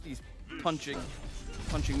 he's punching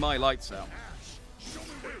my lights out. Show me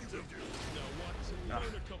what you can do. Now watch and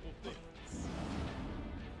learn a couple things.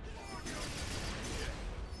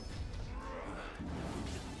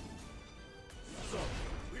 So,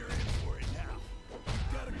 we're in for it now. We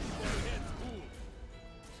gotta keep our heads cool.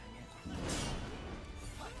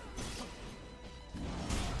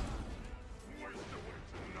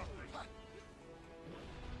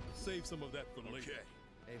 Save some of that for later. Okay.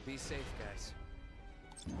 Hey, be safe, guys.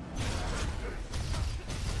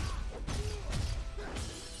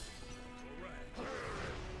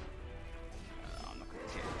 I'm not going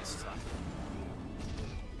to hit it this time.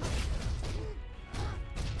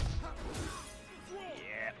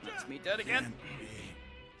 Yeah, that's me dead again.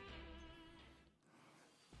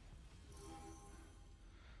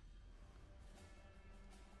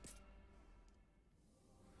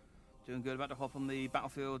 Doing good, about to hop on the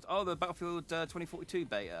Battlefield. Oh, the Battlefield 2042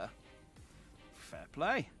 beta. Fair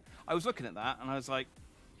play. I was looking at that and I was like,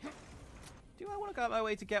 do I want to go out my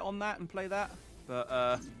way to get on that and play that? But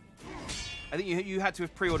I think you had to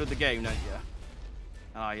have pre-ordered the game, don't you?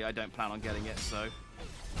 I don't plan on getting it, so.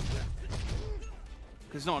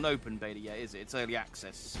 Because it's not an open beta yet, is it? It's early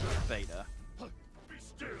access beta. Be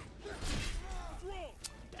still.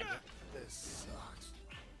 This sucks.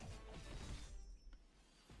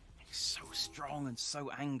 He's so strong and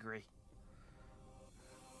so angry.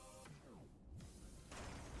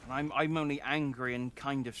 And I'm only angry and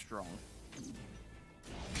kind of strong.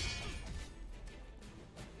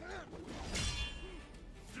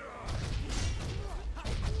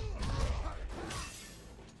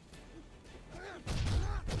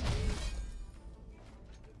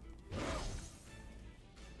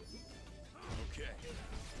 Okay.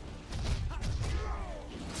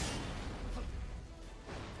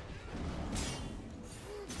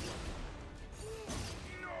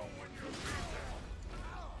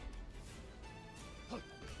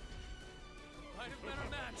 Might have been a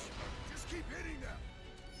match. Just keep hitting them.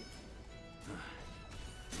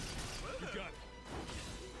 You got it.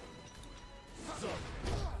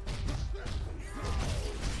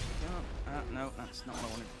 No, that's not what I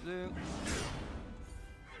wanted to do.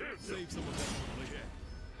 Save some of that for later.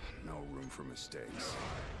 No room for mistakes.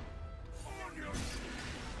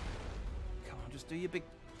 Come on, just do your big...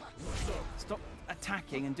 Stop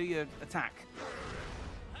attacking and do your attack.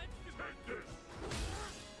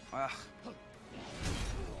 Ugh.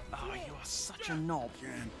 Oh, you are such a knob.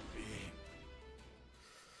 Can't be.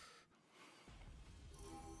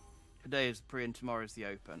 Today is the pre and tomorrow is the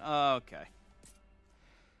open. Oh, okay.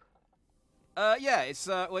 Yeah, it's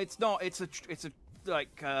well, it's not. It's a like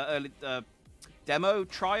early demo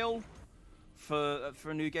trial for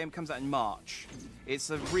a new game. It comes out in March.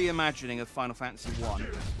 It's a reimagining of Final Fantasy 1.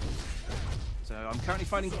 So I'm currently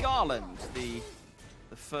fighting Garland, the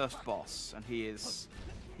first boss, and he is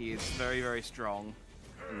very, very strong.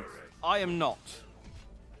 And I am not.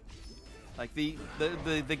 Like the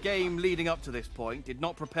game leading up to this point did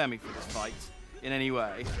not prepare me for this fight in any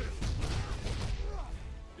way.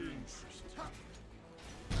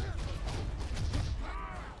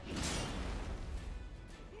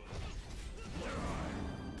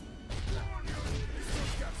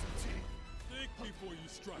 Think before you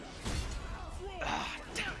strike.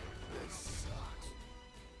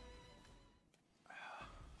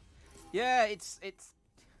 Yeah, it's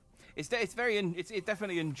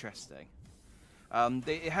definitely interesting.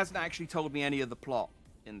 It hasn't actually told me any of the plot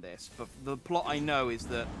in this, but the plot I know is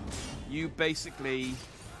that you're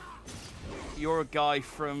a guy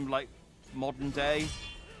from like modern day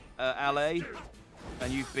LA,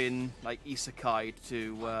 and you've been like isekai'd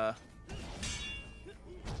to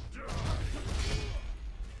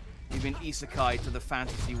the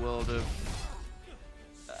fantasy world of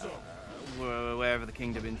wherever the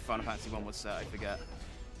kingdom in Final Fantasy 1 was set, I forget.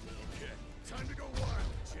 Okay. Time to go wild,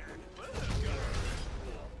 Jack.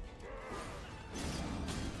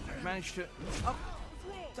 I managed to... Oh,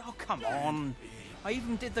 come on. I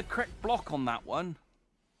even did the correct block on that one.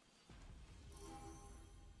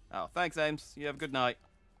 Oh, thanks, Ames. You have a good night.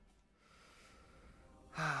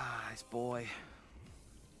 Ah, this boy.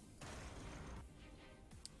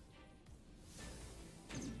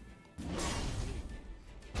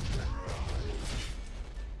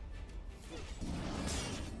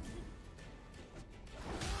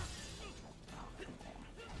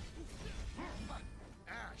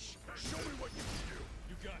 Ash, show me what you can do.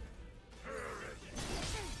 You got it.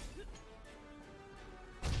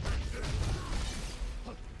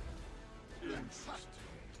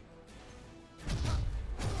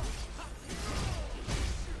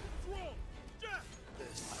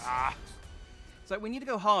 So we need to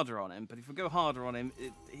go harder on him, but if we go harder on him,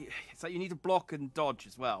 it's like you need to block and dodge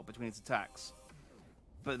as well between his attacks.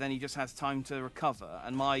 But then he just has time to recover,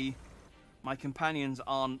 and my companions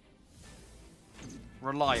aren't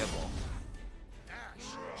reliable. Ash,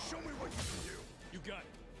 show me what you can do. You got it.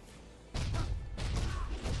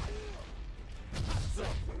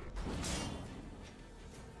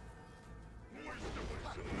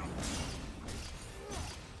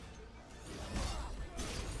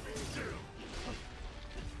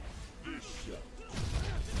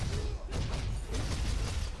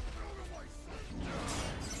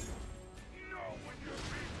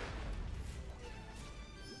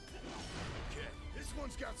 This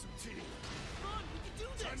one's got some teeth. Come on, we can do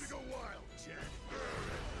this. Time to go wild, Jack.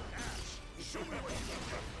 Ash, show me what you can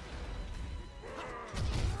do.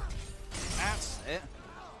 That's it.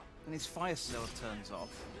 And his fire cell turns off.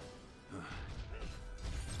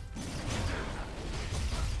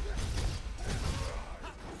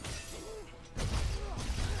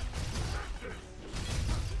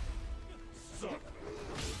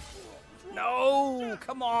 No!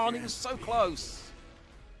 Come on, he was so close.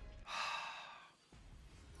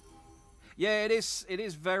 Yeah, it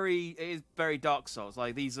is very Dark Souls.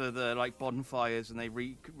 Like, these are the like bonfires, and they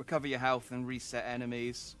recover your health and reset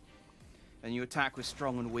enemies, and you attack with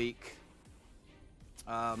strong and weak.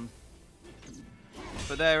 But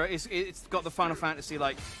it's got the Final Fantasy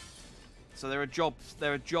like, so there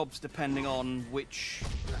are jobs depending on which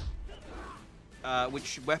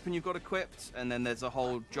weapon you've got equipped, and then there's a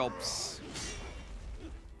whole jobs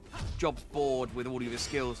board with all of your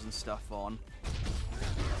skills and stuff on.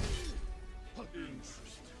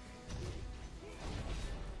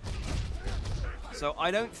 So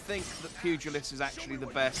I don't think that Pugilist is actually the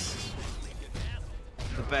best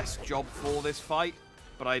job for this fight,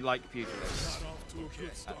 but I like Pugilist. Got off to a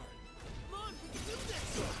good start. Come on, we can do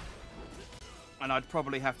this. And I'd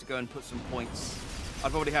probably have to go and put some points.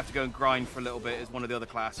 I'd probably have to go and grind for a little bit as one of the other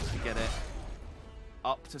classes to get it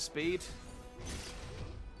up to speed.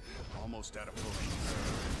 Almost out of potions.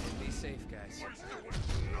 Be safe, guys.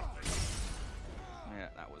 Yeah,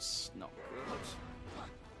 that was not good.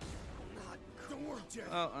 Don't worry, Jack.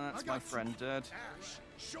 Oh, and that's my friend dead. Ash,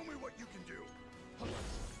 show me what you can do.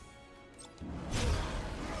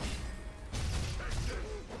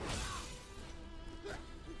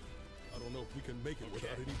 I don't know if we can make it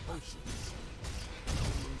without any potions.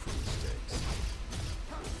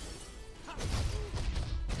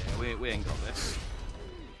 Yeah, we ain't got this.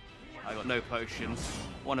 I got no potions.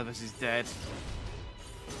 One of us is dead.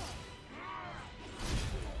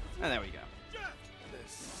 And there we go.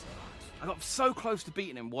 I got so close to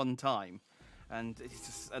beating him one time, and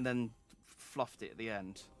then fluffed it at the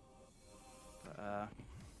end. But,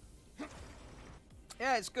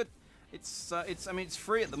 yeah, it's good. I mean, it's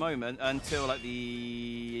free at the moment until like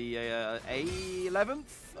the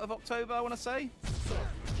 11th of October, I want to say.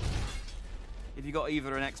 If you got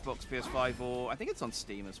either an Xbox, PS5, or I think it's on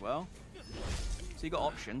Steam as well. So you got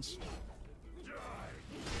options.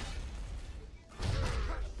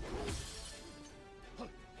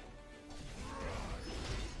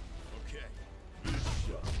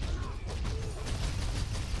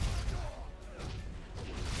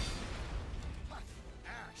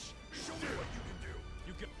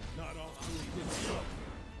 Not off to a good start.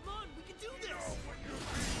 Come on, we can do this.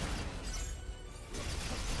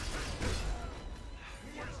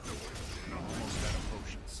 Almost out of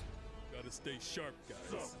potions. Gotta stay sharp,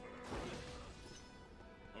 guys.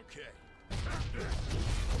 Okay.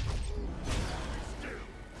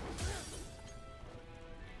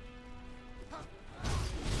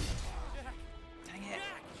 Dang it.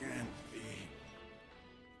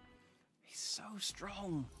 He's so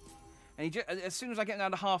strong. And as soon as I get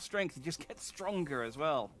down to half strength, he just gets stronger as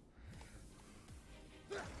well.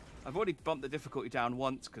 I've already bumped the difficulty down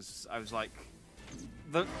once because I was like,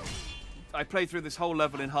 I played through this whole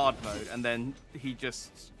level in hard mode, and then he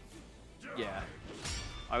just, yeah,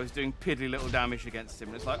 I was doing piddly little damage against him,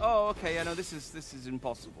 and it's like, oh, okay, yeah, no, this is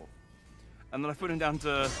impossible. And then I put him down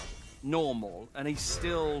to normal, and he's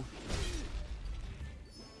still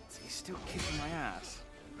kicking my ass.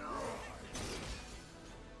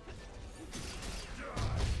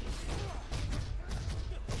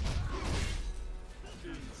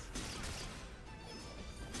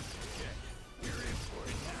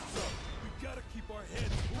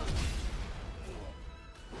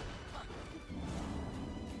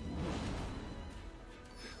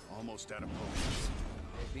 Almost out of potions.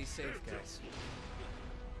 Hey, be safe, guys.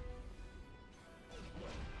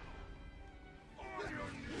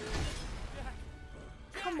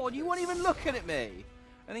 Come on, you weren't even looking at me.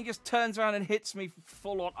 And he just turns around and hits me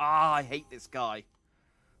full on. Ah, I hate this guy.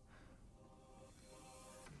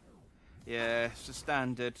 Yeah, it's a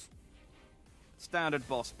standard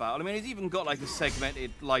boss battle. I mean, he's even got like a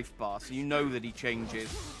segmented life bar, so you know that he changes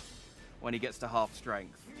when he gets to half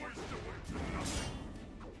strength.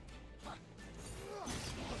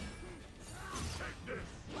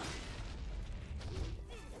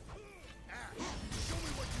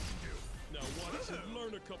 Now watch and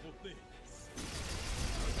learn a couple things.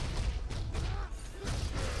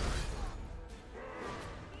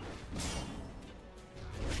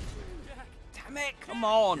 Damn it! Come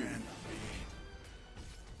on!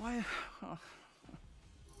 Why? Oh.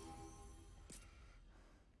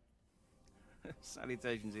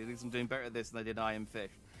 Salutations. At least I'm doing better at this than I did I Am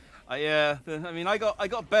Fish. I mean, I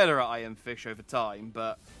got better at I Am Fish over time,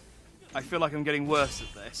 but I feel like I'm getting worse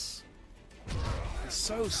at this. It's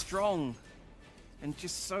so strong and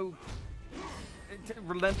just so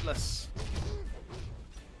relentless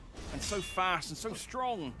and so fast and so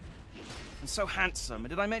strong and so handsome. And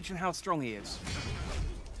did I mention how strong he is?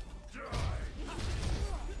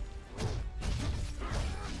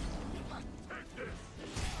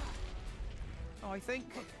 I think.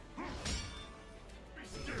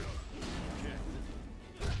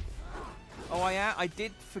 Oh, I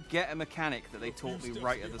did forget a mechanic that they taught me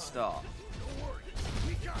right at the start.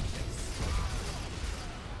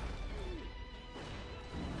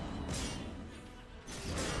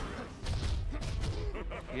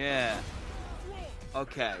 Yeah.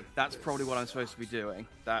 Okay, that's probably what I'm supposed to be doing.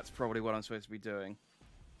 That's probably what I'm supposed to be doing.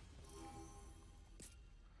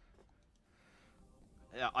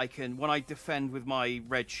 I can, when I defend with my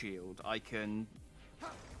red shield, I can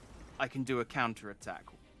do a counter attack.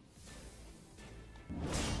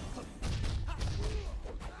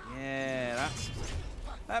 Yeah,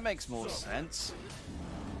 that makes more sense.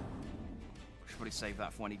 Should probably save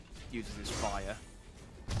that for when he uses his fire.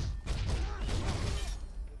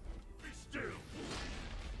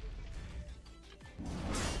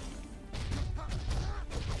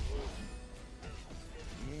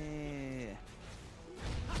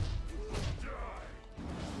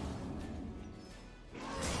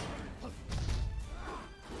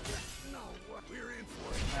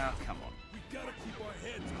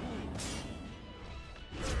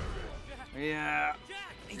 Yeah,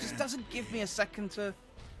 he just doesn't give me a second to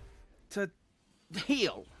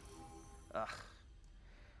heal. Ugh.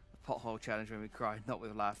 The pothole challenge made me cry, not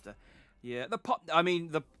with laughter. Yeah, the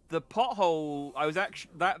pothole. I was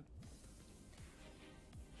actually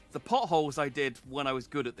the potholes I did when I was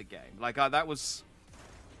good at the game. Like I'd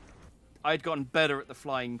gotten better at the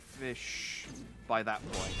flying fish by that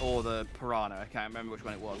point, or the piranha. I can't remember which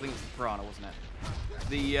one it was. I think it was the piranha, wasn't it?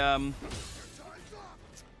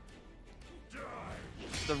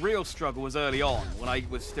 The real struggle was early on, when I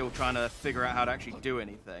was still trying to figure out how to actually do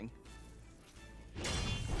anything.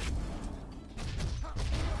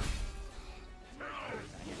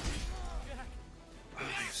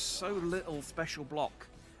 So little special block,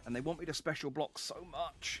 and they want me to special block so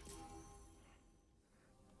much.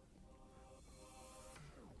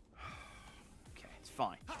 Okay, it's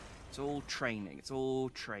fine. It's all training. It's all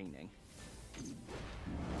training.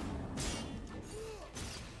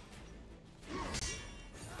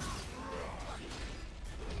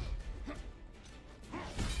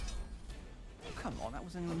 Come on, that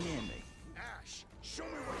wasn't even near me. Ash, show me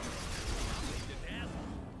what you can.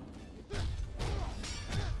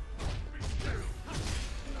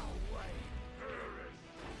 No way.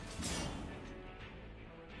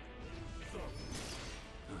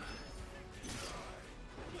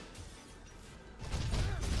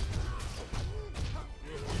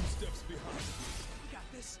 Steps behind. We got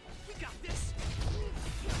this. We got this.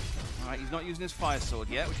 All right, he's not using his fire sword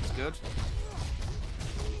yet, which is good.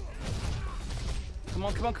 Come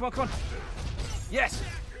on, come on, come on, come on. Yes!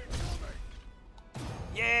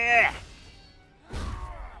 Yeah!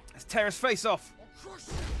 Let's tear his face off.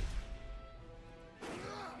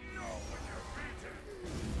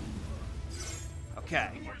 Okay.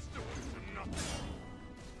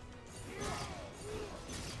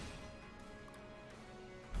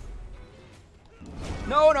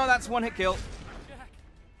 No, no, that's one hit kill.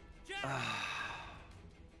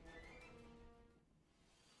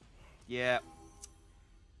 Yeah.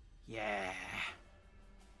 Yeah.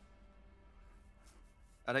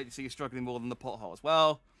 I don't see you struggling more than the potholes.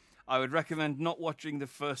 Well, I would recommend not watching the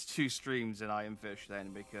first 2 streams in I Am Fish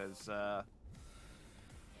then, because,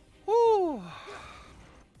 whoo!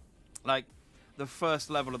 Like, the first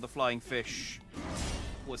level of the flying fish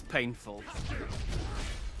was painful.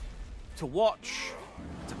 To watch,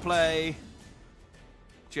 to play,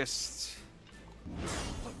 just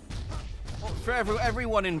For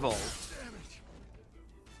everyone involved.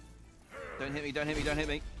 Don't hit me, don't hit me, don't hit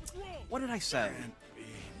me. What did I say?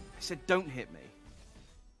 I said don't hit me.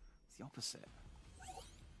 It's the opposite.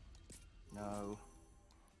 No.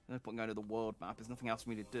 No point going to the world map. There's nothing else for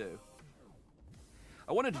me to do.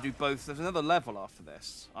 I wanted to do both. There's another level after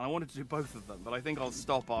this, and I wanted to do both of them, but I think I'll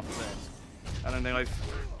stop after this. I don't think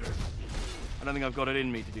I've got it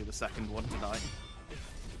in me to do the second one tonight.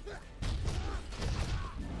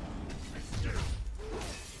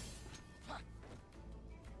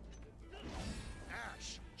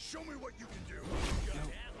 Ash, show me what you can do.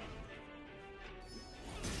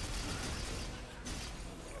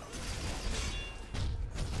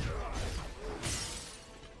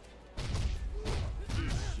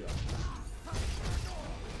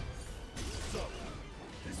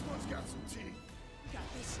 This one's got some teeth. We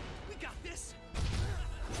got this. We got this.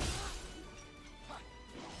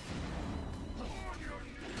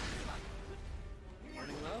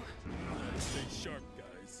 Running low. Stay sharp,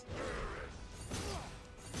 guys.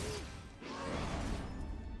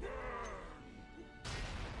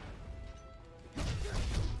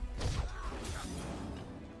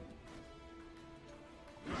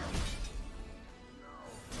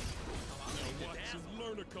 Now watch and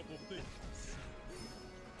learn a couple things.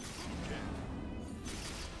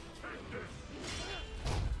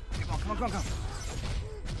 Come on, come on, come on.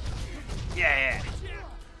 Yeah.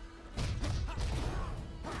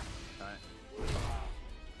 Right.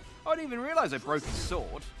 I didn't even realise I broke his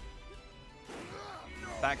sword.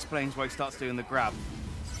 That explains why he starts doing the grab.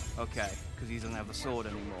 Okay, because he doesn't have the sword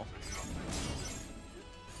anymore.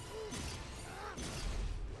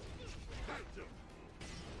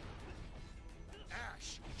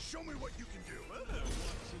 Ash, show me what you can do. Watch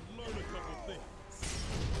and learn a couple things.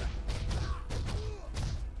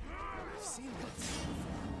 I've seen this.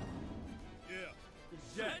 Yeah.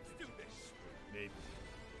 Let's do this. Maybe.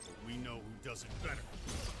 But we know who does it better.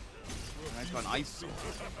 Nice got an ice sword.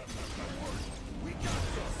 We got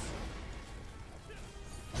this.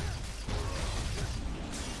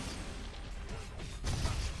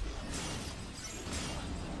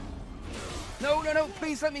 No,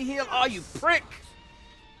 please let me heal. Oh, you prick!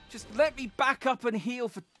 Just let me back up and heal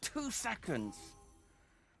for 2 seconds.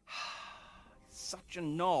 Such a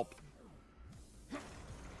knob.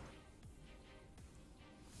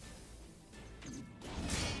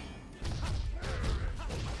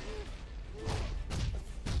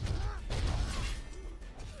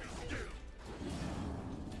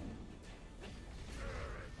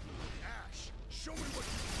 Ash, show me what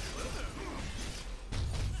you can do.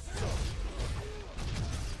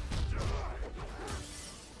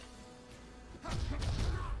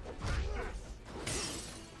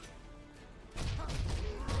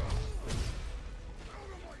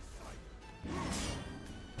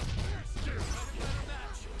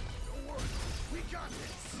 Don't worry, we got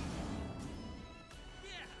this.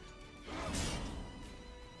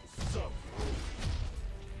 So.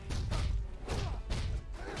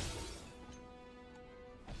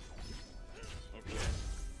 Okay.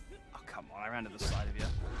 Oh, come on, I ran to the side of you.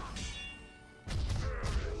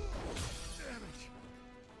 Damn it.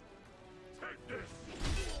 Take this.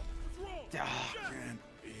 Ah. Can't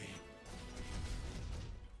be.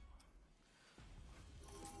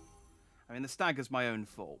 I mean, the stagger's my own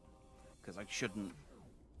fault, because I shouldn't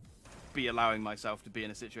be allowing myself to be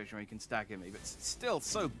in a situation where he can stagger me, but it's still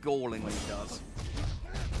so galling when he does.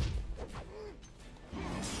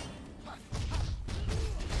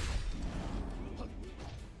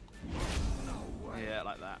 Yeah,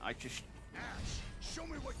 like that. I just... Ash, show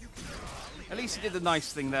me what you can do. At least he did the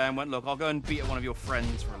nice thing there and went, look, I'll go and beat at one of your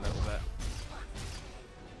friends for a little bit.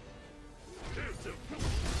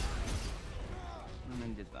 And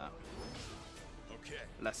then did that. Okay.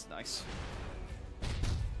 Less nice.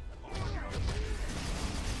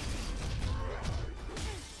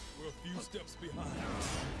 We're a few steps behind.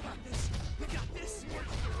 We got this.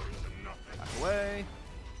 Back away.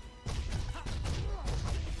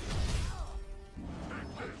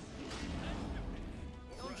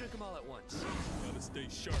 Don't drink them all at once. Gotta stay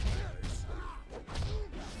sharp, guys.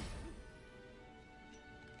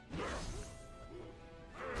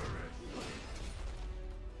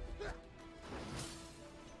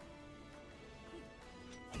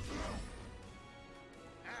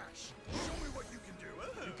 Ash, show me what you can do.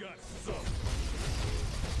 You got it. So.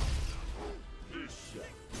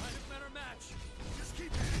 Might have met our match. Just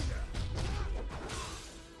keep hitting them.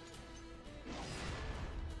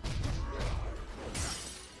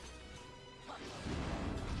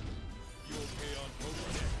 You okay on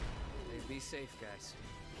post? Hey, be safe, guys.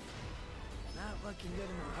 Not looking good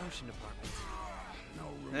in the promotion department. No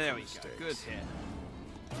room There for we go. mistakes. Good hit.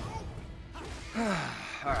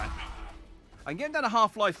 Alright. I'm getting down to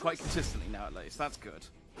half-life quite consistently now, at least. That's good.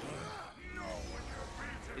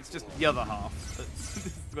 It's just the other half. This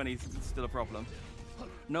is when he's still a problem.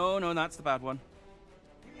 No, no, that's the bad one.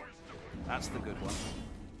 That's the good one.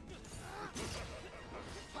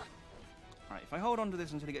 Alright, if I hold on to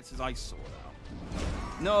this until he gets his ice sword out.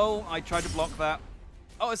 No, I tried to block that.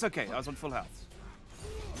 Oh, it's okay. I was on full health.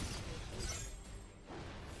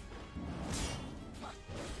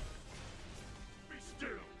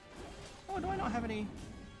 Oh, do I not have any?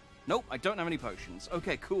 Nope, I don't have any potions.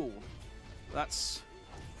 Okay, cool. That's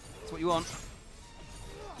what you want.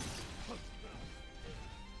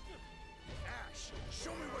 Ash,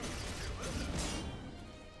 show me what you can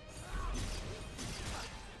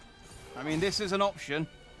do. I mean, this is an option.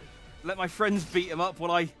 Let my friends beat him up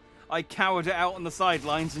while I cowered it out on the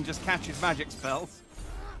sidelines and just catch his magic spells.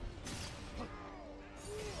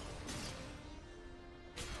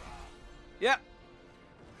 Yep.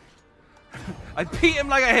 I beat him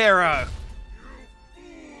like a hero.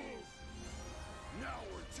 Now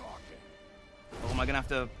we're talking. Oh, am I gonna have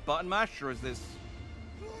to button mash, or is this?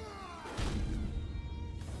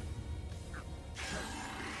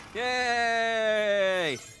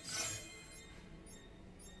 Yay!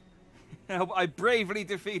 I bravely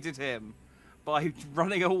defeated him by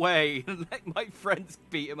running away and letting my friends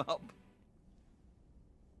beat him up.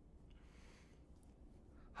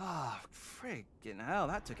 Ah, friggin' hell,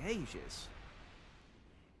 that took ages.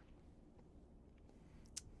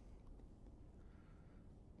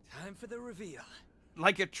 Time for the reveal.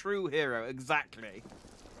 Like a true hero, exactly.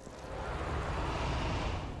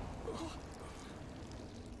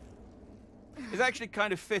 It's actually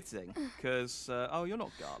kind of fitting, because... oh, you're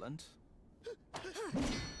not Garland.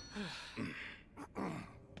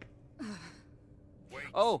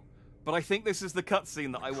 Oh, but I think this is the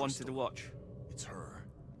cutscene that I wanted to watch. It's her.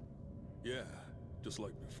 Yeah, just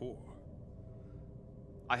like before.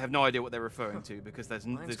 I have no idea what they're referring to, because this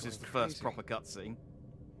Mine's is going the first crazy. proper cutscene.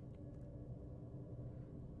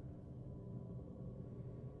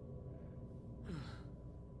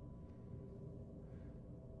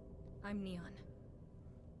 I'm Neon.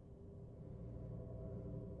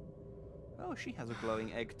 Oh, she has a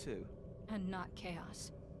glowing egg too. And not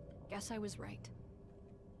Chaos. Guess I was right.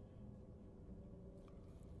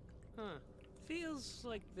 Huh. Feels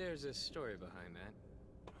like there's a story behind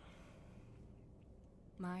that.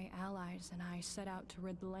 My allies and I set out to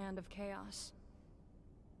rid the land of chaos.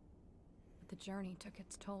 But the journey took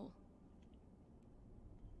its toll.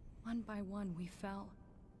 One by one we fell,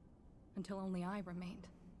 until only I remained.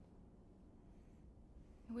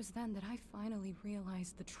 It was then that I finally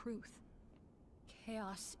realized the truth.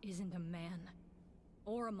 Chaos isn't a man,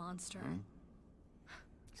 or a monster.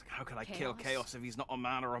 It's like, how can I kill Chaos if he's not a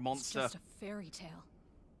man or a monster? It's just a fairy tale.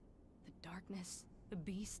 The darkness, the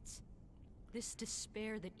beasts, this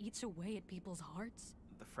despair that eats away at people's hearts.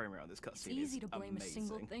 The frame rate on this It's cutscene easy is to blame amazing. a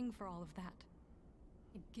single thing for all of that.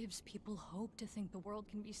 It gives people hope to think the world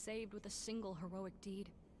can be saved with a single heroic deed,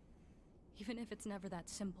 even if it's never that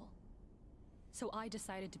simple. So I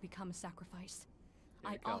decided to become a sacrifice.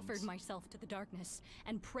 Here I it comes. offered myself to the darkness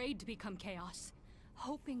and prayed to become chaos,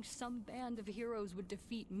 hoping some band of heroes would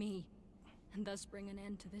defeat me, and thus bring an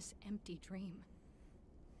end to this empty dream.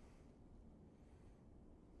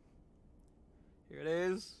 Here it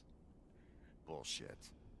is. Bullshit.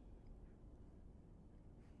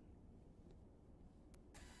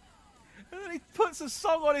 And then he puts a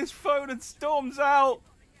song on his phone and storms out.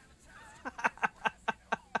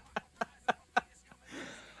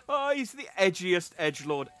 Oh, he's the edgiest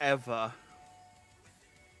edgelord ever.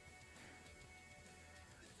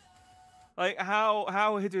 Like,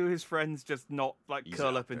 how do his friends just not, like, He's curl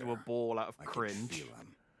out up into a there. ball out of I can cringe? feel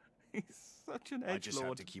him. He's such an I just have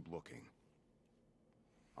edgelord. to keep looking.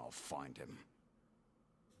 I'll find him.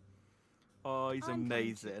 Oh, he's I'm going to.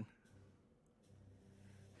 amazing.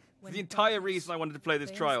 When The entire darkness reason I wanted to play this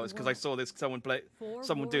veils trial the is because I world, saw this someone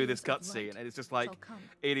do this warriors of cutscene, light and it's just like shall come.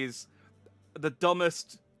 it is the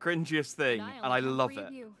dumbest, cringiest thing, And and I only have love 3 it.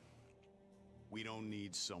 of you. We don't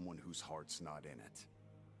need someone whose heart's not in it.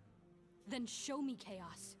 Then show me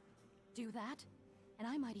chaos. Do that, and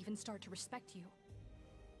I might even start to respect you.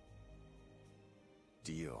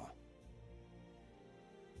 Deal.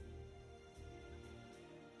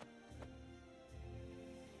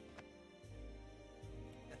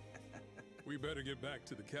 We better get back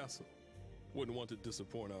to the castle. Wouldn't want to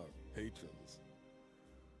disappoint our patrons.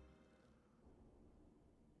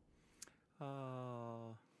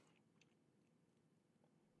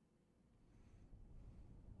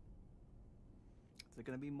 Is there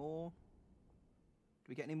going to be more?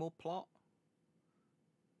 we get any more plot?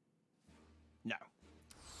 No.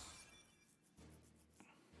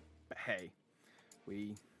 But hey,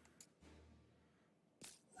 we...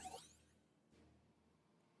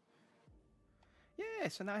 Yeah,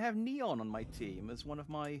 so now I have Neon on my team as one of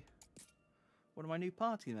my new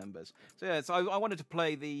party members. So yeah, so I wanted to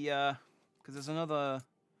play the because there's another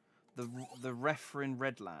the Refrin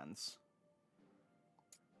Redlands.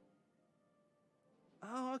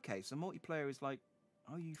 Oh, okay. So multiplayer is like,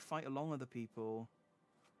 oh, you fight along other people,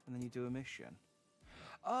 and then you do a mission.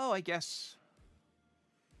 Oh, I guess.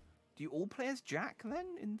 Do you all play as Jack then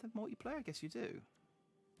in the multiplayer? I guess you do.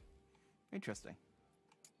 Interesting.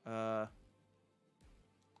 I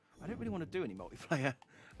don't really want to do any multiplayer.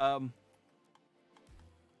 But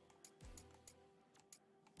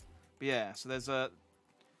yeah, so there's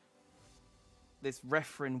this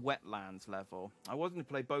Refrin Wetlands level. I was going to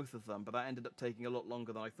play both of them, but that ended up taking a lot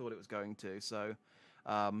longer than I thought it was going to. So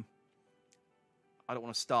I don't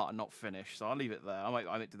want to start and not finish. So I'll leave it there. I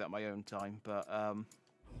might do that at my own time. But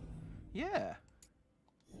yeah,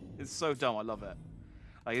 it's so dumb. I love it.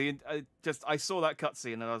 I saw that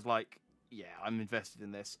cutscene and I was like, yeah, I'm invested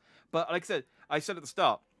in this. But like I said at the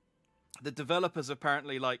start, the developers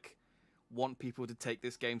apparently like want people to take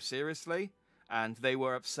this game seriously, and they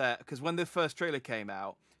were upset because when the first trailer came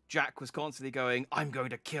out, Jack was constantly going, "I'm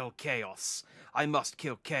going to kill chaos. I must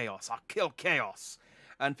kill chaos. I'll kill chaos,"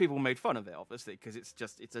 and people made fun of it obviously because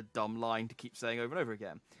it's a dumb line to keep saying over and over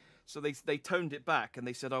again. So they toned it back and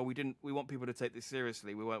they said, "Oh, we want people to take this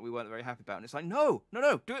seriously. We weren't very happy about it." And it's like, no,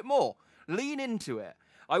 do it more. Lean into it.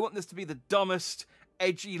 I want this to be the dumbest,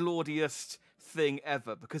 edgy, lordiest thing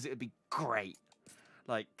ever because it'd be great.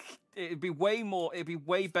 Like, it'd be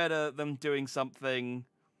way better than doing something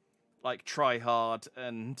like try hard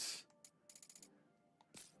and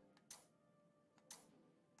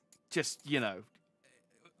just, you know,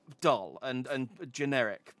 dull and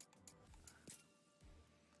generic.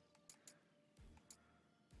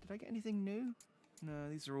 Did I get anything new? No,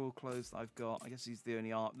 these are all clothes that I've got. I guess this is the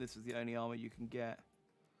only armor you can get.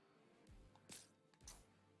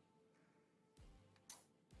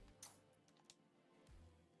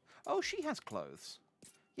 Oh, she has clothes.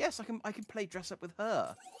 Yes, I can play dress up with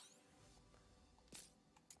her.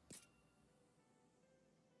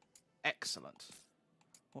 Excellent.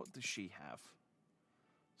 What does she have?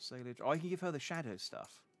 Sailor. Oh, I can give her the shadow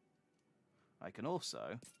stuff. I can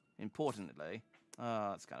also, importantly,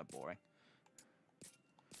 that's kind of boring.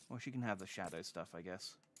 Well, she can have the shadow stuff, I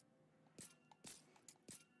guess.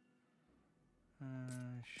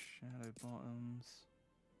 Shadow bottoms.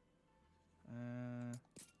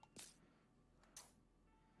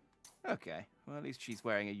 Okay, well at least she's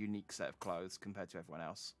wearing a unique set of clothes compared to everyone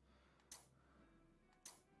else.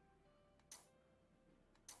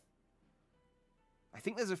 I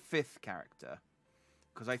think there's a fifth character,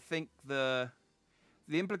 because I think the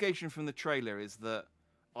implication from the trailer is that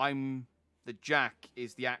Jack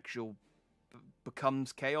is the actual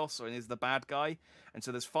becomes chaos or is the bad guy, and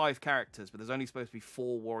so there's 5 characters, but there's only supposed to be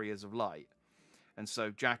 4 warriors of light. And so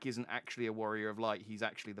Jack isn't actually a warrior of light, he's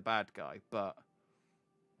actually the bad guy, but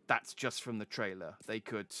that's just from the trailer. They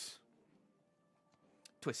could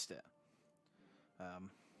twist it.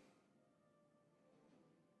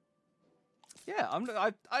 Yeah,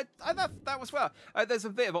 that was well. There's a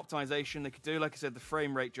bit of optimization they could do. Like I said, the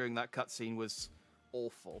frame rate during that cutscene was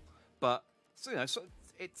awful. But so, you know, so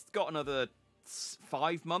it's got another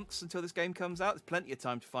 5 months until this game comes out. There's plenty of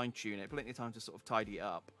time to fine tune it, plenty of time to sort of tidy it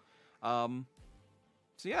up.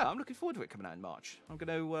 So yeah, I'm looking forward to it coming out in March. I'm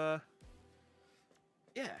gonna,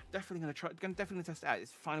 yeah, definitely gonna test it out.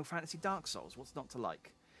 It's Final Fantasy Dark Souls. What's not to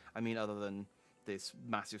like? I mean, other than this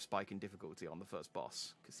massive spike in difficulty on the first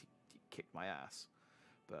boss because he kicked my ass.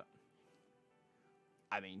 But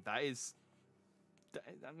I mean, that is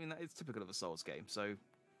typical of a Souls game. So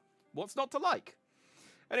what's not to like?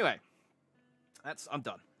 Anyway, I'm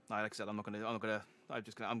done. Like I said, I'm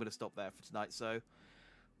gonna stop there for tonight. So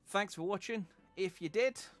thanks for watching. If you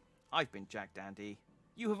did, I've been Jack Dandy.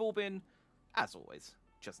 You have all been, as always,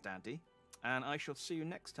 just Dandy. And I shall see you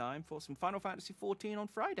next time for some Final Fantasy XIV on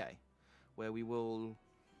Friday, where we will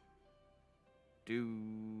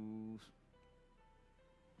do...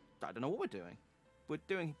 I don't know what we're doing. We're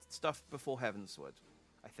doing stuff before Heavensward,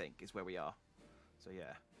 I think, is where we are. So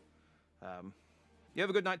yeah. You have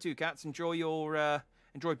a good night too, cats. Enjoy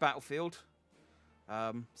Battlefield.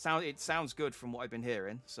 It sounds good from what I've been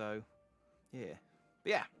hearing, so yeah. But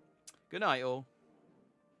yeah. Good night, all.